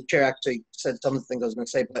think the chair actually said some of the things I was going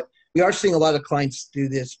to say, but we are seeing a lot of clients do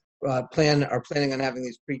this, are planning on having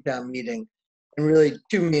these pre-town meeting, and really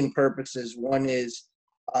two main purposes. One is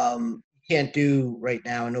you can't do right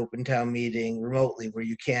now an open town meeting remotely where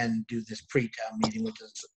you can do this pre-town meeting, which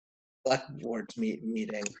is select board's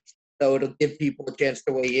meeting. So it'll give people a chance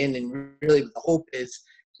to weigh in, and really the hope is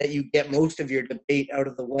that you get most of your debate out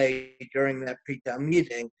of the way during that pre-town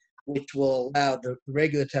meeting, which will allow the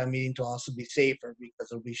regular town meeting to also be safer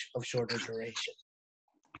because it'll be of shorter duration.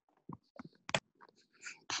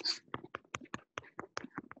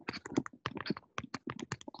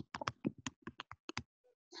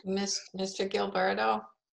 Mr. Gilberto?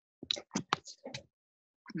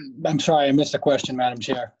 I'm sorry, I missed the question, Madam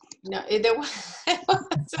Chair. No, there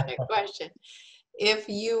wasn't a question. If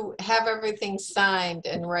you have everything signed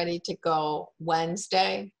and ready to go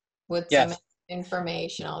Wednesday with some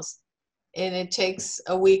informationals, and it takes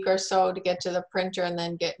a week or so to get to the printer and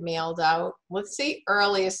then get mailed out, what's the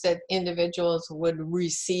earliest that individuals would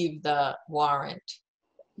receive the warrant?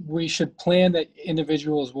 We should plan that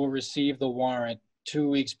individuals will receive the warrant 2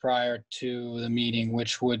 weeks prior to the meeting,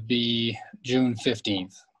 which would be June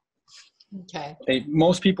 15th. Okay.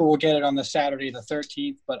 Most people will get it on the Saturday, the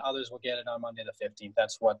 13th, but others will get it on Monday, the 15th.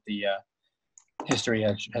 That's what the history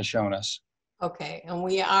has shown us. Okay, and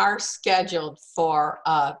we are scheduled for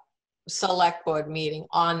a select board meeting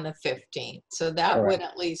on the 15th. So that Correct. would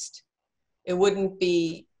at least, it would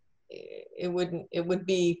be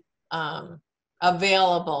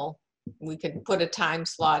available. We could put a time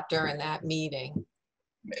slot during that meeting.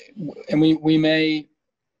 And we may,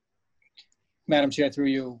 Madam Chair, through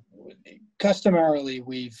you, customarily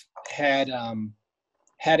we've had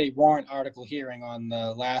a warrant article hearing on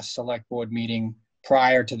the last select board meeting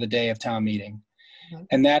prior to the day of town meeting. Mm-hmm.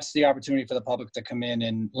 And that's the opportunity for the public to come in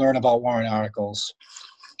and learn about warrant articles.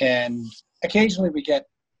 And occasionally we get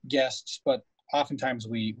guests, but oftentimes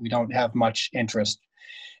we don't have much interest.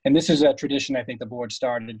 And this is a tradition I think the board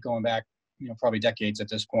started going back, probably decades at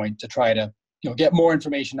this point, to try to, get more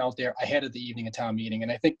information out there ahead of the evening of town meeting.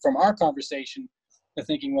 And I think from our conversation, the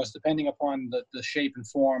thinking was, depending upon the shape and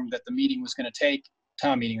form that the meeting was going to take,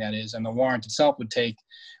 town meeting that is, and the warrant itself would take,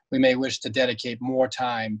 we may wish to dedicate more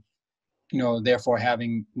time, therefore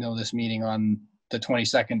having, this meeting on the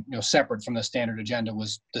 22nd, separate from the standard agenda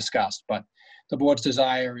was discussed. But the board's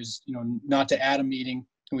desire is, not to add a meeting.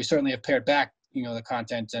 And we certainly have pared back, the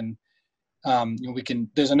content, and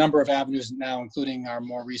there's a number of avenues now, including our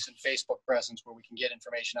more recent Facebook presence, where we can get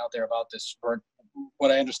information out there about this, what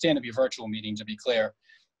I understand to be a virtual meeting, to be clear,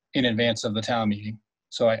 in advance of the town meeting.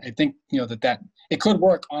 So I think, that it could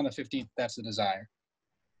work on the 15th. That's the desire.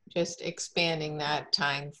 Just expanding that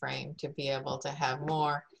time frame to be able to have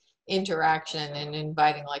more interaction and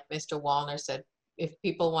inviting, like Mr. Wallner said, if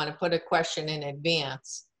people want to put a question in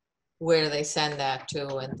advance, where do they send that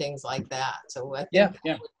to and things like that. So I think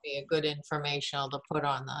that would be a good informational to put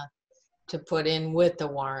on to put in with the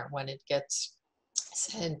warrant when it gets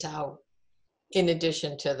sent out, in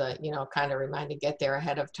addition to the, kind of remind to get there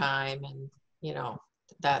ahead of time and,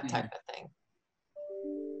 that type of thing.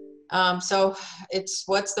 So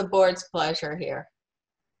what's the board's pleasure here?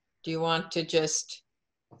 Do you want to just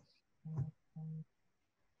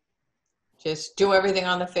do everything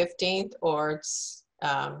on the 15th, or it's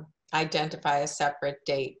identify a separate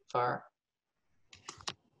date for?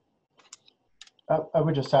 I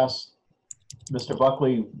would just ask Mr.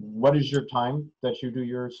 Buckley, what is your time that you do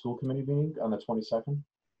your school committee meeting on the 22nd?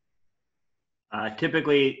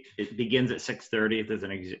 Typically, it begins at 6:30. If there's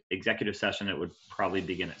an executive session, it would probably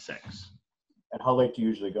begin at 6. And how late do you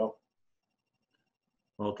usually go?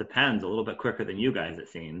 Well, it depends. A little bit quicker than you guys, it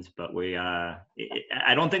seems. But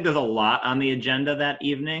I don't think there's a lot on the agenda that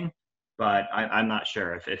evening. but I'm not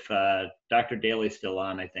sure. If Dr. Daly's still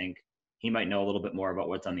on, I think he might know a little bit more about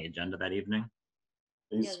what's on the agenda that evening.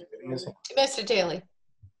 Mr. Daly.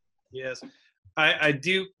 Yes, I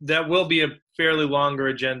do. That will be a fairly longer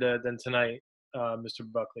agenda than tonight, Mr.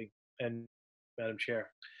 Buckley and Madam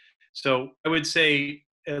Chair. So I would say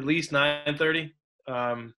at least 9:30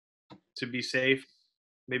 to be safe.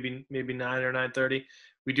 Maybe 9 or 9:30.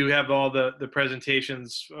 We do have all the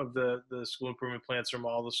presentations of the school improvement plans from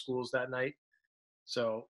all the schools that night,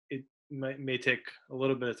 so it may take a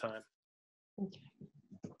little bit of time.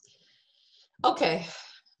 Okay.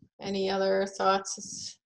 Any other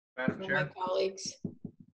thoughts Madam from my Chair, colleagues?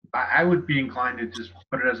 I would be inclined to just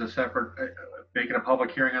put it as a separate, make it a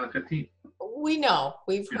public hearing on the 15th. We know.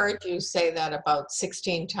 We've heard you say that about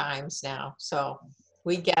 16 times now, so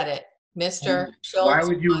we get it. Mr. Why Schultz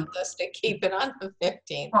would you? wants us to keep it on the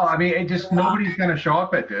 15th. Well, I mean, it just, nobody's going to show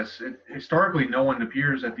up at this. Historically, no one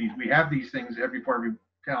appears at these. We have these things before every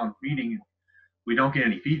town meeting. We don't get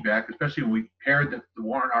any feedback, especially when we paired the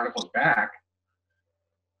warrant articles back.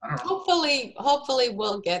 I don't know. Hopefully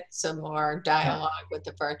we'll get some more dialogue with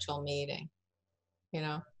the virtual meeting, you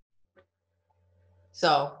know.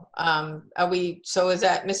 So, so is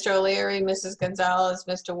that Mr. O'Leary, Mrs. Gonzalez,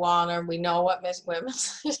 Mr. Wallner? We know what where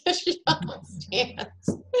Mrs. Schultz stands.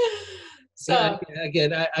 So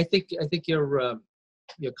again, I think your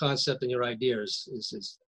concept and your idea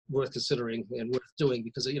is worth considering and worth doing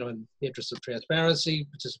because, you know, in the interest of transparency,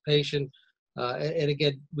 participation, and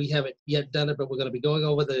again, we haven't yet done it, but we're going to be going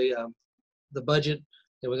over the budget,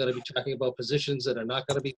 and we're going to be talking about positions that are not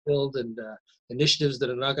going to be filled and initiatives that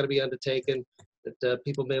are not going to be undertaken that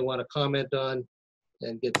people may want to comment on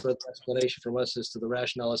and get further explanation from us as to the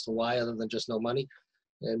rationale as to why, other than just no money.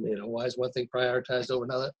 And, you know, why is one thing prioritized over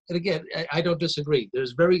another? And again, I don't disagree.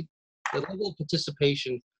 The level of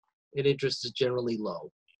participation and interest is generally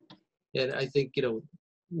low. And I think, you know,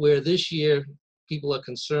 where this year people are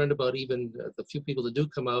concerned about, even the few people that do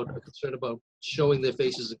come out are concerned about showing their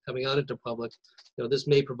faces and coming out into public, you know, this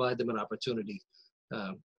may provide them an opportunity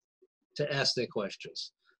to ask their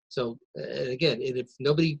questions. So again, if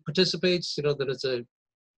nobody participates, you know, then it's a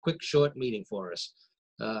quick, short meeting for us.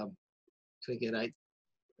 Again,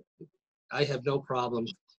 I have no problem,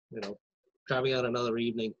 you know, carving out another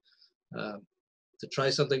evening to try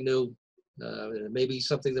something new. Maybe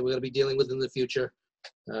something that we're going to be dealing with in the future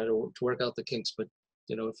to work out the kinks. But,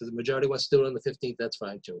 you know, if the majority wants to do it on the 15th, that's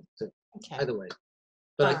fine too. Okay. Either way.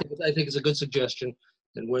 But I think it's a good suggestion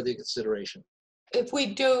and worthy of consideration. if we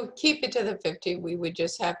do keep it to the 50, we would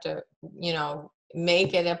just have to, you know,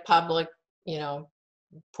 make it a public, you know,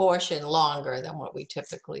 portion longer than what we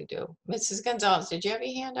typically do. Mrs. Gonzalez, did you have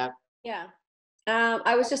your hand up? Yeah.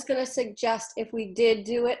 I was just going to suggest if we did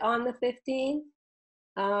do it on the 15th,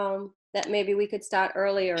 that maybe we could start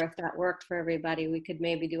earlier if that worked for everybody. We could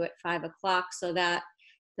maybe do it 5 o'clock so that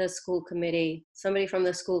the school committee, somebody from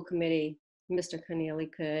the school committee, Mr.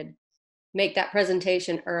 Corneli, could make that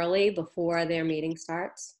presentation early before their meeting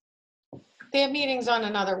starts. Their meeting's on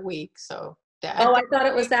another week, so. Oh, I thought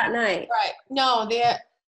it was that night. Right. No,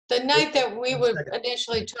 the night that we were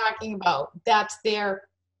initially talking about, that's their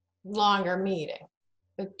longer meeting.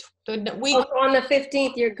 The week. Oh, so on the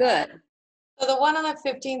 15th, you're good. So the one on the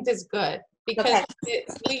 15th is good because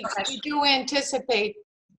we do anticipate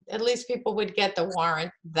at least people would get the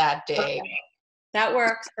warrant that day. Okay. That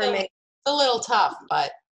works for me. It's a little tough,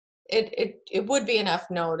 but it would be enough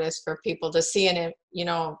notice for people to see in it, you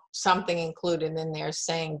know, something included in there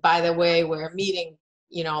saying, by the way, we're meeting,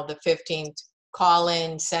 you know, the 15th, call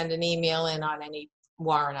in, send an email in on any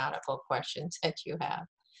warrant article questions that you have.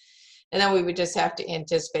 And then we would just have to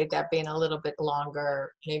anticipate that being a little bit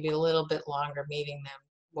longer, maybe a little bit longer meeting than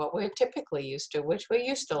what we're typically used to, which we're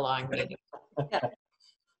used to long meetings.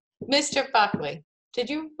 Mr. Buckley, did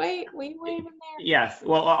you wait? Were you waiting there? Yes.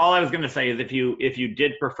 Well, all I was going to say is if you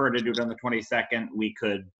did prefer to do it on the 22nd, we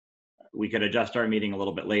could adjust our meeting a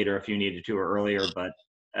little bit later if you needed to or earlier. But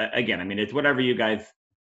again, I mean, it's whatever you guys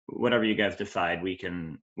decide. We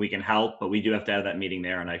can help, but we do have to have that meeting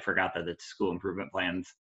there. And I forgot that it's school improvement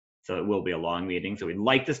plans. So it will be a long meeting. So we'd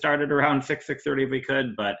like to start it around 6:30 if we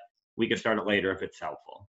could, but we could start it later if it's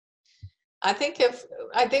helpful. I think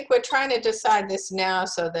we're trying to decide this now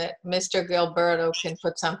so that Mr. Gilberto can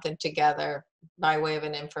put something together by way of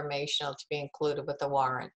an informational to be included with the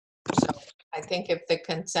warrant. So I think if the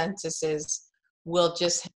consensus is we'll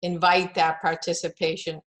just invite that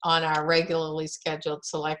participation on our regularly scheduled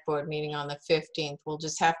select board meeting on the 15th. We'll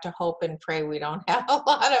just have to hope and pray we don't have a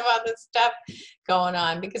lot of other stuff going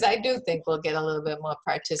on, because I do think we'll get a little bit more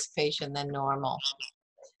participation than normal.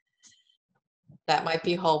 That might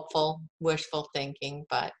be hopeful, wishful thinking,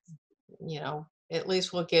 but you know, at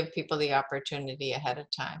least we'll give people the opportunity ahead of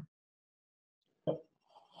time.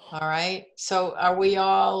 All right, so are we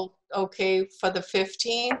all okay for the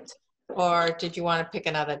 15th, or did you want to pick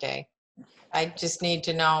another day? I just need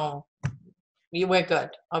to know. We're good,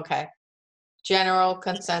 okay. General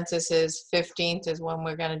consensus is 15th is when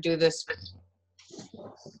we're gonna do this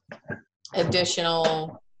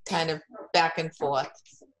additional kind of back and forth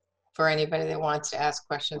for anybody that wants to ask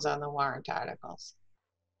questions on the warrant articles.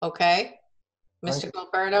 Okay, Mr.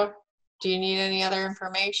 Gilberto, do you need any other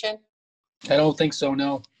information? I don't think so,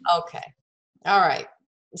 no. Okay, all right.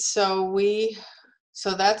 So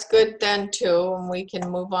that's good then too, and we can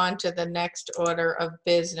move on to the next order of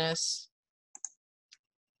business.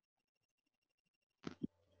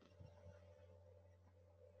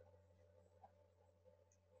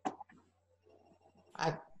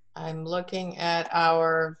 I'm looking at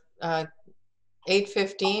our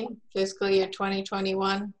 8/15 fiscal year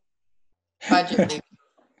 2021 budget review.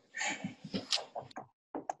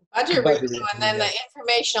 Budget review, and then the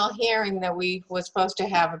informational hearing that we were supposed to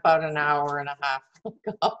have about an hour and a half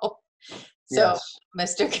ago. So, Yes.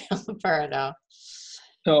 Mr. Gilberto.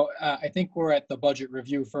 So I think we're at the budget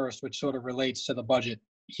review first, which sort of relates to the budget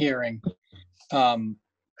hearing.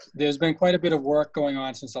 There's been quite a bit of work going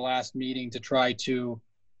on since the last meeting to try to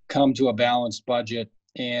come to a balanced budget.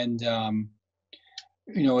 And,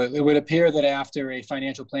 you know, it would appear that after a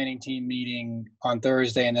financial planning team meeting on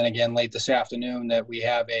Thursday, and then again late this afternoon, that we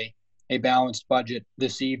have a balanced budget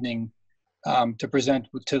this evening to present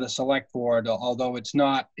to the select board, although it's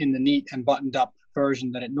not in the neat and buttoned up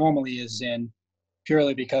version that it normally is in,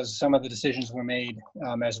 purely because some of the decisions were made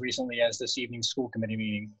as recently as this evening's school committee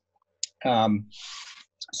meeting.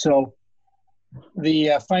 So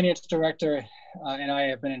the finance director and I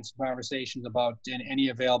have been in some conversations about any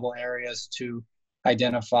available areas to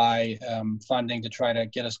identify funding to try to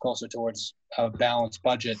get us closer towards a balanced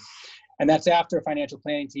budget. And that's after a financial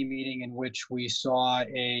planning team meeting in which we saw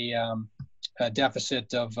a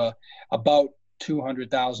deficit of about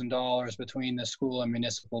 $200,000 between the school and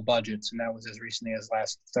municipal budgets, and that was as recently as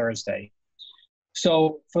last Thursday.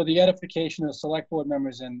 So for the edification of the select board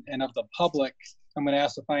members and of the public, I'm going to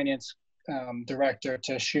ask the finance director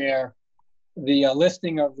to share the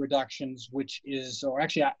listing of reductions, which is, or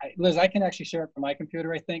actually, Liz, I can actually share it from my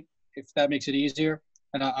computer, I think, if that makes it easier,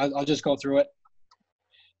 and I'll just go through it.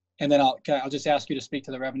 And then I'll just ask you to speak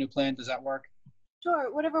to the revenue plan. Does that work?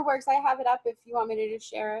 Sure, whatever works. I have it up if you want me to just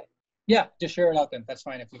share it. Yeah, just share it out then. That's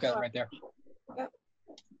fine if you've got it right there. Yep.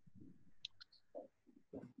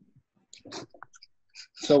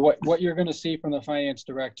 So what you're going to see from the finance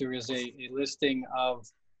director is a listing of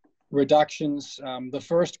reductions. The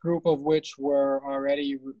first group of which were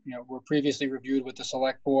already, were previously reviewed with the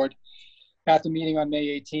select board at the meeting on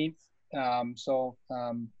May 18th.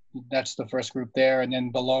 That's the first group there, and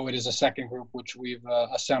then below it is a second group which we've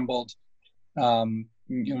assembled.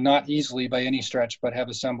 Not easily by any stretch, but have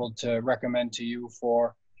assembled to recommend to you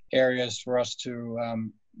for areas for us to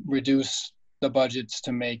reduce the budgets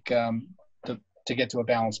to make to get to a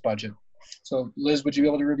balanced budget. So Liz, would you be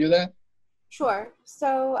able to review that? Sure.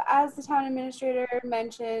 So as the town administrator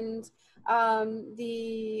mentioned,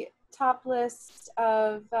 the top list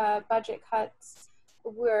of budget cuts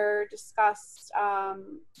were discussed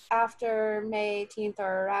after May 18th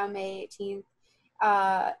or around May 18th.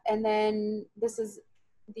 And then this is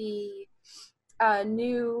the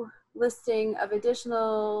new listing of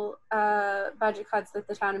additional budget cuts that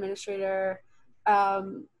the town administrator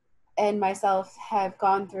and myself have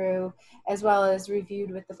gone through, as well as reviewed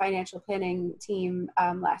with the financial planning team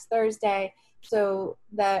last Thursday. So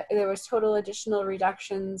that there was total additional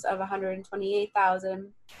reductions of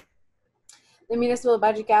 $128,000. The municipal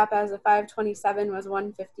budget gap as of 5/27 was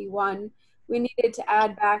 $151. We needed to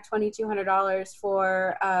add back $2,200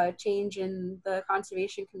 for change in the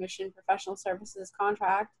Conservation Commission professional services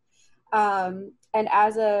contract. And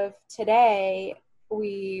as of today,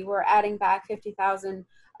 we were adding back $50,000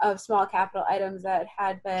 of small capital items that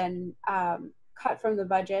had been cut from the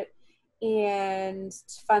budget and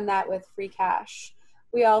fund that with free cash.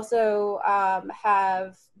 We also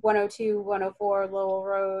have 102, 104 Lowell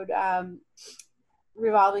Road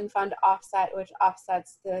revolving fund offset, which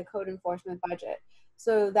offsets the code enforcement budget.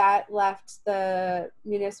 So that left the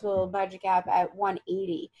municipal budget gap at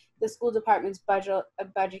 180. The school department's budget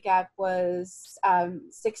gap was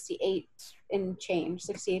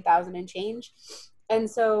 68,000 and change. And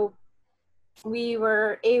so we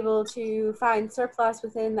were able to find surplus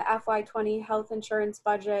within the FY20 health insurance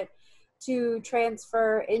budget to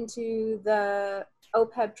transfer into the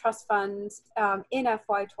OPEB trust funds in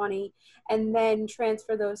FY20, and then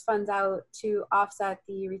transfer those funds out to offset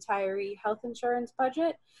the retiree health insurance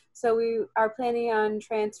budget. So we are planning on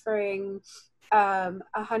transferring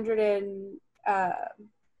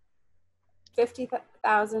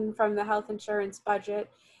 $150,000 from the health insurance budget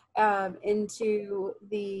into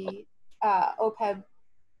the OPEB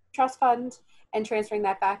trust fund, and transferring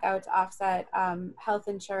that back out to offset health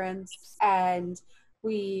insurance. And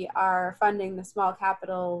we are funding the small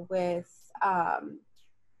capital with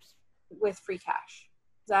free cash.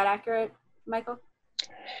 Is that accurate, Michael?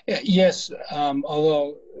 Yes,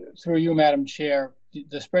 although through you, Madam Chair,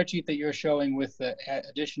 the spreadsheet that you're showing with the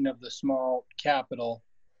addition of the small capital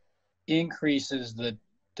increases the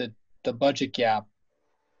budget gap,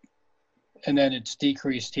 and then it's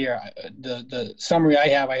decreased here. The summary I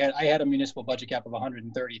had a municipal budget gap of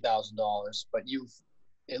 $130,000, but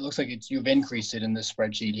it looks like you've increased it in this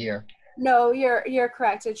spreadsheet here. No, you're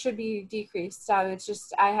correct. It should be decreased. It's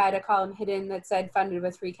just I had a column hidden that said funded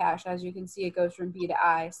with free cash. As you can see, it goes from B to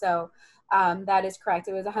I. So that is correct.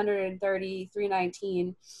 It was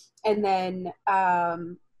 130,319, and then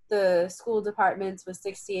the school departments was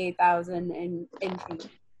 68,000 in change.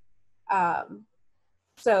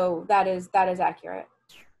 So that is accurate.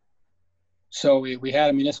 So we had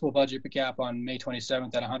a municipal budget gap on May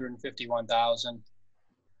 27th at 151,000.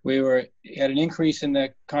 We had an increase in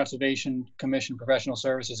the Conservation Commission professional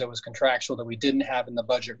services that was contractual that we didn't have in the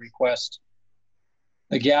budget request.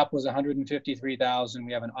 The gap was 153,000.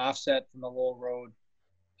 We have an offset from the Lowell Road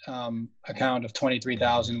account of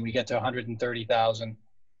 23,000. We get to 130,000.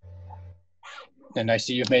 And I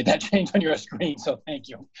see you've made that change on your screen, so thank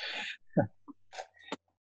you.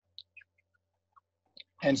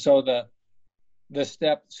 And so the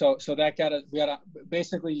step, so that we got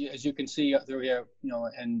basically, as you can see through here,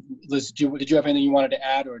 and Liz, did you have anything you wanted to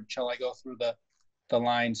add, or shall I go through the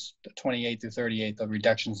lines 28 through 38, the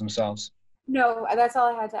reductions themselves? No, that's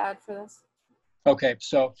all I had to add for this. Okay,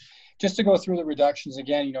 so just to go through the reductions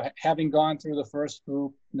again, having gone through the first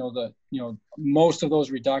group, most of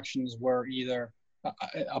those reductions were either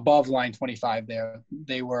above line 25 there.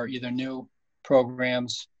 They were either new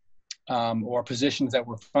programs or positions that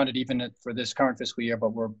were funded even for this current fiscal year,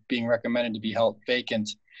 but were being recommended to be held vacant.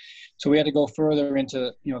 So we had to go further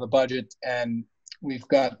into the budget, and we've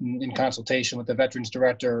got in consultation with the Veterans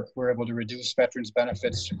Director, we're able to reduce veterans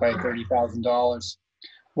benefits by $30,000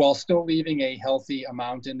 while still leaving a healthy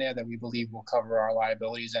amount in there that we believe will cover our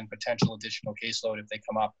liabilities and potential additional caseload if they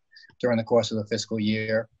come up during the course of the fiscal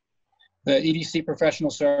year. The EDC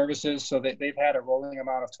professional services, so they've had a rolling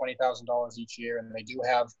amount of $20,000 each year, and they do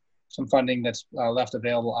have some funding that's left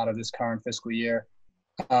available out of this current fiscal year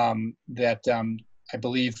that I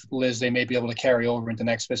believe, Liz, they may be able to carry over into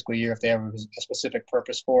next fiscal year if they have a specific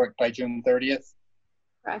purpose for it by June 30th.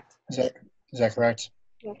 Correct. Is that correct?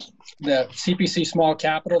 Yes. The CPC small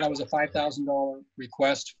capital, that was a $5,000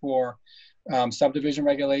 request for subdivision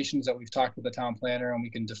regulations that we've talked with the town planner, and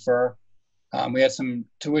we can defer. We had some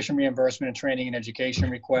tuition reimbursement and training and education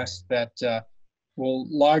requests that will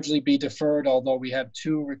largely be deferred, although we have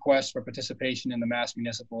 2 requests for participation in the Mass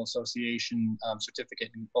Municipal Association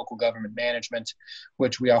certificate in local government management,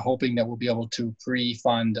 which we are hoping that we'll be able to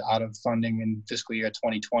pre-fund out of funding in fiscal year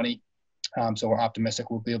 2020. So we're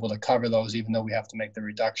optimistic we'll be able to cover those, even though we have to make the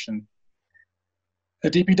reduction.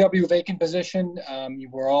 The DPW vacant position,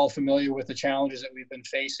 we're all familiar with the challenges that we've been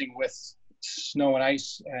facing with snow and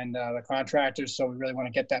ice and the contractors, so we really want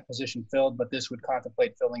to get that position filled, but this would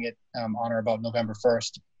contemplate filling it on or about November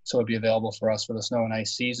 1st, so it'd be available for us for the snow and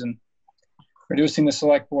ice season. Reducing the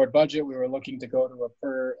select board budget, we were looking to go to a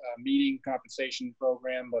per meeting compensation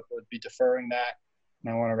program, but would be deferring that.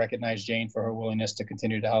 And I want to recognize Jane for her willingness to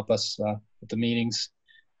continue to help us with the meetings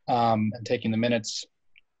and taking the minutes.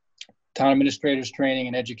 Town administrators training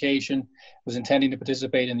and education, was intending to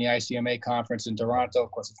participate in the ICMA conference in Toronto.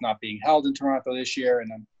 Of course, it's not being held in Toronto this year,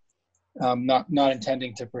 and I'm not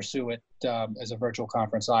intending to pursue it as a virtual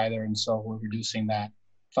conference either, and so we're reducing that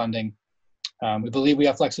funding. We believe we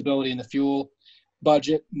have flexibility in the fuel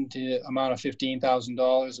budget to the amount of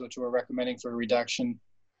 $15,000, which we're recommending for a reduction.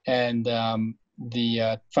 And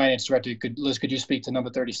the finance director, Liz, could you speak to number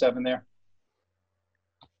 37 there?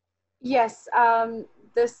 Yes,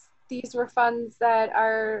 these were funds that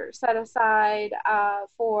are set aside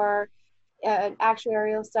for an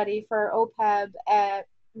actuarial study for OPEB.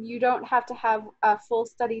 You don't have to have a full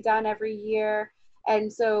study done every year.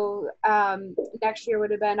 And so next year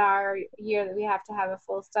would have been our year that we have to have a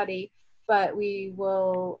full study, but we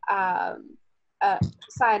will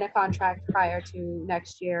sign a contract prior to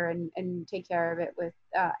next year and take care of it with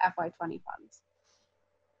FY20 funds.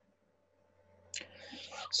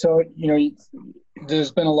 So,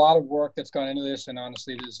 there's been a lot of work that's gone into this, and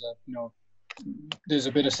honestly, there's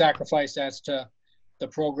a bit of sacrifice as to the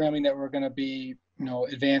programming that we're going to be,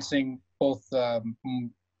 advancing, both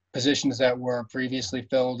positions that were previously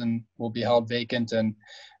filled and will be held vacant, and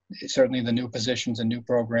certainly the new positions and new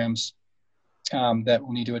programs that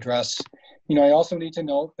we'll need to address. I also need to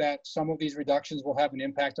note that some of these reductions will have an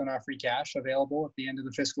impact on our free cash available at the end of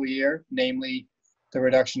the fiscal year, namely the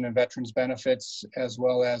reduction in veterans benefits as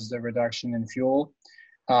well as the reduction in fuel.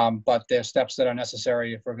 But there's steps that are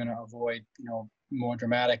necessary if we're going to avoid, more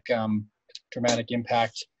dramatic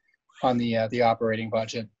impact on the operating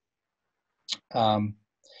budget.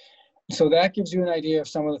 So that gives you an idea of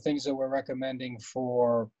some of the things that we're recommending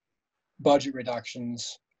for budget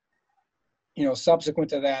reductions. Subsequent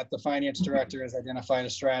to that, the finance director has identified a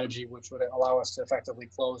strategy which would allow us to effectively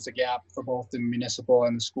close the gap for both the municipal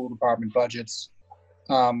and the school department budgets,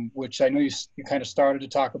 which I know you kind of started to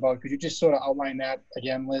talk about. Could you just sort of outline that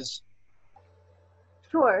again, Liz?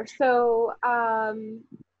 Sure. So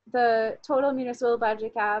the total municipal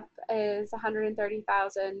budget cap is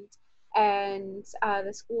 130,000, and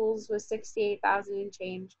the schools was 68,000 and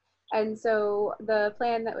change. And so the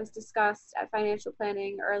plan that was discussed at financial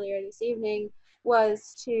planning earlier this evening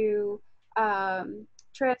was to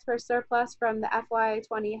transfer surplus from the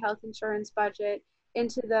FY20 health insurance budget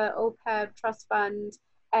into the OPEB trust fund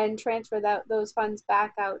and transfer those funds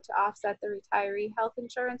back out to offset the retiree health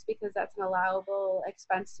insurance, because that's an allowable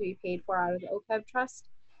expense to be paid for out of the OPEB trust.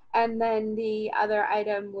 And then the other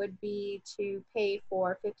item would be to pay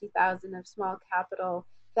for 50,000 of small capital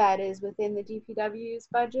that is within the DPW's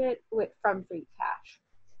budget from free cash.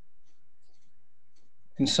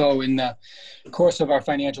 And so in the course of our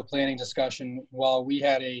financial planning discussion, while we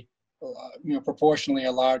had proportionally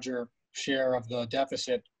a larger share of the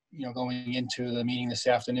deficit, going into the meeting this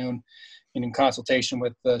afternoon, and in consultation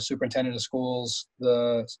with the superintendent of schools,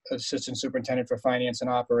 the assistant superintendent for finance and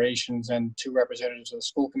operations, and two representatives of the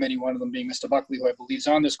school committee, one of them being Mr. Buckley, who I believe is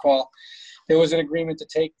on this call, there was an agreement to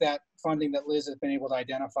take that funding that Liz has been able to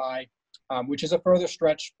identify, which is a further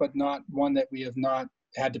stretch, but not one that we have not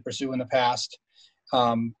had to pursue in the past.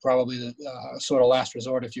 Probably the sort of last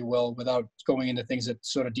resort, if you will, without going into things that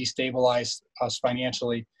sort of destabilize us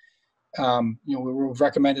financially. We've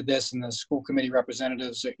recommended this, and the school committee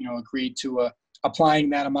representatives, agreed to applying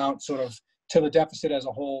that amount sort of to the deficit as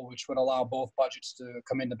a whole, which would allow both budgets to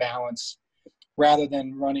come into balance, rather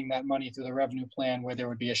than running that money through the revenue plan where there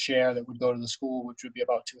would be a share that would go to the school, which would be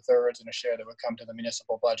about 2/3, and a share that would come to the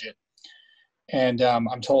municipal budget. And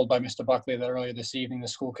I'm told by Mr. Buckley that earlier this evening, the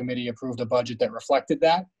school committee approved a budget that reflected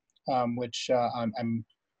that, which I'm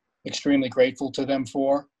extremely grateful to them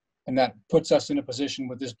for. And that puts us in a position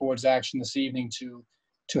with this board's action this evening to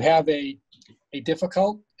have a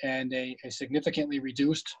difficult and a significantly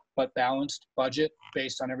reduced but balanced budget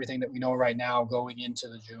based on everything that we know right now going into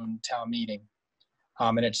the June town meeting.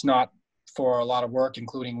 And it's not for a lot of work,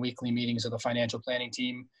 including weekly meetings of the financial planning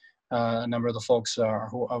team. A number of the folks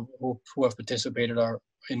who have participated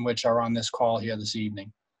in which are on this call here this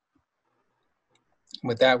evening.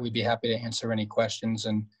 With that, we'd be happy to answer any questions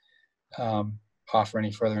and offer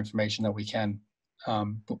any further information that we can.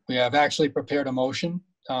 We have actually prepared a motion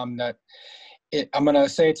I'm going to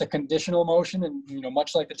say it's a conditional motion, and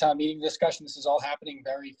much like the town meeting discussion, this is all happening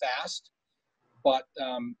very fast. But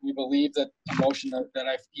we believe that a motion that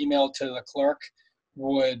I've emailed to the clerk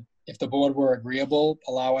would, if the board were agreeable,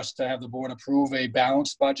 allow us to have the board approve a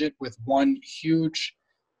balanced budget with one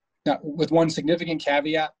significant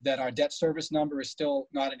caveat, that our debt service number is still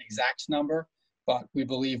not an exact number, but we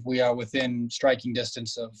believe we are within striking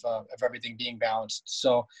distance of everything being balanced.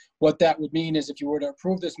 So what that would mean is, if you were to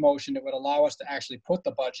approve this motion, it would allow us to actually put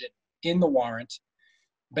the budget in the warrant,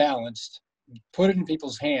 balanced, put it in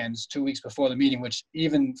people's hands 2 weeks before the meeting, which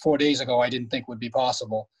even 4 days ago I didn't think would be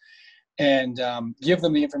possible, and give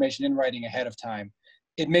them the information in writing ahead of time.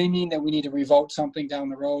 It may mean that we need to revote something down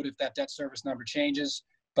the road if that debt service number changes,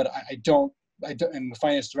 but I don't, and the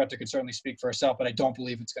finance director could certainly speak for herself, but I don't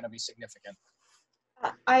believe it's going to be significant.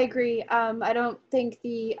 I agree. I don't think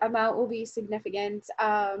the amount will be significant.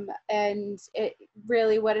 And it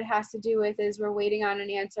really, what it has to do with is we're waiting on an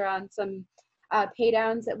answer on some pay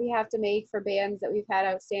downs that we have to make for bands that we've had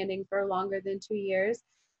outstanding for longer than 2 years.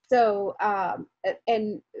 So,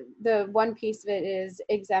 and the one piece of it is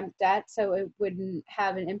exempt debt, so it wouldn't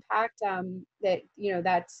have an impact.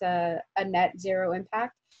 That's a net zero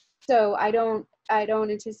impact. So I don't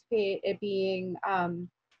anticipate it being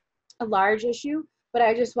a large issue, but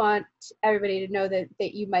I just want everybody to know that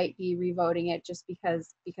you might be revoting it just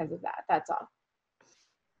because of that. That's all.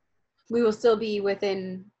 We will still be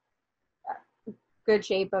within good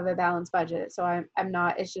shape of a balanced budget. So I'm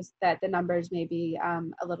not, it's just that the numbers may be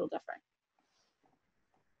a little different.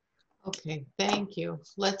 Okay, thank you.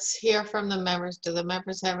 Let's hear from the members. Do the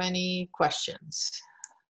members have any questions?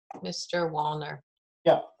 Mr. Wallner.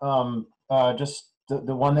 Yeah, just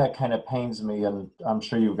the one that kind of pains me, and I'm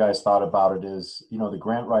sure you guys thought about it, is, you know, the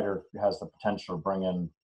grant writer has the potential to bring in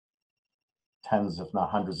tens, if not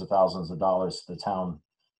hundreds of thousands of dollars to the town.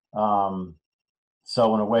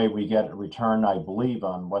 So in a way, we get a return, I believe,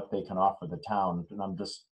 on what they can offer the town. And I'm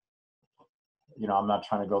just, you know, I'm not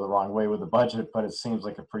trying to go the wrong way with the budget, but it seems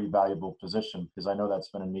like a pretty valuable position because I know that's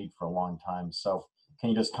been a need for a long time. So can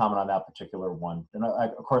you just comment on that particular one? And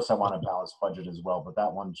of course, I want a balanced budget as well, but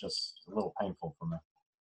that one's just a little painful for me.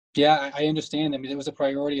 Yeah, I understand. I mean, it was a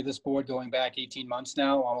priority of this board going back 18 months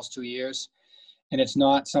now, almost 2 years. And it's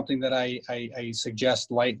not something that I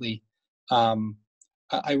suggest lightly.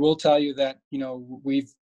 I will tell you that, you know,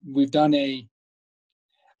 we've done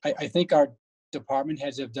I think our department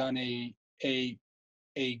heads have done a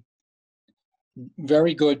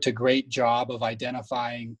very good to great job of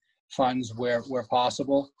identifying funds where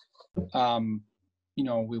possible. You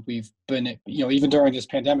know, we've been, you know, even during this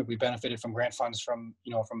pandemic, we benefited from grant funds from,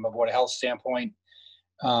 you know, from a Board of Health standpoint.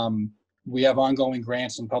 We have ongoing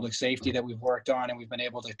grants in public safety that we've worked on, and we've been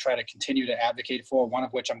able to try to continue to advocate for, one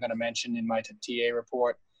of which I'm going to mention in my TA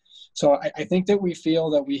report. So I think that we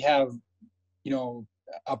feel that we have, you know,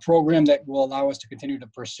 a program that will allow us to continue to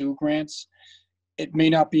pursue grants. It may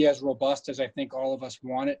not be as robust as I think all of us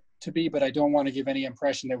want it to be, but I don't want to give any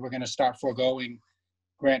impression that we're going to start foregoing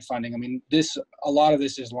grant funding. I mean, a lot of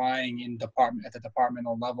this is lying at the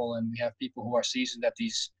departmental level, and we have people who are seasoned at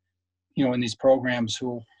these, you know, in these programs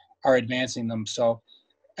who are advancing them. So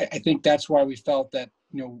I think that's why we felt that,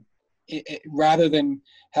 you know, rather than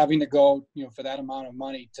having to go, you know, for that amount of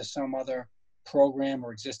money to some other program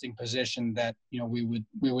or existing position, that, you know, we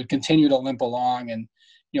would continue to limp along and,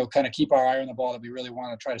 you know, kind of keep our eye on the ball, that we really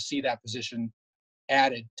want to try to see that position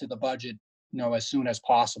added to the budget, you know, as soon as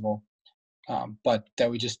possible. But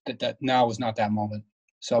that that now is not that moment.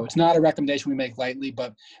 So it's not a recommendation we make lightly,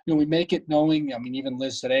 but, you know, we make it knowing, I mean, even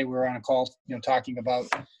Liz today, we were on a call, you know, talking about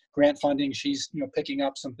grant funding. She's, you know, picking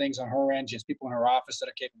up some things on her end. She has people in her office that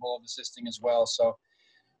are capable of assisting as well. So,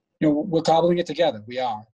 you know, we're cobbling it together. We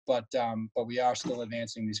are, but we are still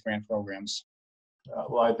advancing these grant programs.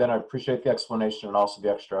 Well, then I appreciate the explanation and also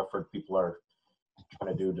the extra effort people are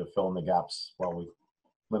trying to do to fill in the gaps while we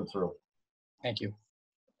limp through. Thank you.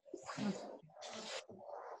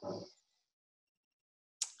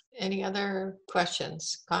 Any other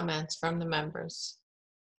questions, comments from the members?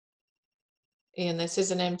 And this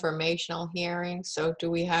is an informational hearing, so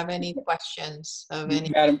do we have any questions of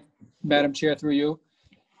any? Madam Chair, through you.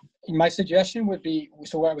 My suggestion would be,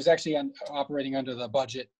 so I was actually operating under the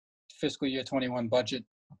budget, fiscal year 21 budget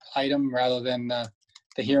item rather than the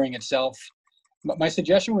hearing itself. My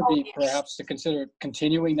suggestion would be perhaps to consider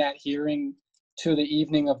continuing that hearing to the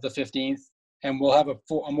evening of the 15th, and we'll have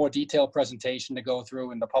a more detailed presentation to go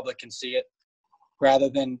through and the public can see it, rather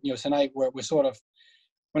than, you know, tonight where we're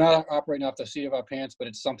not operating off the seat of our pants, but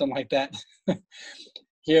it's something like that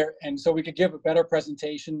here. And so we could give a better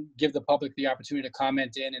presentation, give the public the opportunity to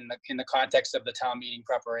comment in the context of the town meeting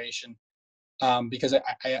preparation. Because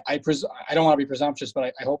I don't want to be presumptuous, but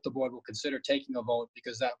I hope the board will consider taking a vote,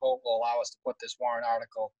 because that vote will allow us to put this warrant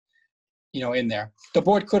article, you know, in there. The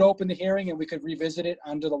board could open the hearing and we could revisit it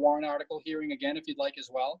under the warrant article hearing again if you'd like as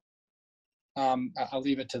well. I'll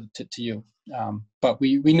leave it to you. But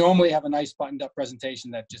we normally have a nice buttoned up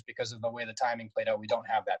presentation that, just because of the way the timing played out, we don't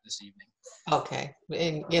have that this evening. Okay,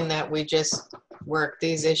 in that we just worked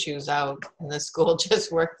these issues out, and the school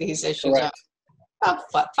just worked these issues out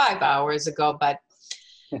about 5 hours ago, but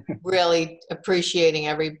really appreciating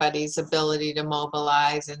everybody's ability to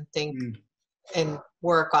mobilize and think and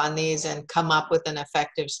work on these and come up with an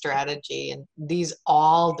effective strategy. And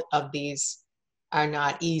all of these are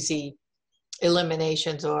not easy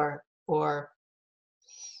eliminations or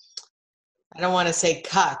I don't want to say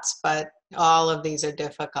cuts, but all of these are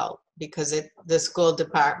difficult because the school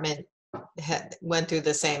department went through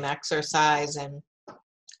the same exercise, and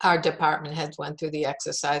our department heads went through the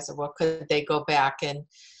exercise of what could they go back and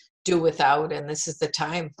do without. And this is the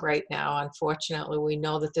time right now. Unfortunately, we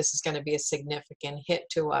know that this is going to be a significant hit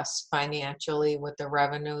to us financially with the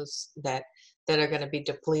revenues that are going to be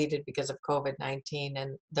depleted because of COVID-19,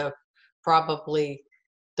 and probably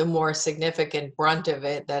the more significant brunt of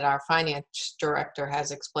it that our finance director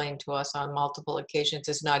has explained to us on multiple occasions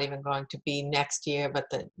is not even going to be next year, but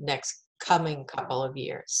the next coming couple of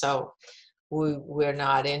years. So we're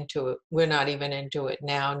not into it. We're not even into it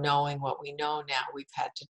now, knowing what we know now. We've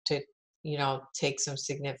had to take some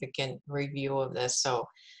significant review of this. So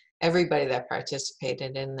everybody that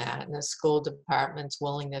participated in that and the school department's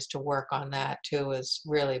willingness to work on that too is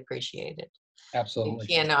really appreciated. Absolutely. It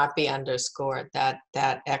cannot be underscored, that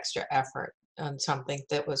extra effort on something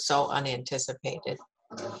that was so unanticipated.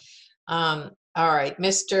 All right,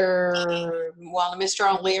 Mr.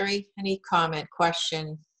 O'Leary, any comment,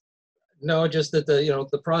 question? No, just that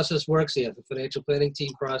the process works here. The financial planning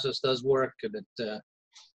team process does work, and it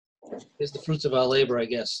is the fruits of our labor, I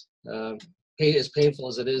guess. As painful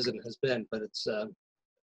as it is and has been, but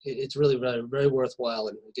it's really very, very worthwhile.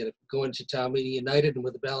 And again, going to town meeting united and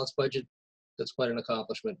with a balanced budget, that's quite an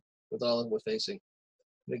accomplishment with all that we're facing.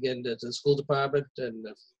 And again, to the school department and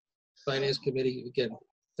the finance committee, again,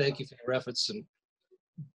 thank you for your efforts and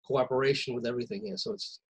cooperation with everything here. So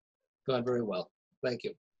it's gone very well. Thank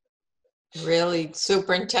you. Really,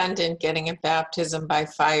 superintendent getting a baptism by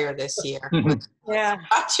fire this year. Yeah.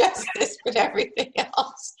 Not just this, but everything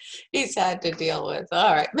else he's had to deal with.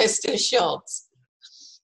 All right, Mr. Schultz.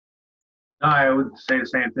 No, I would say the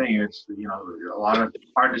same thing. It's, a lot of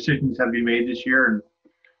hard decisions have to be made this year,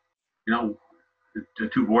 and, the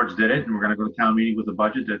two boards did it, and we're going to go to town meeting with a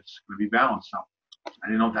budget that's going to be balanced. So I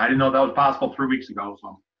didn't know that was possible 3 weeks ago.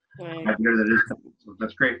 So I'm happy to hear that it is. So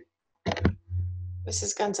that's great.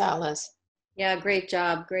 Mrs. Gonzalez. Yeah, great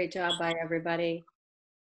job by everybody.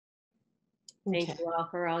 Thank Okay. you all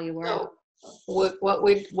for all your work. So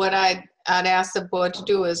what I'd ask the board to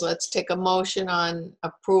do is let's take a motion on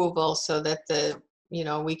approval so that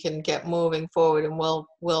we can get moving forward, and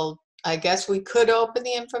we'll I guess we could open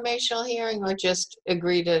the informational hearing or just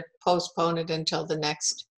agree to postpone it until the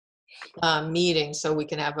next meeting so we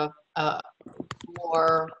can have a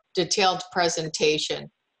more detailed presentation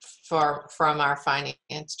from our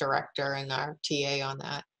finance director and our TA on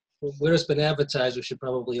that. Where it's been advertised, we should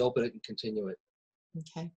probably open it and continue it.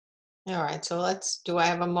 Okay. All right. So do I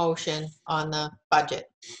have a motion on the budget?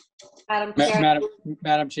 Madam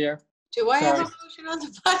Chair. Do I have a motion on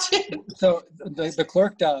the budget? So the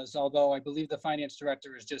clerk does, although I believe the finance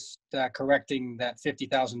director is just correcting that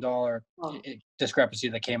 $50,000 discrepancy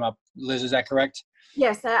that came up. Liz, is that correct?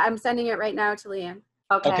 Yes, I'm sending it right now to Leanne.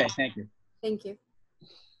 Okay, thank you. Thank you.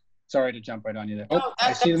 Sorry to jump right on you there. No,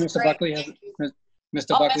 I see that Mr. Buckley has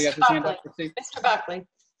Mr. Buckley has his hand up. Mr. Buckley.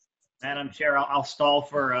 Madam Chair, I'll stall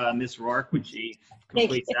for Ms. Rourke when she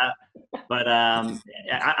completes that. But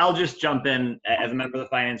I'll just jump in as a member of the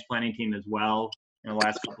finance planning team as well. In the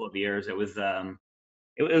last couple of years, it was a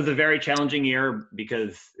very challenging year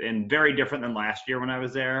and very different than last year when I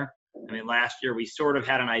was there. I mean, last year we sort of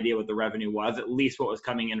had an idea what the revenue was, at least what was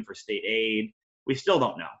coming in for state aid. We still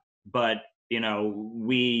don't know, but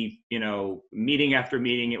meeting after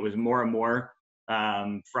meeting, it was more and more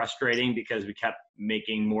frustrating because we kept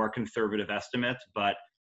making more conservative estimates. But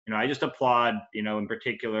I just applaud in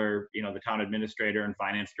particular the town administrator and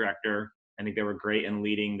finance director. I think they were great in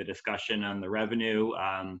leading the discussion on the revenue.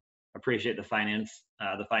 Appreciate the finance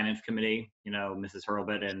committee, Mrs.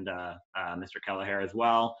 Hurlbut and Mr. Kelleher as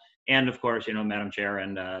well, and of course Madam Chair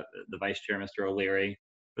and the Vice Chair, Mr. O'Leary,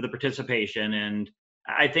 for the participation. And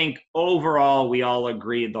I think overall, we all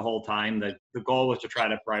agreed the whole time that the goal was to try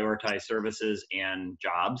to prioritize services and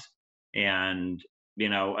jobs. And,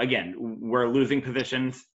 again, we're losing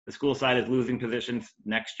positions. The school side is losing positions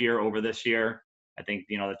next year over this year. I think,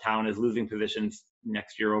 the town is losing positions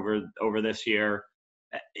next year over this year.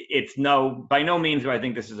 It's by no means do I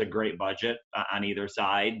think this is a great budget on either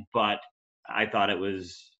side, but I thought it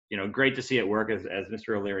was, great to see it work. As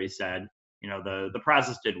Mr. O'Leary said, the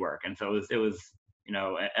process did work. And so it was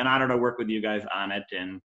an honor to work with you guys on it.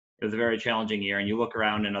 And it was a very challenging year. And you look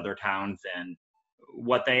around in other towns and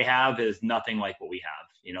what they have is nothing like what we have.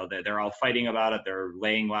 They're all fighting about it. They're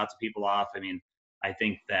laying lots of people off. I mean, I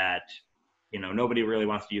think that, nobody really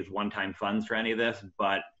wants to use one-time funds for any of this,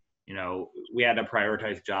 but, we had to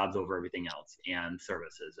prioritize jobs over everything else and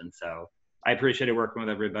services. And so I appreciated working with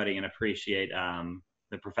everybody and appreciate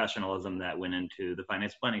the professionalism that went into the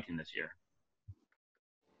finance planning team this year.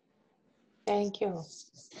 Thank you.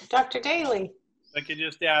 Dr. Daly. I could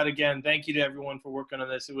just add again, thank you to everyone for working on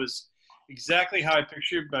this. It was exactly how I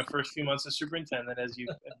pictured my first few months as superintendent, as you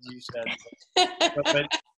said. but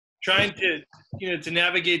trying to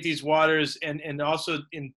navigate these waters and also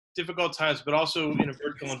in difficult times, but also in a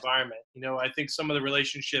virtual environment. I think some of the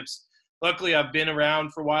relationships, luckily I've been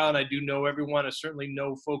around for a while and I do know everyone. I certainly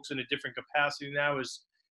know folks in a different capacity now as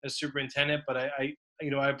superintendent, but I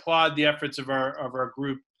applaud the efforts of our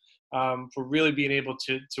group for really being able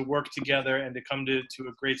to work together and to come to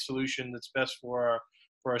a great solution that's best for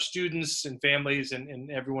our students and families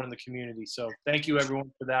and everyone in the community. So thank you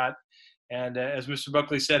everyone for that. And as Mr.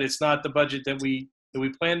 Buckley said, it's not the budget that we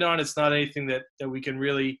planned on. It's not anything that we can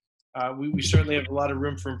really. We certainly have a lot of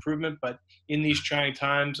room for improvement, but in these trying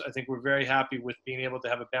times, I think we're very happy with being able to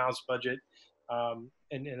have a balanced budget, and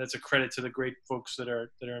that's a credit to the great folks that are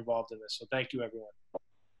involved in this. So thank you, everyone.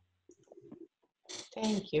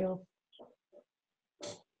 Thank you.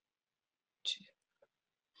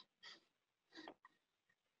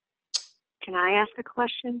 Can I ask a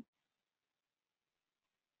question?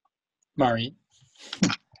 Maureen?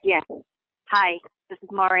 Yes. Hi, this is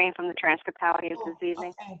Maureen from the Transcript. How are you this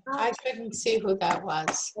evening? Okay. I couldn't see who that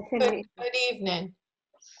was. Good evening.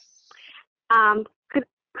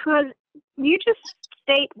 Could you just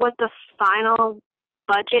state what the final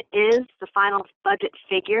budget is, the final budget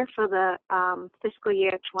figure for the fiscal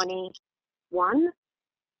year 21?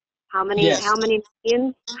 How many millions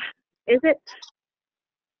is it?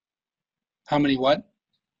 How many what?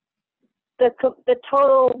 The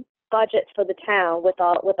total budget for the town with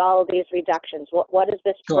all of these reductions. What does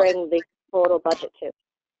this bring the total budget to?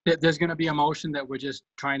 There's going to be a motion that we're just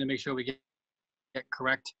trying to make sure we get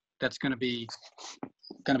correct. That's going to be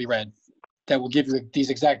read. That will give you these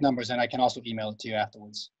exact numbers, and I can also email it to you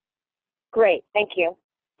afterwards. Great, thank you.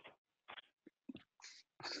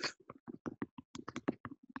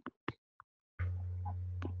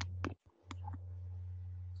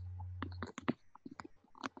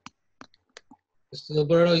 Mr.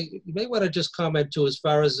 Gilberto, you may want to just comment too, as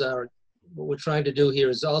far as what we're trying to do here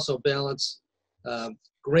is also balance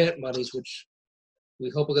grant monies, which we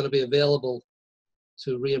hope are going to be available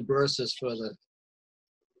to reimburse us for the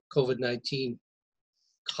COVID-19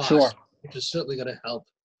 costs, Sure. which is certainly going to help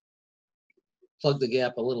plug the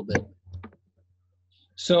gap a little bit.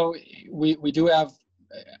 So we do have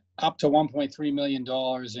up to $1.3 million in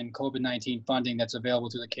COVID-19 funding that's available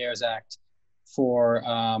through the CARES Act for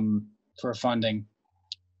funding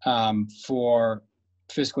for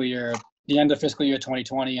fiscal year, the end of fiscal year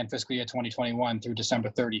 2020 and fiscal year 2021 through December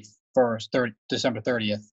 30th.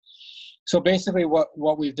 So basically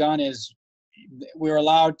what we've done is we're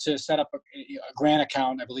allowed to set up a grant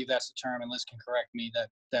account, I believe that's the term, and Liz can correct me,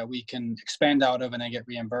 that we can expend out of and then get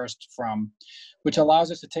reimbursed from, which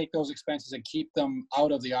allows us to take those expenses and keep them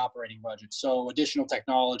out of the operating budget. So additional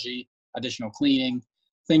technology, additional cleaning,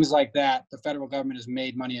 things like that, the federal government has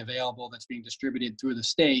made money available that's being distributed through the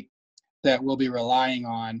state that we'll be relying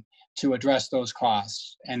on to address those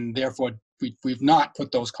costs. And therefore, we've not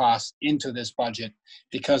put those costs into this budget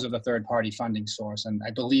because of the third-party funding source. And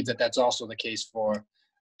I believe that that's also the case for,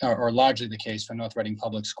 or largely the case for North Reading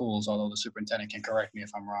Public Schools, although the superintendent can correct me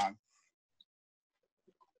if I'm wrong.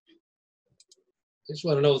 I just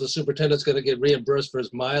want to know if the superintendent's going to get reimbursed for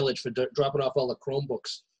his mileage for dropping off all the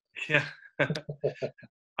Chromebooks. Yeah.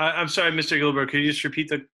 I'm sorry, Mr. Gilbert, could you just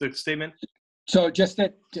repeat the statement? So just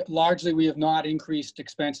that largely we have not increased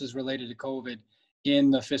expenses related to COVID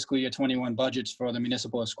in the fiscal year 21 budgets for the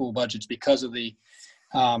municipal and school budgets because of the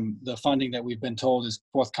funding that we've been told is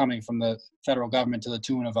forthcoming from the federal government to the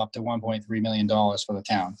tune of up to $1.3 million for the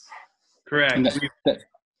town. Correct.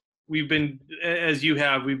 We've been, as you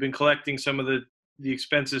have, we've been collecting some of the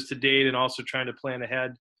expenses to date and also trying to plan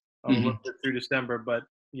ahead a little bit through December, but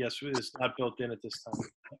yes, it's not built in at this time.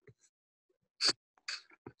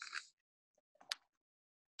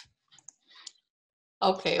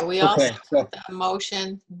 Okay, we also have a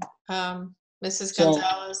motion, Mrs.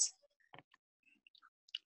 Gonzalez.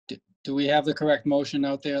 Do we have the correct motion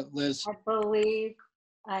out there, Liz? I believe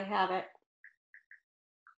I have it.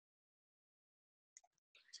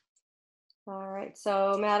 All right,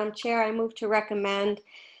 so Madam Chair, I move to recommend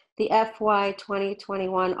the FY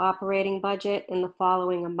 2021 operating budget in the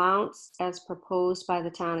following amounts as proposed by the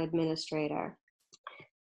town administrator.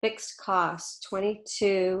 Fixed costs,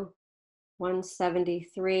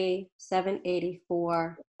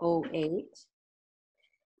 22,173,784.08.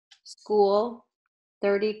 School,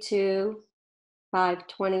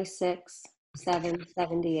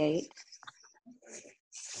 32,526,778.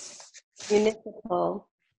 Municipal,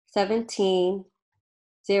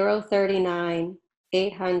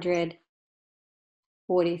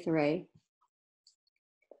 17,039,843.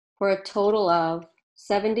 For a total of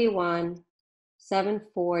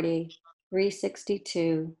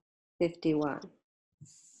 71,740,362.51.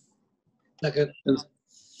 Second.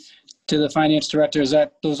 To the finance director,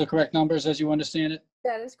 those are correct numbers as you understand it?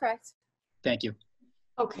 That is correct. Thank you.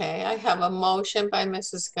 Okay, I have a motion by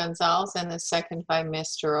Mrs. Gonzalez and a second by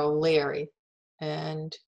Mr. O'Leary.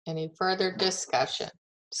 And any further discussion?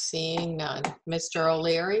 Seeing none. Mr.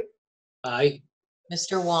 O'Leary? Aye.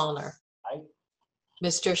 Mr. Wallner? Aye.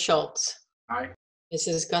 Mr. Schultz? Aye.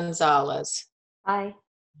 Mrs. Gonzalez? Aye.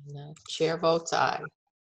 And the chair votes aye.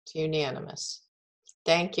 It's unanimous.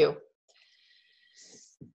 Thank you.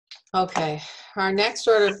 Okay, our next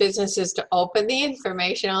order of business is to open the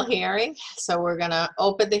informational hearing. So we're gonna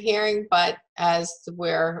open the hearing, but as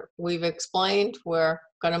we've explained, we're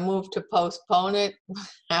gonna move to postpone it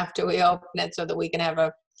after we open it so that we can have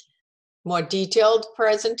a more detailed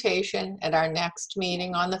presentation at our next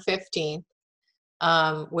meeting on the 15th,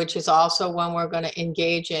 which is also when we're gonna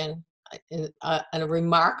engage in a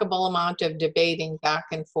remarkable amount of debating back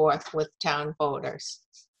and forth with town voters.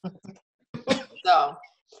 So,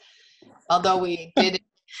 although we did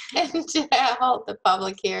intend to hold the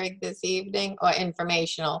public hearing this evening, or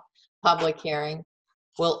informational public hearing,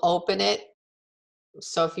 we'll open it.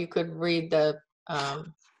 So if you could read the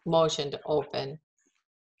motion to open,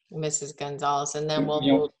 Mrs. Gonzalez, and then we'll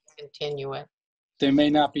move to continue it. There may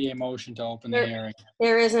not be a motion to open the hearing.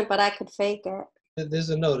 There isn't, but I could fake it. There's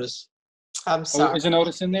a notice. I'm sorry. Is a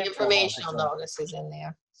notice in there? The informational notice is in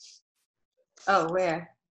there. Oh, where?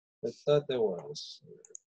 I thought there was.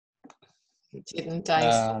 Didn't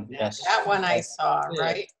I? Yes. That one I saw, Yeah,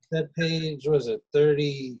 right? that page, was it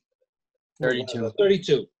 30? 32.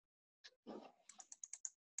 32.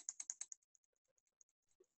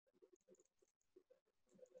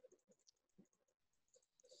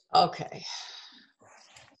 Okay.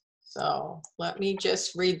 So let me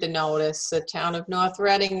just read the notice. The Town of North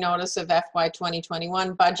Reading notice of FY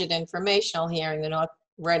 2021 budget informational hearing. The North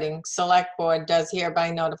Reading Select Board does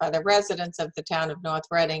hereby notify the residents of the Town of North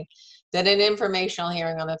Reading that an informational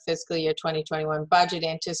hearing on the fiscal year 2021 budget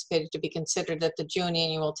anticipated to be considered at the June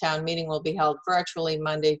annual town meeting will be held virtually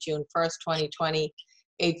Monday, June 1st, 2020,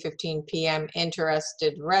 8:15 p.m.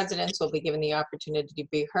 Interested residents will be given the opportunity to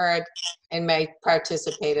be heard and may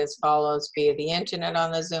participate as follows: via the internet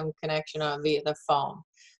on the Zoom connection or via the phone.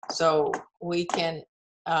 So we can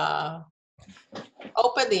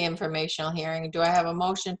open the informational hearing. Do I have a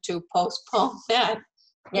motion to postpone that?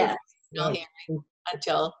 Yes. Informational hearing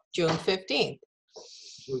until June 15th.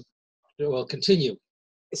 Well, continue.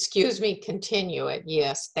 Excuse me, continue it.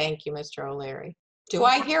 Yes, thank you, Mr. O'Leary. Do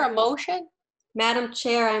I hear a motion? Madam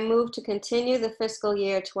Chair, I move to continue the fiscal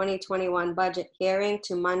year 2021 budget hearing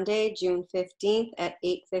to Monday, June 15th at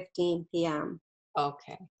 8:15 p.m.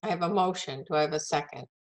 Okay, I have a motion. Do I have a second?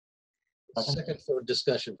 Second for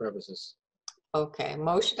discussion purposes. Okay,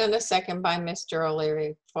 motion and a second by Mr.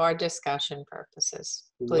 O'Leary for discussion purposes.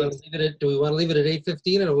 Do we want Please. to leave it at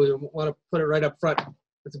 8:15, or do we want to put it right up front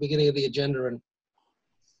at the beginning of the agenda and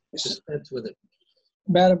dispense with it?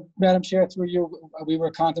 Madam Chair, through you, we were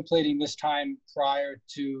contemplating this time prior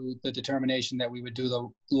to the determination that we would do the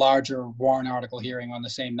larger warrant article hearing on the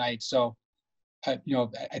same night. So, I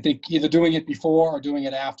think either doing it before or doing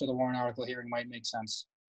it after the warrant article hearing might make sense.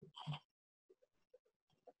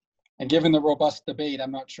 And given the robust debate,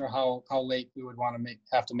 I'm not sure how late we would want to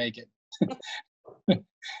have to make it.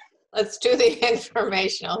 Let's do the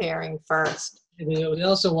informational hearing first. We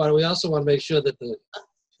also want to make sure that the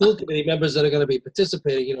school committee members that are going to be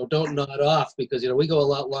participating, don't nod off, because we go a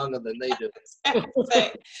lot longer than they do.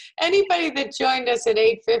 Anybody that joined us at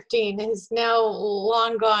 8:15 is now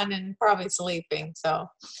long gone and probably sleeping. So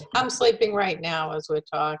I'm sleeping right now as we're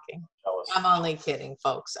talking. I'm only kidding,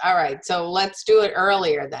 folks. All right, so let's do it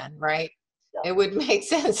earlier then, right? Yeah. It would make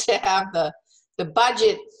sense to have the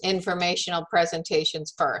budget informational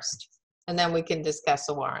presentations first, and then we can discuss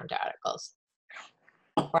the warrant articles,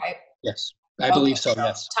 right? Yes. I believe so,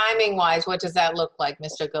 yes. Timing wise, what does that look like,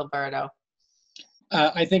 Mr. Gilberto?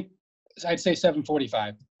 I think I'd say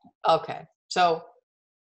 7:45. Okay, so.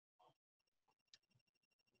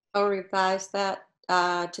 I'll revise that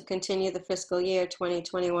to continue the fiscal year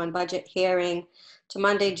 2021 budget hearing to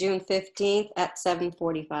Monday, June 15th at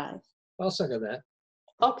 7:45. I'll second that.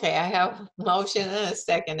 Okay, I have a motion and a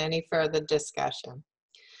second. Any further discussion?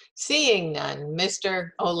 Seeing none,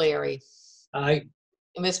 Mr. O'Leary. Aye.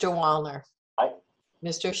 Mr. Wallner. Aye.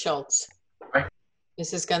 Mr. Schultz. Aye.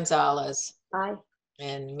 Mrs. Gonzalez. Aye.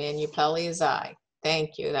 And Manu Pelley is aye.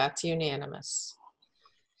 Thank you. That's unanimous.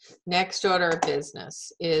 Next order of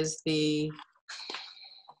business is let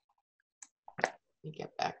me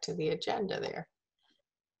get back to the agenda there.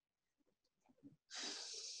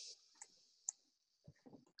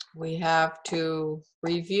 We have to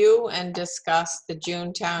review and discuss the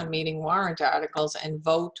June town meeting warrant articles and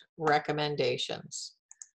vote recommendations.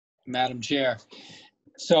 Madam Chair,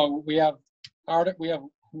 so we have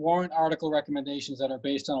warrant article recommendations that are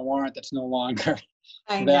based on a warrant that's no longer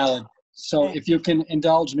valid. So if you can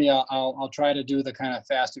indulge me, I'll try to do the kind of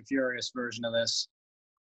fast and furious version of this.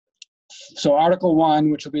 So Article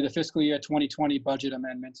 1, which will be the fiscal year 2020 budget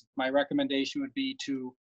amendment, my recommendation would be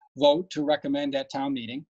to vote to recommend at town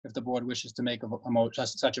meeting if the board wishes to make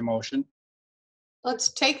such a motion.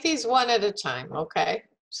 Let's take these one at a time, okay?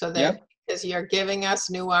 So that, because you're giving us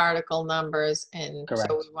new article numbers, and so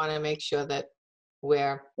Correct. we want to make sure that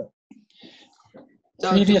we're.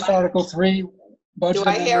 So Previous Article 3 budget do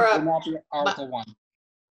I hear amendment will now be Article 1.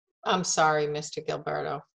 I'm sorry, Mr.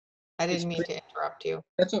 Gilberto. I didn't mean to interrupt you.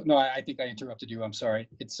 No, I think I interrupted you. I'm sorry.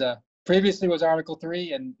 It's previously was Article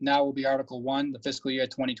 3 and now will be Article 1, the fiscal year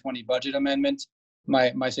 2020 budget amendment.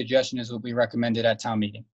 My suggestion is will be recommended at town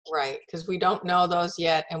meeting. Right, because we don't know those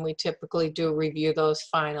yet, and we typically do review those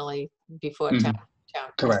finally before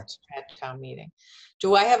Correct. at town meeting.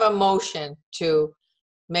 Do I have a motion to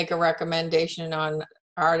make a recommendation on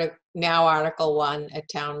Article 1 at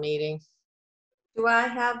town meeting? Do I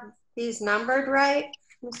have these numbered right,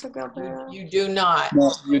 Mr. Gilberto? You do not.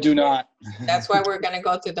 No, you do not. That's why we're going to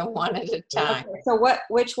go through them one at a time. Okay, so what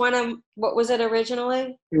was it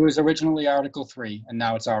originally? It was originally Article 3 and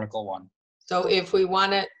now it's Article 1. So if we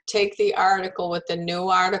want to take the article with the new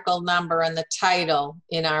article number and the title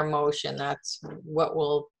in our motion, that's what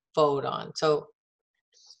we'll vote on. So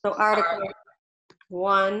Article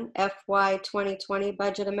 1, FY 2020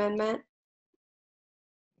 budget amendment.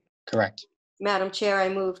 Correct. Madam Chair, I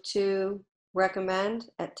move to recommend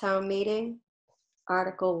at town meeting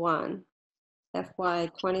Article 1, FY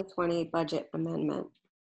 2020 budget amendment.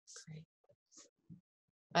 Great.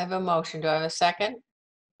 I have a motion. Do I have a second?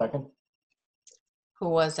 Second. Who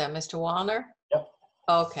was that, Mr. Wallner? Yep.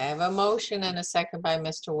 Okay, I have a motion and a second by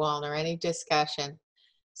Mr. Wallner. Any discussion?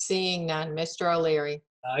 Seeing none. Mr. O'Leary.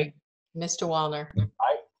 Aye. Mr. Wallner.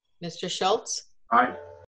 Aye. Mr. Schultz. Aye.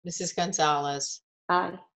 Mrs. Gonzalez.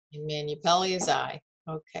 Aye. And Manu Pelley is aye.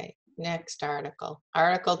 Okay, next article.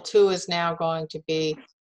 Article 2 is now going to be.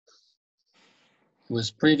 It was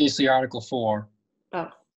previously Article 4. Oh.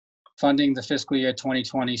 Funding the fiscal year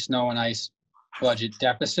 2020 snow and ice budget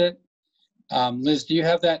deficit. Liz, do you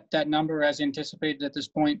have that number as anticipated at this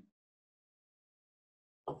point?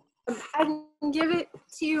 I can give it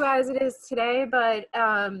to you as it is today, but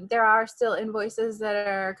there are still invoices that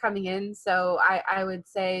are coming in, so I would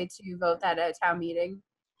say to vote that at a town meeting.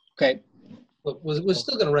 Okay. Look, we're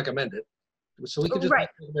still going to recommend it. So we could just Right.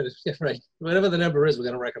 recommend it. Yeah, right. Whatever the number is, we're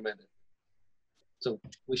going to recommend it. So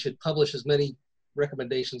we should publish as many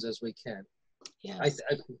recommendations as we can. Yes.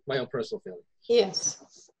 My own personal feeling.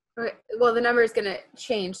 Yes. Okay. Well, the number is going to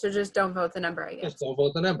change, so just don't vote the number, I guess. Just don't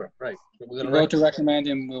vote the number, right? We're going Vote to recommend,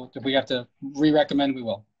 and if we have to re-recommend, we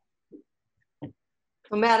will.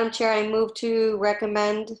 Well, Madam Chair, I move to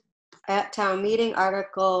recommend at town meeting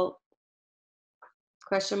Article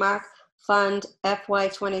fund FY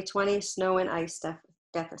 2020 snow and ice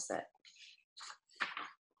deficit.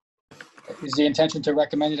 Is the intention to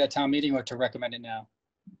recommend it at town meeting or to recommend it now?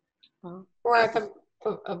 Vote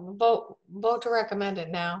to recommend it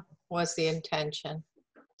now was the intention.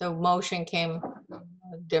 The motion came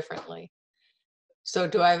differently. So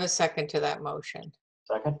do I have a second to that motion?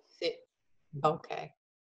 Second. Okay.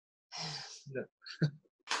 No.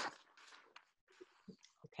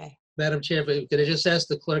 Okay. Madam Chair, can I just ask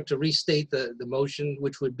the clerk to restate the motion,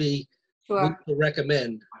 which would be Sure. to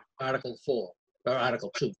recommend Article 4 or Article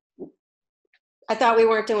 2? I thought we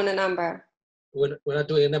weren't doing a number. We're not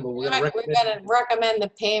doing a number. We're going to recommend the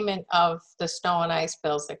payment of the snow and ice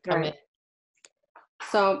bills that come in.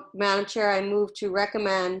 So, Madam Chair, I move to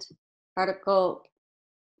recommend Article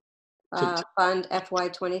Fund FY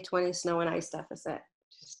 2020 snow and ice deficit.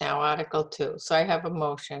 It's now Article 2. So I have a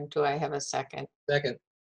motion. Do I have a second? Second.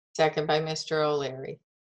 Second by Mr. O'Leary.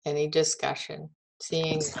 Any discussion?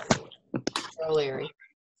 Seeing Mr. O'Leary.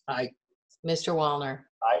 Aye. Mr. Wallner.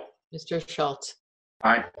 Aye. Mr. Schultz.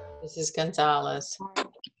 Aye. Mrs. Gonzalez.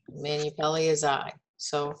 Manu Pelley is aye.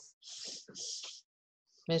 So,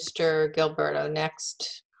 Mr. Gilberto,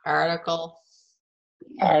 next article.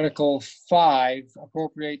 Article 5,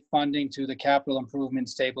 appropriate funding to the Capital Improvement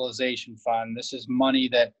Stabilization Fund. This is money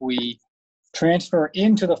that we transfer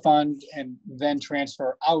into the fund and then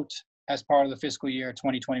transfer out as part of the fiscal year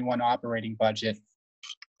 2021 operating budget.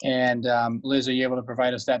 And Liz, are you able to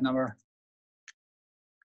provide us that number?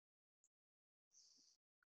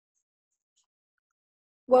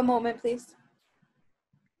 One moment, please.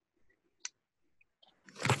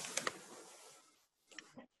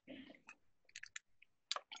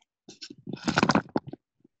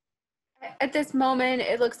 At this moment,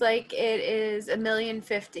 it looks like it is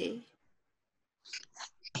 $1,050,000.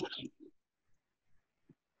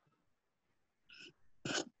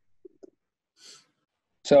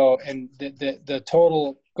 So, and the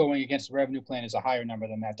total going against the revenue plan is a higher number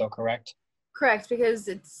than that though, correct? Correct, because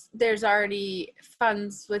there's already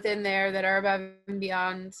funds within there that are above and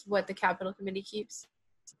beyond what the capital committee keeps.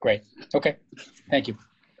 Great. Okay. Thank you.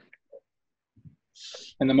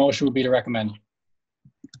 And the motion would be to recommend.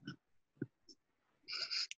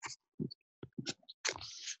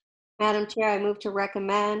 Madam Chair, I move to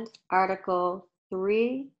recommend Article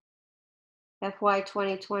 3, FY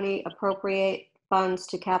 2020, appropriate funds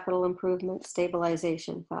to capital improvement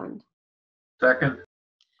stabilization fund. Second.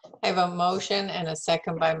 I have a motion and a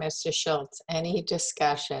second by Mr. Schultz. Any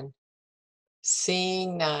discussion?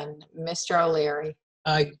 Seeing none. Mr. O'Leary.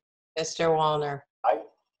 Aye. Mr. Wallner. Aye.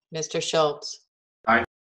 Mr. Schultz. Aye.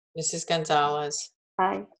 Mrs. Gonzalez.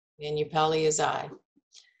 Aye. Manu Pelley is aye.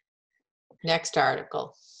 Next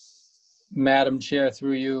article. Madam Chair,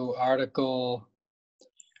 through you,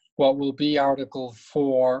 what will be Article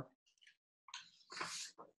 4,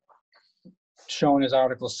 shown as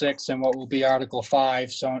Article 6, and what will be Article 5,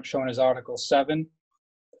 shown as Article 7.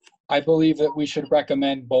 I believe that we should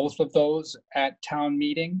recommend both of those at town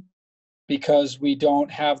meeting because we don't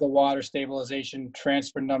have the water stabilization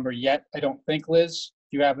transfer number yet. I don't think, Liz,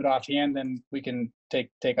 if you have it offhand, then we can take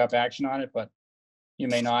up action on it, but you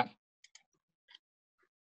may not.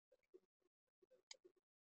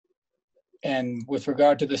 And with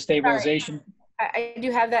regard to the stabilization. I do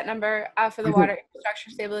have that number for the You do? water infrastructure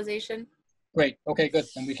stabilization. Great. Okay, good.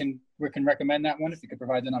 Then we can recommend that one if you could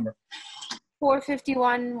provide the number.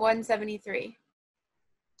 451,173.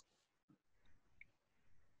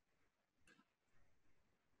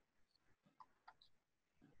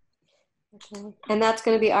 Okay. And that's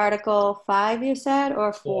going to be Article 5, you said,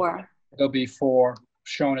 or 4? There'll be 4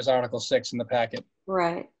 shown as Article 6 in the packet.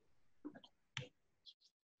 Right.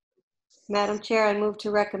 Madam Chair, I move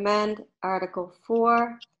to recommend Article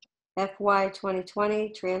 4, FY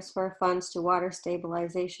 2020, transfer funds to water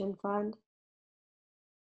stabilization fund.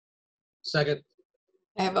 Second.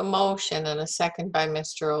 I have a motion and a second by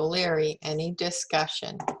Mr. O'Leary. Any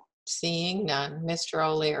discussion? Seeing none. Mr.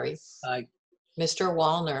 O'Leary. Aye. Mr.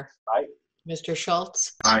 Wallner. Aye. Mr.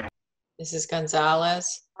 Schultz. Aye. Mrs.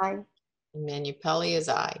 Gonzalez. Aye. And Manu Pelley is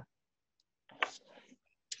aye.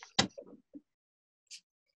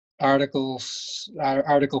 Article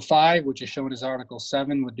 5, which is shown as Article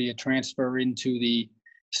 7, would be a transfer into the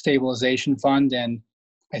stabilization fund. And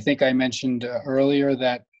I think I mentioned earlier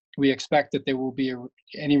that we expect that there will be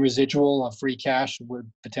any residual of free cash would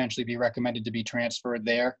potentially be recommended to be transferred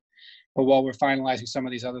there. But while we're finalizing some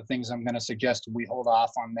of these other things, I'm going to suggest we hold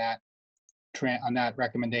off on that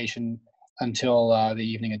recommendation until the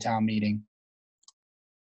evening of town meeting.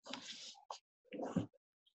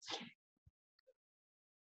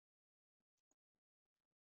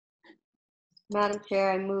 Madam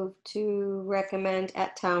Chair, I move to recommend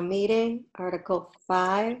at town meeting, Article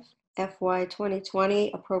 5, FY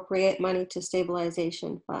 2020, appropriate money to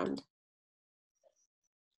stabilization fund.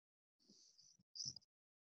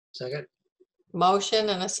 Second. Motion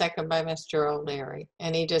and a second by Mr. O'Leary.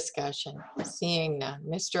 Any discussion? Seeing none.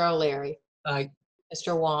 Mr. O'Leary. Aye.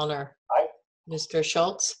 Mr. Wallner. Aye. Mr.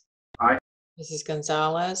 Schultz. Aye. Mrs.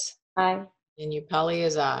 Gonzalez. Aye. Manu Pelley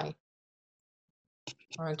is aye.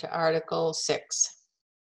 We're on to Article 6.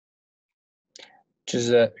 Which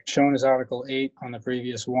is shown as Article 8 on the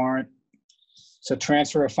previous warrant. It's a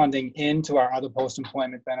transfer of funding into our other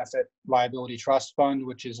post-employment benefit liability trust fund,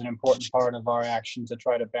 which is an important part of our action to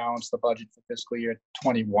try to balance the budget for fiscal year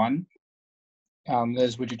 21.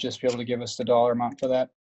 Liz, would you just be able to give us the dollar amount for that?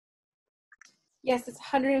 Yes, it's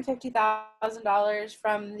 $150,000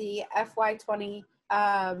 from the FY20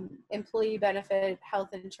 employee benefit health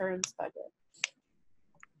insurance budget.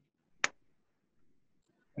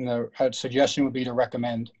 And the suggestion would be to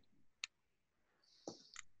recommend.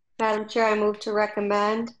 Madam Chair, I move to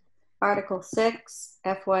recommend Article 6,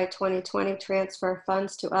 FY 2020, transfer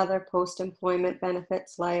funds to other post-employment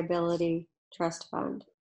benefits liability trust fund.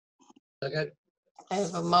 Second. I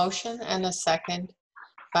have a motion and a second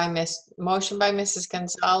by motion by Mrs.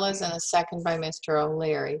 Gonzalez and a second by Mr.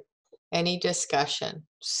 O'Leary. Any discussion?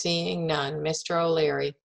 Seeing none. Mr.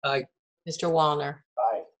 O'Leary. Aye. Mr. Wallner.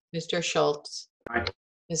 Aye. Mr. Schultz. Aye.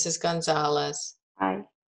 Mrs. Gonzalez. Aye.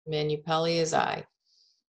 Manu Pelley is aye.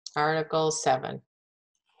 Article 7.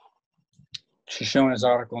 She's shown as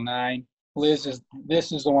Article 9. Liz,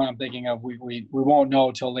 this is the one I'm thinking of. We won't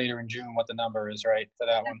know till later in June what the number is, right, for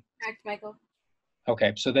that one? Correct, Michael.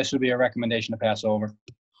 Okay, so this would be a recommendation to pass over.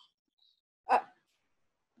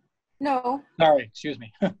 No. Sorry, excuse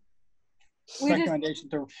me. We Recommendation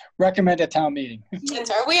to recommend at town meeting. That's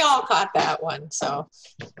all right. We all caught that one, so.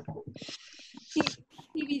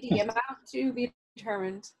 TBD, amount to be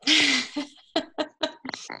determined.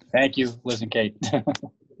 Thank you, Liz and Kate.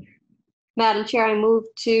 Madam Chair, I move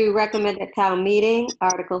to recommend at town meeting,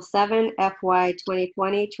 Article 7, FY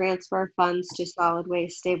 2020, transfer funds to solid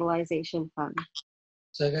waste stabilization fund.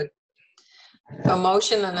 Second. A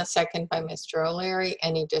motion and a second by Mr. O'Leary.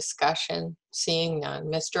 Any discussion? Seeing none.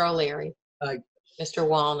 Mr. O'Leary. Aye. Mr.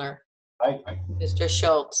 Wallner. Aye. Mr.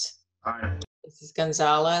 Schultz. Aye. Mrs.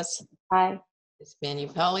 Gonzalez. Aye. Ms.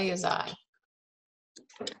 Minipelli is aye.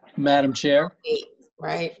 Madam Chair, 8,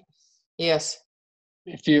 right? Yes.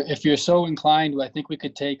 if you're so inclined, I think we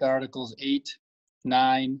could take Articles 8,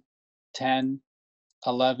 9, 10,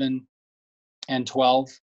 11, and 12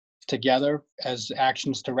 together as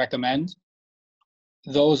actions to recommend.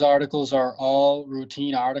 Those articles are all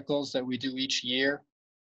routine articles that we do each year.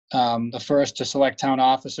 The first to select town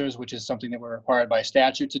officers, which is something that we're required by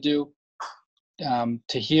statute to do.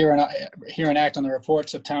 To hear and act on the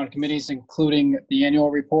reports of town committees, including the annual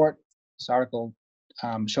report. This article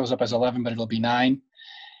shows up as 11, but it'll be 9.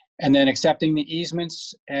 And then accepting the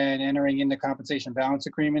easements and entering into compensation balance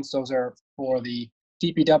agreements. Those are for the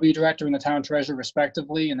DPW director and the town treasurer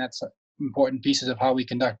respectively, and that's important pieces of how we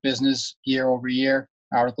conduct business year over year.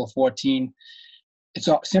 Article 14. It's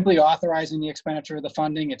simply authorizing the expenditure of the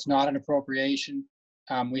funding. It's not an appropriation.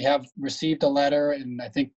 We have received a letter, and I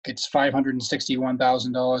think it's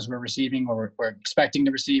 $561,000 we're receiving, or we're expecting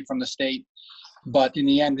to receive from the state. But in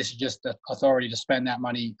the end, this is just the authority to spend that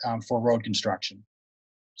money for road construction.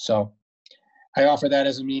 So I offer that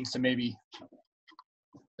as a means to maybe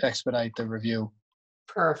expedite the review.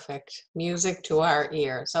 Perfect. Music to our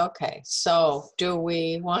ears. Okay, so do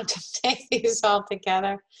we want to take these all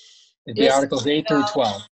together? It'd be Articles 8 through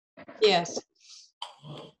 12. Yes.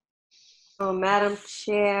 So, Madam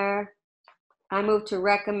Chair, I move to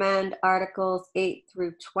recommend Articles 8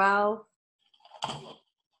 through 12.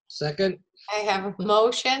 Second. I have a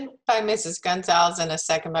motion by Mrs. Gonzalez and a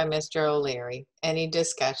second by Mr. O'Leary. Any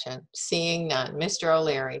discussion? Seeing none. Mr.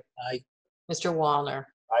 O'Leary. Aye. Mr. Wallner.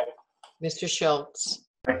 Aye. Mr. Schultz.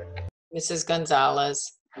 Mrs.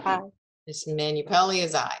 Gonzalez. Aye. Ms. Minipelli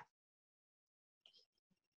is aye.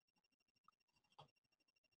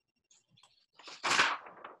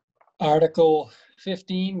 Article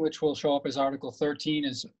 15, which will show up as Article 13,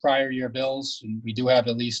 is prior year bills. And we do have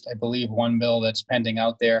at least, I believe, one bill that's pending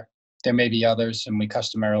out there. There may be others, and we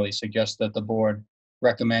customarily suggest that the board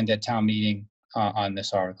recommend at town meeting on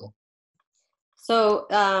this article. So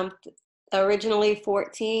originally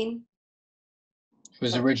 14. It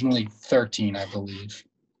was originally 13, I believe.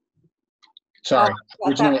 Sorry,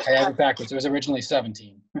 originally, I have it backwards. It was originally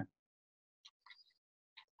 17.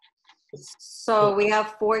 So we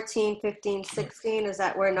have 14, 15, 16. Is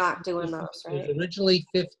that we're not doing those, It right? was originally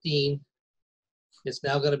 15. It's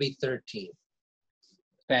now going to be 13.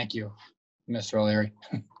 Thank you, Mr. O'Leary.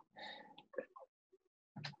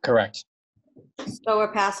 Correct. So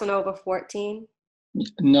we're passing over 14.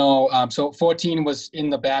 No, so 14 was in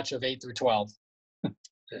the batch of 8 through 12.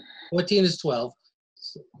 14 is 12.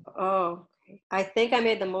 Oh, okay. I think I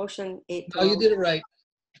made the motion 8. No, you did it right.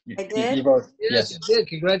 I did? You both, Yes, yes. you did.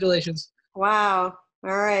 Congratulations. Wow.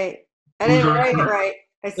 All right. I didn't write it right.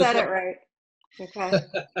 I said it right. Okay.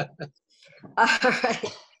 All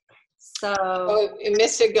right. So Oh,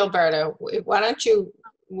 Mr. Gilberto, why don't you,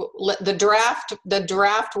 the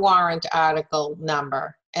draft warrant article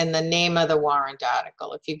number and the name of the warrant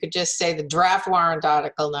article. If you could just say the draft warrant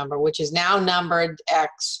article number, which is now numbered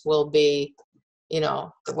X, will be, you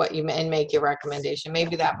know, what you, and make your recommendation.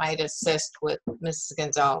 Maybe that might assist with Mrs.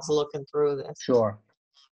 Gonzalez looking through this. Sure.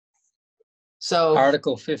 So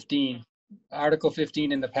Article 15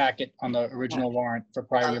 in the packet on the original warrant for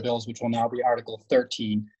prior year bills, which will now be Article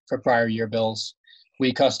 13 for prior year bills.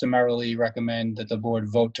 We customarily recommend that the board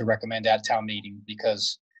vote to recommend at town meeting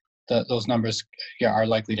because those numbers are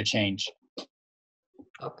likely to change.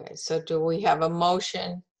 okay, so do we have a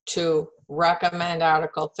motion to recommend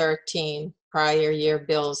Article 13 prior year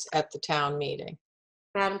bills at the town meeting?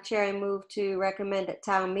 Madam Chair, I move to recommend at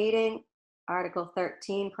town meeting Article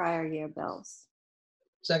 13 prior year bills.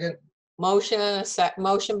 Second. Motion and a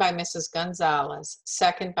motion by Mrs. Gonzalez,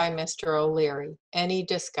 second by Mr. O'Leary. Any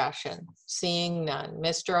discussion? Seeing none.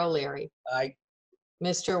 Mr. O'Leary. Aye.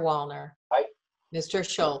 Mr. Wallner. Aye. Mr.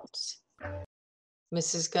 Schultz.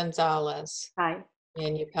 Mrs. Gonzalez. Aye.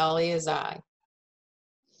 Minipelli is aye.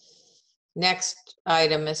 Next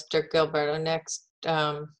item, Mr. Gilberto, next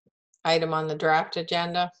item on the draft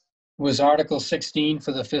agenda. Was Article 16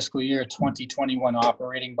 for the fiscal year 2021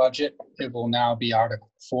 operating budget. It will now be Article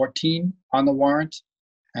 14 on the warrant.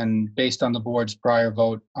 And based on the board's prior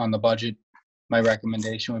vote on the budget, my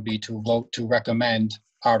recommendation would be to vote to recommend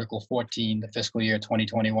Article 14, the fiscal year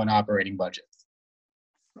 2021 operating budget.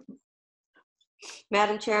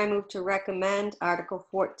 Madam Chair, I move to recommend Article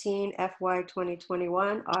 14 FY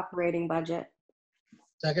 2021 operating budget.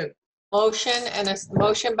 Second. Motion and a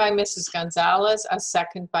motion by Mrs. Gonzalez, a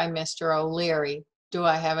second by Mr. O'Leary. Do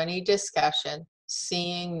I have any discussion?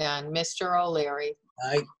 Seeing none. Mr. O'Leary.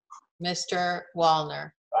 Aye. Mr.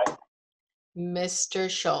 Wallner. Aye. Mr.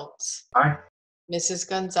 Schultz. Aye. Mrs.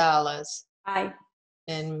 Gonzalez. Aye.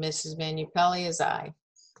 And Mrs. Minipelli is aye.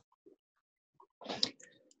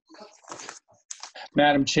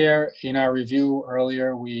 Madam Chair, in our review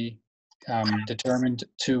earlier, we determined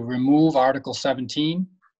to remove Article 17,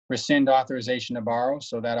 rescind authorization to borrow,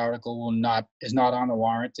 so that article is not on the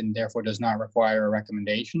warrant and therefore does not require a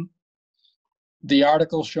recommendation. The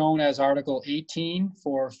article shown as Article 18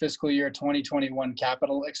 for fiscal year 2021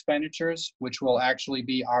 capital expenditures, which will actually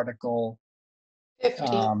be Article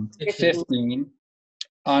 15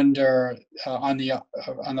 under on the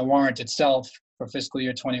warrant itself for fiscal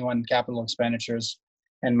year 21 capital expenditures.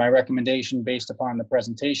 And my recommendation, based upon the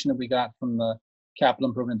presentation that we got from the Capital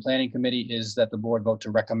Improvement Planning Committee, is that the board vote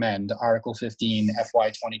to recommend Article 15 FY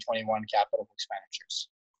 2021 capital expenditures.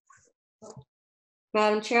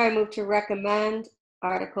 Madam Chair, I move to recommend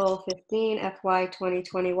Article 15 FY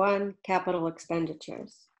 2021 capital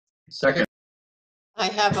expenditures. Second. I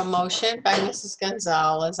have a motion by Mrs.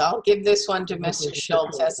 Gonzalez. I'll give this one to Mr.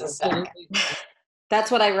 Schultz as a second.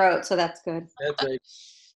 That's what I wrote, so that's good. That's right.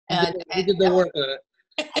 And We did the work on it.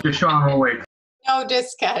 Just Sean will wait. no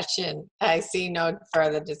discussion. I see no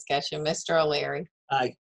further discussion. Mr. O'Leary.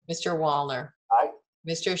 Aye. Mr. Wallner. Aye.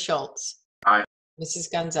 Mr. Schultz. Aye.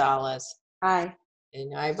 Mrs. Gonzalez. Aye.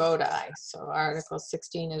 And I vote aye. So Article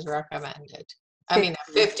 16 is recommended. I mean,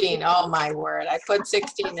 15, oh my word. I put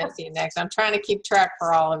 16 as the next. I'm trying to keep track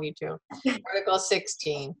for all of you too. Article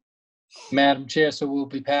 16. Madam Chair, so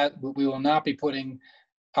we will not be putting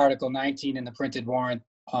Article 19 in the printed warrant,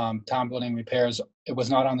 town building repairs. It was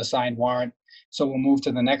not on the signed warrant. So we'll move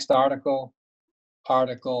to the next article,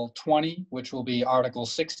 Article 20, which will be Article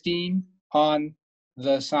 16 on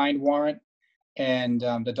the signed warrant. And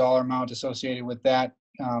the dollar amount associated with that,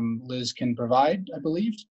 Liz can provide, I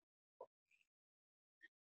believe.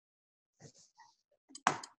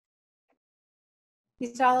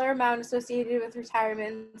 The dollar amount associated with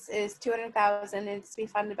retirements is $200,000 and it's to be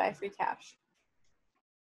funded by free cash.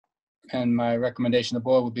 And my recommendation to the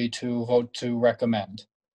board would be to vote to recommend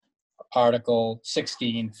Article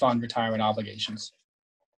 16, fund retirement obligations.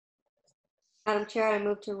 Madam Chair, I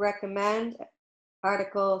move to recommend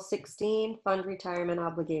Article 16, fund retirement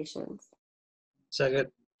obligations. Second.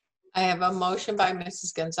 I have a motion by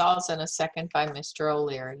Mrs. Gonzalez and a second by Mr.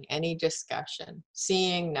 O'Leary. Any discussion?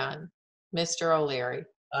 Seeing none. Mr. O'Leary.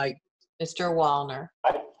 Aye. Mr. Wallner.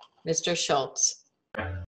 Aye. Mr. Schultz.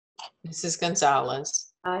 Mrs.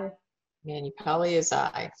 Gonzalez. Aye. Manu Pelley is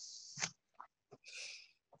aye.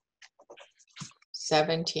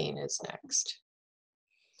 17 is next.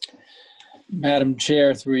 Madam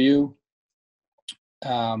Chair, through you,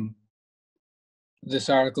 this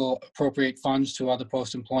article, appropriate funds to other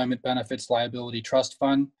post-employment benefits liability trust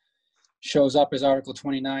fund, shows up as Article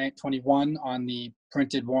 21 on the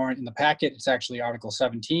printed warrant in the packet. It's actually Article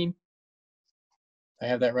 17. I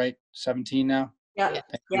have that right? 17 now? Yeah,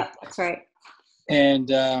 that's right. And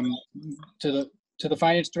to the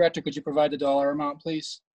Finance Director, could you provide the dollar amount,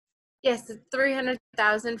 please? Yes, it's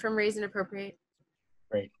 $300,000 from raise and appropriate.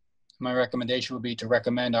 Great. My recommendation would be to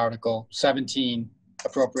recommend Article 17,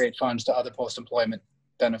 appropriate funds to other post-employment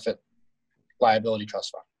benefit liability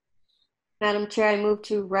trust fund. Madam Chair, I move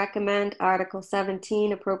to recommend Article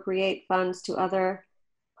 17, appropriate funds to other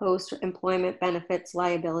post-employment benefits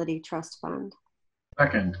liability trust fund.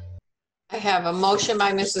 Second. I have a motion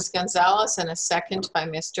by Mrs. Gonzalez and a second by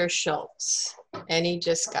Mr. Schultz. Any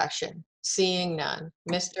discussion? Seeing none.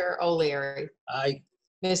 Mr. O'Leary. Aye.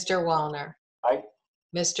 Mr. Wallner. Aye.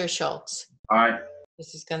 Mr. Schultz. Aye.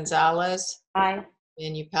 Mrs. Gonzalez. Aye.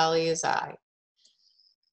 Manu Pelley is aye.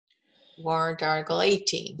 Warrant Article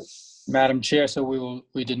 18. Madam Chair, so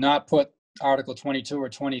we did not put Article 22 or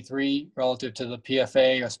 23 relative to the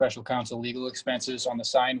PFA or special counsel legal expenses on the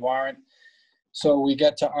signed warrant. So we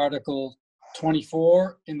get to Article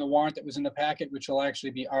 24 in the warrant that was in the packet, which will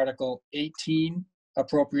actually be Article 18,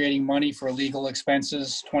 appropriating money for legal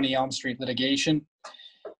expenses, 20 Elm Street litigation.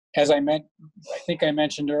 As I think I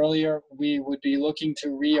mentioned earlier, we would be looking to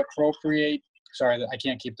reappropriate. Sorry, I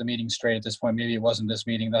can't keep the meeting straight at this point. Maybe it wasn't this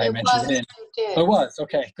meeting that I mentioned it in. It was,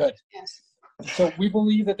 okay, good. Yes. So we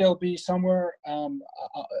believe that there'll be somewhere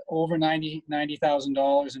over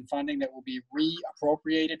 $90,000 in funding that will be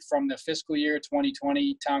reappropriated from the fiscal year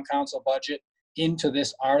 2020 town council budget into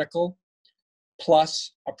this article.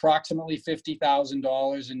 plus approximately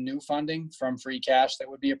 $50,000 in new funding from free cash that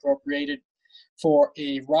would be appropriated for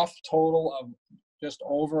a rough total of just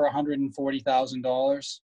over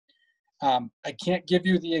 $140,000. I can't give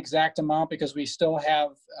you the exact amount because we still have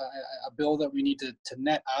a bill that we need to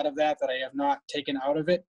net out of that I have not taken out of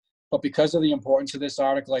it. But because of the importance of this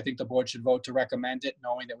article, I think the board should vote to recommend it,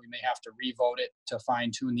 knowing that we may have to re-vote it to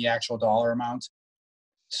fine tune the actual dollar amount.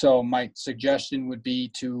 So my suggestion would be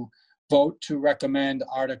to vote to recommend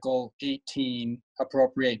Article 18,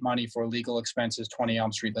 appropriate money for legal expenses, 20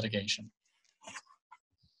 Elm Street litigation.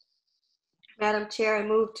 Madam Chair, I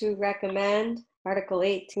move to recommend Article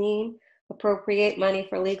 18, appropriate money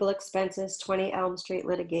for legal expenses, 20 Elm Street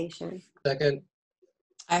litigation. Second.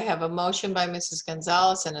 I have a motion by Mrs.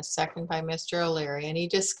 Gonzalez and a second by Mr. O'Leary. Any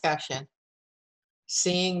discussion?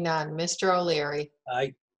 Seeing none. Mr. O'Leary.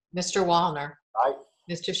 Aye. Mr. Wallner. Aye.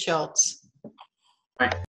 Mr. Schultz.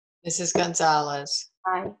 Aye. Mrs. Gonzalez.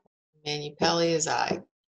 Aye. Manu Pelley is aye.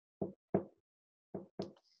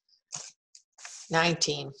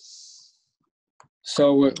 19.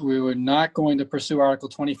 So we were not going to pursue Article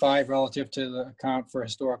 25 relative to the account for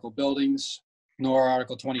historical buildings, nor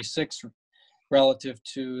Article 26 relative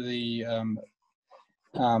to the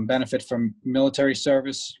benefit from military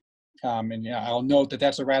service. And yeah, I'll note that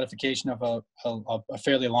that's a ratification of a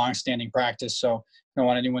fairly long-standing practice. So I don't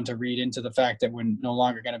want anyone to read into the fact that we're no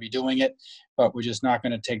longer going to be doing it, but we're just not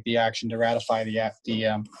going to take the action to ratify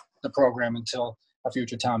the program until a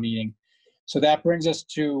future town meeting. So that brings us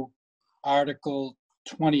to Article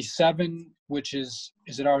 27, which is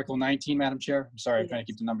it Article 19, Madam Chair? I'm sorry, I'm trying to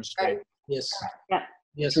keep the numbers straight. Yes. Yeah.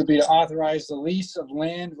 Yes. Which would be to authorize the lease of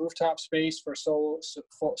land, rooftop space for solar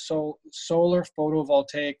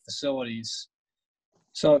photovoltaic facilities.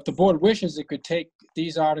 So if the board wishes, it could take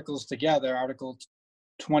these articles together, Article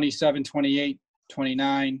 27, 28,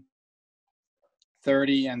 29,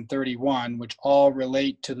 30, and 31, which all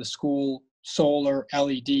relate to the school solar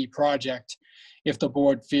LED project, if the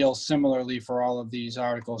board feels similarly for all of these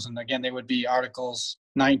articles. And again, they would be Articles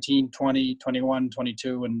 19, 20, 21,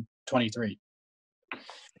 22, and 23.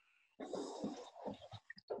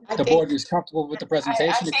 The board is comfortable with the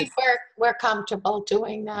presentation. I think we're comfortable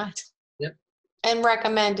doing that. Yep. And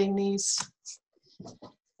recommending these.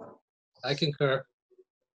 I concur.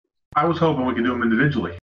 I was hoping we could do them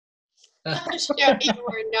individually. I'm sure you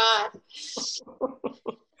were not.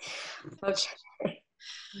 Okay.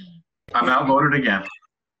 I'm outvoted again.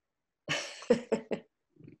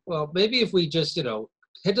 Well, maybe if we just,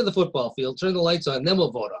 head to the football field, turn the lights on, then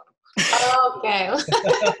we'll vote on them. Okay,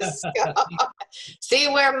 let's go. See,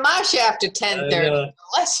 we're mush after 10:30.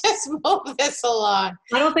 Let's just move this along.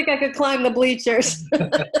 I don't think I could climb the bleachers.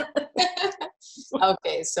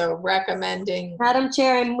 Okay, so recommending. Madam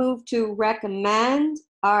Chair, I move to recommend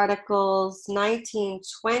Articles 19,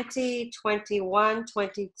 20, 21,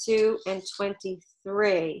 22, and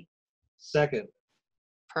 23. Second.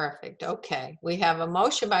 Perfect. Okay. We have a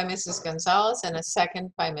motion by Mrs. Gonzalez and a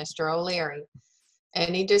second by Mr. O'Leary.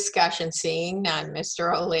 Any discussion? Seeing none.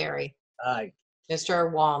 Mr. O'Leary. Aye. Mr.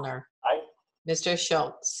 Wallner. Aye. Mr.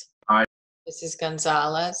 Schultz. Aye. Mrs.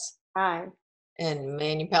 Gonzalez. Aye. And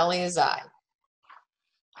Manu Pelley is aye.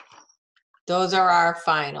 Those are our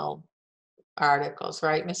final articles,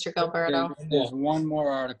 right, Mr. Gilberto? There's one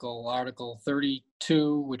more article, Article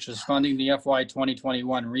 32, which is funding the FY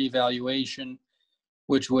 2021 revaluation,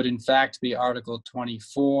 which would in fact be Article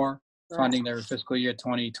 24, funding their fiscal year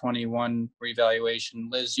 2021 revaluation.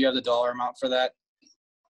 Liz, do you have the dollar amount for that?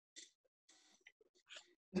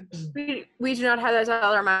 We do not have that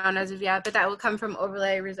dollar amount as of yet, but that will come from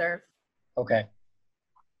overlay reserve. Okay.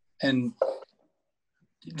 And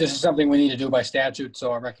this is something we need to do by statute,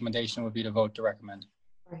 so our recommendation would be to vote to recommend.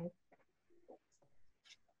 Right.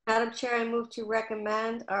 Madam Chair, I move to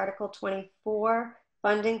recommend Article 24,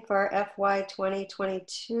 funding for FY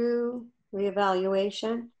 2022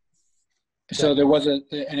 reevaluation. So there was an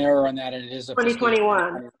error on that, and it is a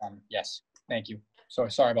 2021. Yes, thank you. So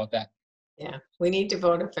sorry about that. Yeah, we need to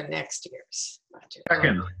vote it for next year's budget.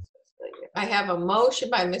 Second. I have a motion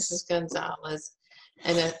by Mrs. Gonzalez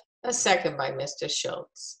and a second by Mr.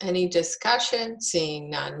 Schultz. Any discussion? Seeing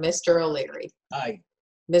none. Mr. O'Leary. Aye.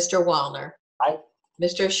 Mr. Wallner. Aye.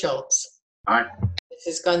 Mr. Schultz. Aye.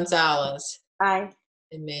 Mrs. Gonzalez. Aye.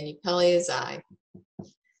 And Manu Pelley is aye.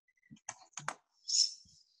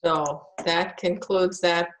 So that concludes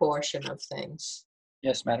that portion of things.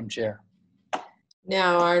 Yes, Madam Chair.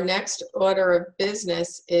 Now, our next order of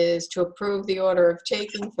business is to approve the order of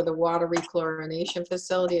taking for the water rechlorination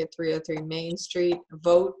facility at 303 Main Street.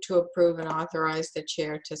 Vote to approve and authorize the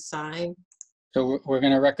chair to sign. So we're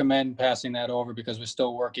going to recommend passing that over because we're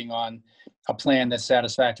still working on a plan that's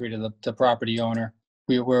satisfactory to the property owner.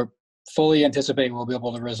 We're fully anticipating we'll be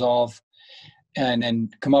able to resolve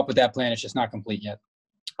and come up with that plan. It's just not complete yet.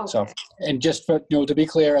 Okay. So, and just for, to be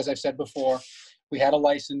clear, as I've said before, we had a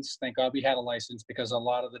license. Thank God we had a license because a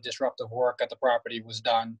lot of the disruptive work at the property was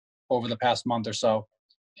done over the past month or so.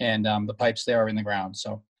 And the pipes there are in the ground.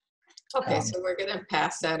 So, Okay, so we're gonna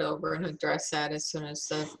pass that over and address that as soon as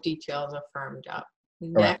the details are firmed up.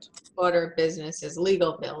 Next order of business is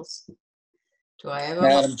legal bills. Do I have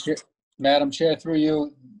a Madam Chair, through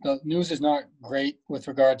you, the news is not great with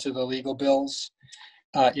regard to the legal bills.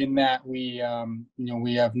 In that we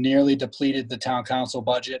have nearly depleted the town council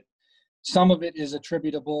budget. Some of it is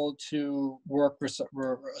attributable to work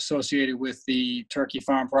associated with the Turkey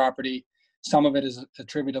Farm property. Some of it is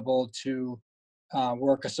attributable to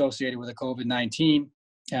work associated with the COVID-19,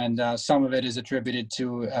 and some of it is attributed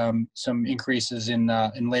to some increases in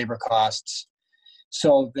labor costs.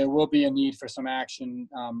 So there will be a need for some action,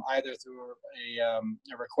 either through a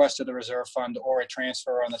request of the reserve fund or a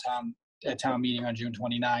transfer on the town meeting on June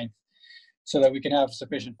 29th, so that we can have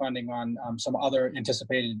sufficient funding on some other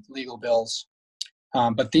anticipated legal bills.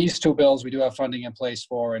 But these two bills we do have funding in place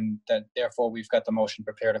for, and that therefore we've got the motion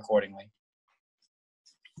prepared accordingly.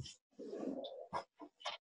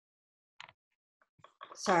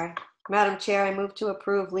 Sorry. Madam Chair, I move to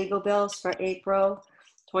approve legal bills for April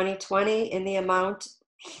 2020 in the amount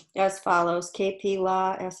as follows. KP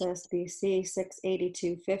Law SSBC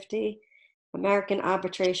 682.50, American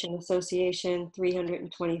Arbitration Association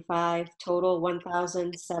 325, total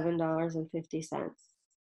 $1,007.50.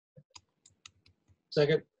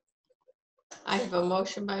 Second. I have a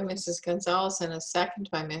motion by Mrs. Gonzalez and a second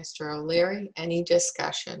by Mr. O'Leary. Any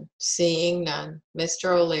discussion? Seeing none.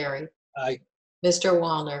 Mr. O'Leary. Aye. Mr.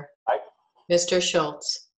 Wallner. Aye. Mr.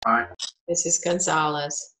 Schultz. Aye. Mrs.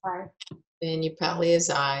 Gonzalez. Aye. Manu Pelley is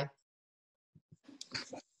aye.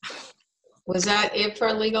 Was that it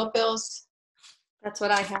for legal bills? That's what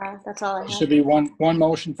I have. That's all I There have. should be one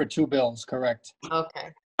motion for two bills, correct?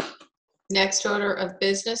 Okay. Next order of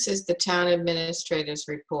business is the town administrator's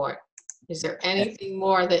report. Is there anything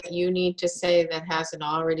more that you need to say that hasn't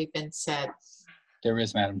already been said? There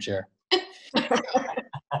is, Madam Chair.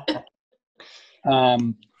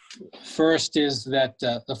 First is that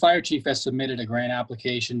the fire chief has submitted a grant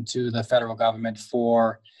application to the federal government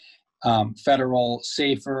for federal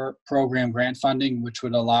SAFER program grant funding, which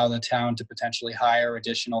would allow the town to potentially hire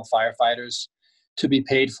additional firefighters to be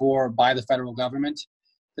paid for by the federal government.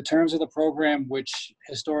 The terms of the program, which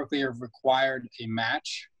historically have required a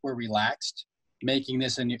match, were relaxed, making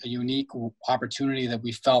this a unique opportunity that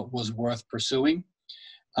we felt was worth pursuing.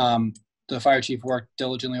 The fire chief worked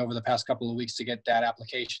diligently over the past couple of weeks to get that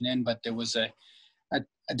application in, but there was a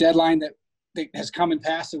deadline that has come and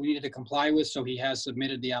passed that we needed to comply with, so he has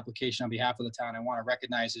submitted the application on behalf of the town. I want to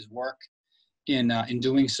recognize his work in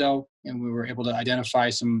doing so, and we were able to identify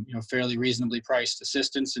some fairly reasonably priced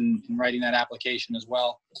assistance in writing that application as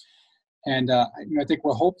well. And I think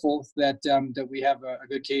we're hopeful that that we have a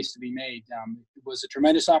good case to be made. It was a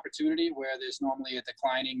tremendous opportunity where there's normally a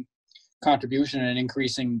declining contribution and an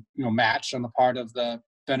increasing match on the part of the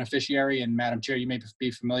beneficiary. And Madam Chair, you may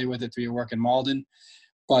be familiar with it through your work in Malden.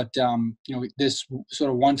 But this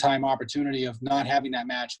sort of one-time opportunity of not having that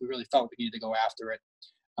match, we really felt we needed to go after it.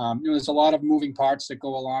 There's a lot of moving parts that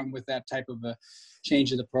go along with that type of a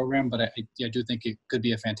change of the program, but I do think it could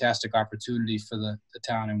be a fantastic opportunity for the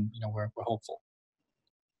town, and we're hopeful.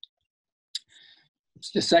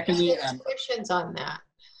 Secondly, questions on that?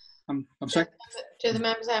 I'm sorry? Do the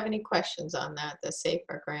members have any questions on that, the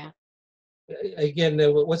SAFER grant? Again,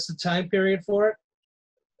 what's the time period for it?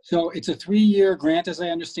 So it's a 3-year grant, as I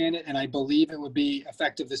understand it, and I believe it would be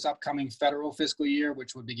effective this upcoming federal fiscal year,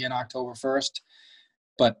 which would begin October 1st.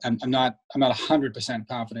 But I'm not 100%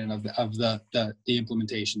 confident of the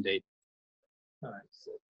implementation date. All right.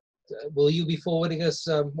 So, will you be forwarding us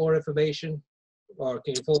more information, or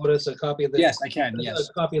can you forward us a copy of the? Yes, I can. Yes,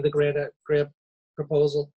 a copy of the grant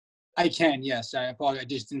proposal. I can. Yes, I apologize. I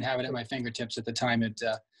just didn't have it at my fingertips at the time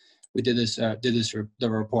we did this for the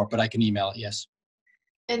report, but I can email it. Yes.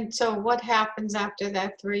 And so, what happens after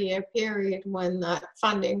that 3-year period when the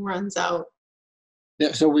funding runs out?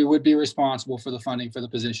 So we would be responsible for the funding for the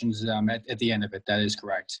positions at the end of it. That is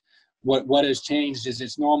correct. What has changed is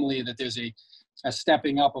it's normally that there's a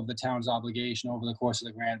stepping up of the town's obligation over the course of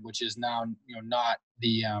the grant, which is now not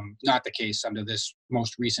the case under this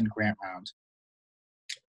most recent grant round.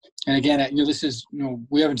 And again, this is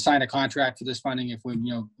we haven't signed a contract for this funding. If we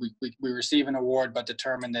receive an award but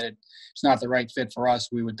determine that it's not the right fit for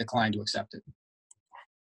us, we would decline to accept it.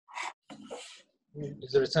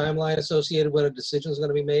 Is there a timeline associated when a decision is going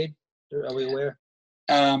to be made? Are we aware?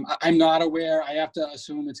 I'm not aware. I have to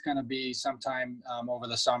assume it's going to be sometime over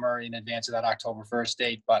the summer in advance of that October 1st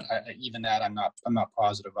date, but even that I'm not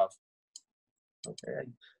positive of. Okay.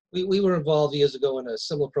 We were involved years ago in a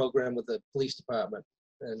similar program with the police department,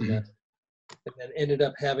 and then ended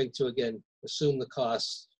up having to, again, assume the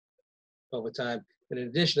costs over time. And in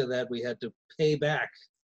addition to that, we had to pay back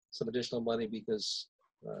some additional money because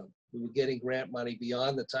we were getting grant money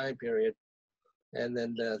beyond the time period, and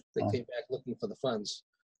then they came back looking for the funds.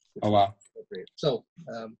 Oh, wow. So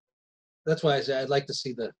that's why I say I'd like to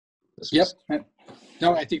see the Yep.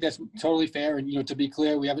 No, I think that's totally fair. And, to be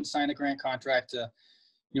clear, we haven't signed a grant contract,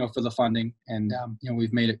 for the funding. And,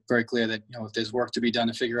 we've made it very clear that, if there's work to be done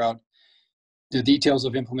to figure out the details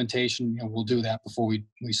of implementation, we'll do that before we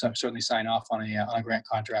certainly sign off on a grant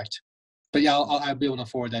contract. But yeah, I'll be able to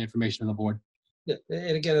forward that information to the board. Yeah,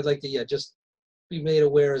 and again, I'd like to just be made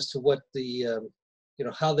aware as to what the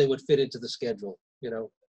how they would fit into the schedule.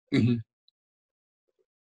 Mm-hmm.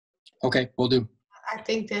 Okay, we'll do. I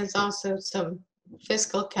think there's also some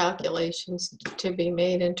fiscal calculations to be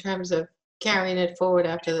made in terms of carrying it forward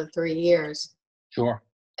after the 3 years. Sure.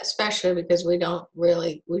 Especially because we don't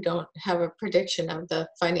have a prediction of the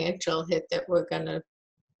financial hit that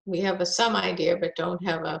we have some idea, but don't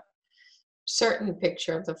have a certain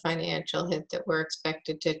picture of the financial hit that we're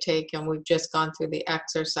expected to take. And we've just gone through the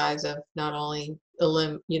exercise of not only,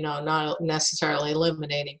 not necessarily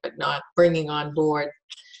eliminating, but not bringing on board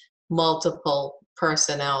multiple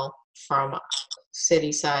personnel from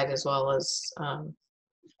city side as well as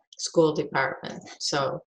school department.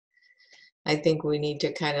 So I think we need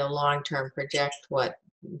to kind of long-term project what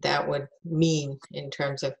that would mean in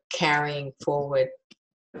terms of carrying forward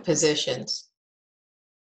positions.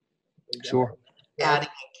 Sure. Adding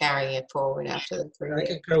and carrying it forward after the 3 I years.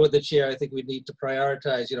 concur with the chair. I think we need to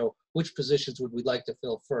prioritize, which positions would we like to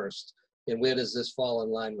fill first, and where does this fall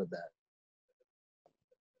in line with that?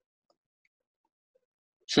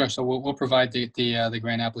 Sure. So we'll provide the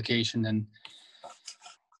grant application, and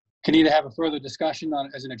can either have a further discussion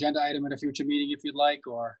on as an agenda item at a future meeting if you'd like,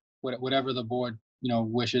 or whatever the board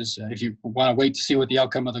wishes. If you want to wait to see what the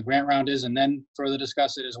outcome of the grant round is and then further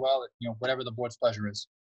discuss it as well, whatever the board's pleasure is.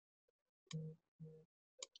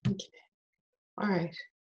 Okay. All right.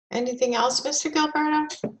 Anything else, Mr.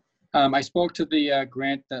 Gilberto? I spoke to the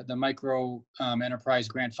grant, the micro enterprise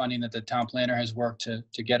grant funding that the town planner has worked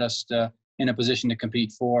to get us in a position to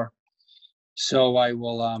compete for. So I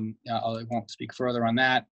will, I won't speak further on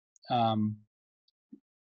that.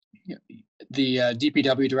 The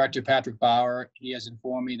DPW director, Patrick Bauer, he has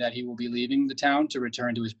informed me that he will be leaving the town to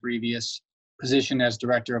return to his previous position as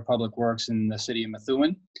director of public works in the city of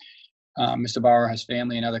Methuen. Mr. Bauer has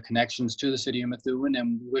family and other connections to the city of Methuen,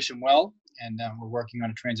 and we wish him well. And we're working on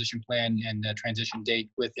a transition plan and a transition date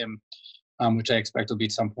with him, which I expect will be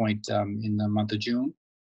at some point in the month of June.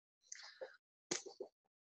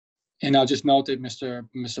 And I'll just note that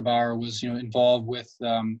Mr. Bauer was, involved with,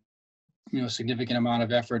 significant amount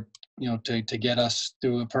of effort, to get us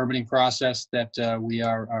through a permitting process that we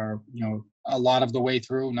are, a lot of the way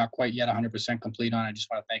through, not quite yet 100% complete on. I just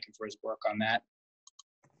want to thank him for his work on that.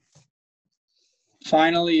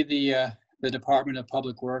 Finally, the Department of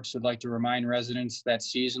Public Works would like to remind residents that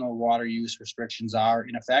seasonal water use restrictions are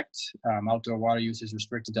in effect. Outdoor water use is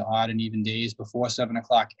restricted to odd and even days before 7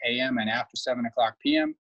 o'clock a.m. and after 7 o'clock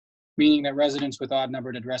p.m., meaning that residents with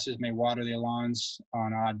odd-numbered addresses may water their lawns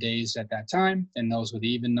on odd days at that time, and those with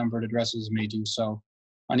even-numbered addresses may do so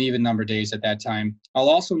on even-numbered days at that time. I'll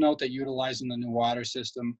also note that utilizing the new water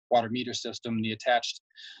meter system, the attached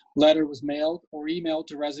letter was mailed or emailed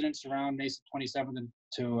to residents around May 27th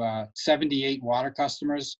to 78 water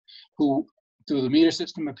customers who, through the meter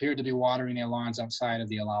system, appeared to be watering their lawns outside of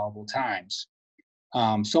the allowable times.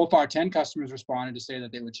 So far, 10 customers responded to say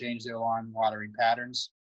that they would change their lawn watering patterns.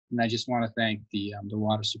 And I just want to thank the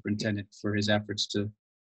water superintendent for his efforts to,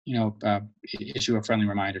 issue a friendly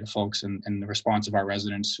reminder to folks and the response of our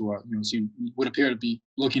residents who are, would appear to be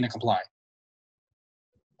looking to comply.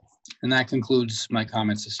 And that concludes my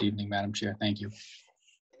comments this evening, Madam Chair. Thank you.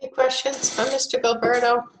 Any questions for Mr.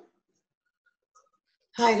 Gilberto?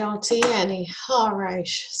 I don't see any. All right.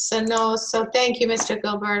 So thank you, Mr.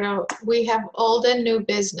 Gilberto. We have old and new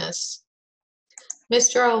business.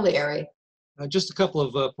 Mr. O'Leary. Just a couple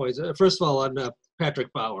of points. First of all, on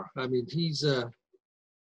Patrick Bauer. I mean,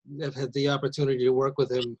 I've had the opportunity to work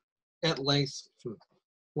with him at length for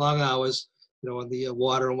long hours, on the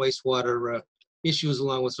water and wastewater issues,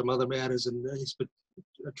 along with some other matters. And he's been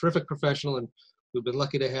a terrific professional, and we've been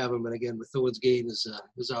lucky to have him. And again, Methuen gain is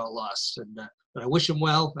our loss. And I wish him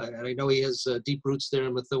well. And I know he has deep roots there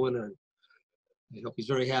in Methuen, and I hope he's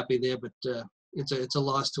very happy there. But it's a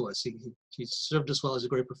loss to us. He served us well as a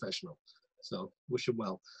great professional. So wish him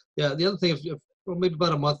well. Yeah, the other thing, well, maybe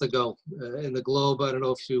about a month ago in the Globe, I don't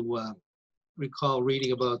know if you recall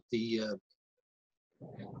reading about the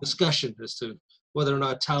discussion as to whether or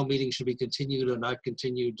not town meetings should be continued or not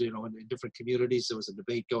continued, in different communities. There was a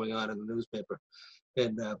debate going on in the newspaper.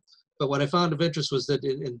 And but what I found of interest was that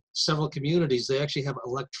in several communities, they actually have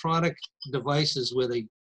electronic devices where they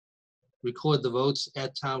record the votes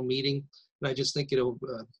at town meeting. And I just think,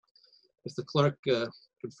 if the clerk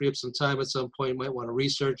could free up some time at some point, might want to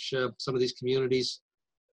research some of these communities,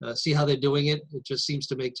 see how they're doing it. It just seems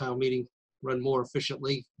to make town meeting run more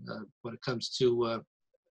efficiently when it comes to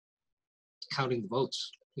counting the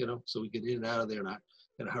votes, so we get in and out of there not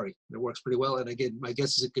in a hurry. It works pretty well. And again, my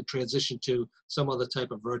guess is it could transition to some other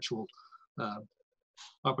type of virtual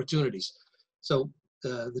opportunities. So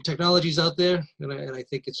the technology's out there, and I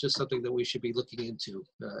think it's just something that we should be looking into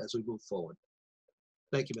as we move forward.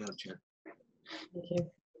 Thank you, Madam Chair. Thank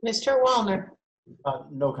you. Mr. Wallner.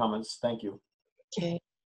 No comments. Thank you. Okay.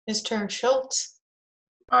 Mr. Schultz.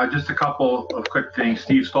 Just a couple of quick things.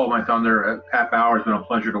 Steve stole my thunder. Pat Bauer has been a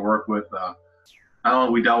pleasure to work with. Not only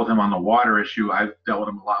have we dealt with him on the water issue, I've dealt with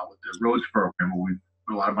him a lot with the roads program, where we've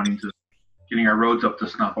put a lot of money into getting our roads up to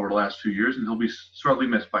snuff over the last few years, and he'll be sorely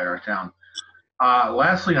missed by our town.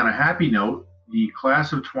 Lastly, on a happy note, the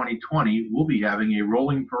class of 2020 will be having a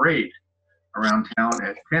rolling parade around town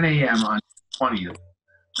at 10 a.m. on 20th.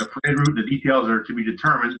 The parade route, the details are to be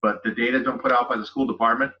determined, but the data has been put out by the school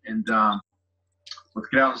department, and let's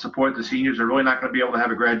get out and support the seniors. They're really not going to be able to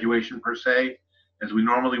have a graduation per se as we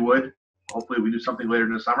normally would. Hopefully we do something later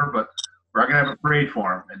in the summer, but we're going to have a parade for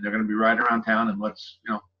them, and they're going to be riding around town, and let's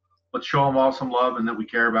show them all some love and that we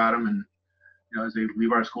care about them, and as they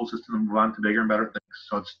leave our school system and move on to bigger and better things.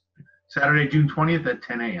 So it's Saturday, June 20th at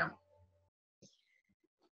 10 a.m.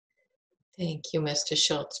 Thank you, Mr.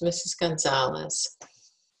 Schultz. Mrs. Gonzalez.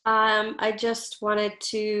 I just wanted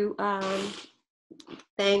to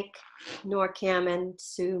thank NORCAM and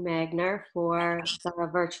Sue Magner for the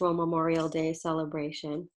virtual Memorial Day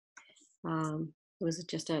celebration. It was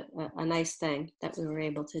just a nice thing that we were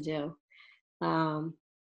able to do. And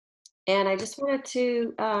I just wanted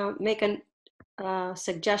to make a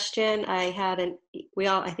suggestion. I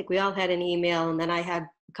think we all had an email, and then I had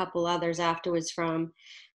a couple others afterwards from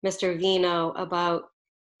Mr. Vino about,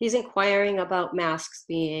 he's inquiring about masks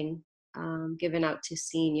being given out to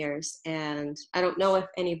seniors. And I don't know if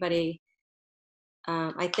anybody,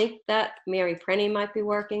 I think that Mary Prenny might be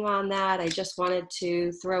working on that. I just wanted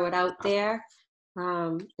to throw it out there.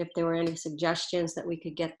 If there were any suggestions that we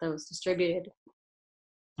could get those distributed.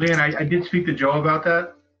 Leanne, I did speak to Joe about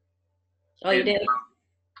that. Oh, you did?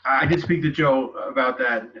 I did speak to Joe about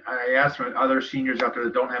that. I asked for other seniors out there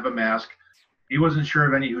that don't have a mask. He wasn't sure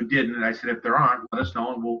of any who didn't, and I said, if there aren't, let us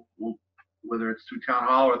know, and we'll whether it's through town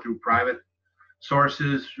hall or through private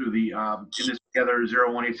sources, through the In This Together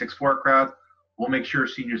 01864 crowd, we'll make sure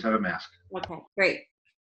seniors have a mask. Okay, great.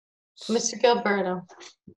 Mr. Gilberto.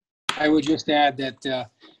 I would just add that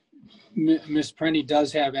Ms. Prenny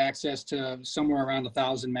does have access to somewhere around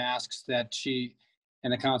 1,000 masks that she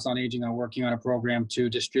and the Council on Aging are working on a program to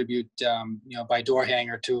distribute, by door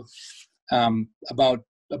hanger to about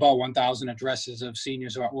 1,000 addresses of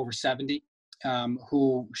seniors who are over 70,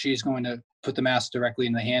 who she's going to put the masks directly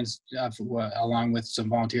in the hands of, along with some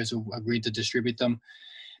volunteers who agreed to distribute them.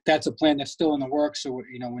 That's a plan that's still in the works, so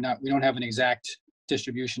we don't have an exact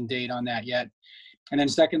distribution date on that yet. And then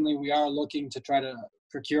secondly, we are looking to try to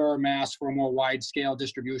procure masks for a more wide-scale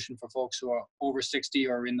distribution for folks who are over 60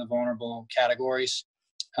 or in the vulnerable categories.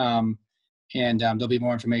 And there'll be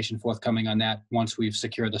more information forthcoming on that once we've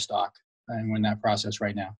secured the stock, and we're in that process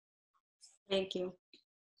right now. Thank you.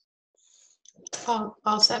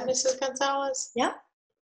 All set, Mrs. Gonzalez? Yep.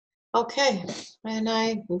 Okay, and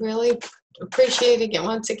I really appreciate again,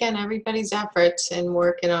 once again, everybody's efforts in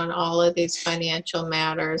working on all of these financial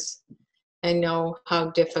matters. I know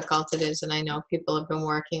how difficult it is, and I know people have been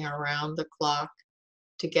working around the clock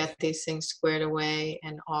to get these things squared away,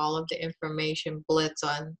 and all of the information blitz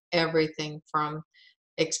on everything from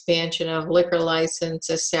expansion of liquor license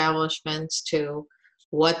establishments to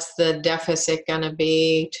what's the deficit going to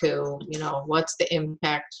be to, what's the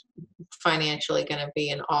impact financially going to be,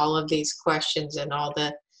 and all of these questions and all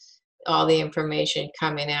the information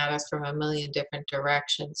coming at us from a million different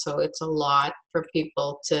directions. So it's a lot for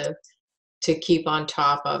people to to keep on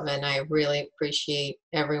top of, and I really appreciate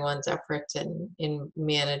everyone's efforts in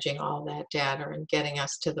managing all that data and getting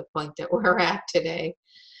us to the point that we're at today,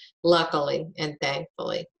 luckily and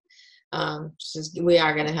thankfully. We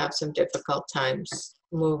are going to have some difficult times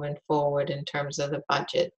moving forward in terms of the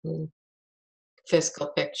budget and fiscal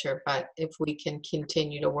picture, but if we can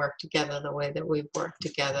continue to work together the way that we've worked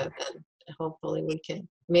together, then hopefully we can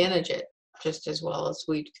manage it just as well as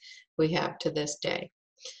we have to this day.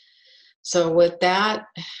 So with that,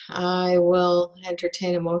 I will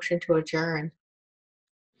entertain a motion to adjourn.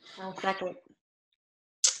 I'll second.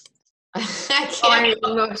 I Oh, I can't. need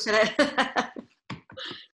to motion it.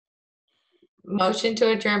 Motion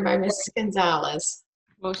to adjourn by Mrs. Gonzalez.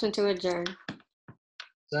 Motion to adjourn.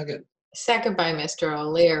 Second. Second by Mr.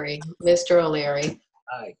 O'Leary. Mr. O'Leary.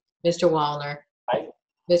 Aye. Mr. Wallner. Aye.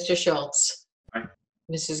 Mr. Schultz. Aye.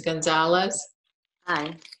 Mrs. Gonzalez.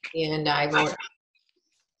 Aye. And I vote.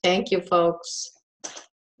 Thank you, folks.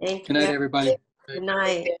 Thank Good night, you. everybody. Good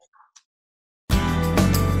night.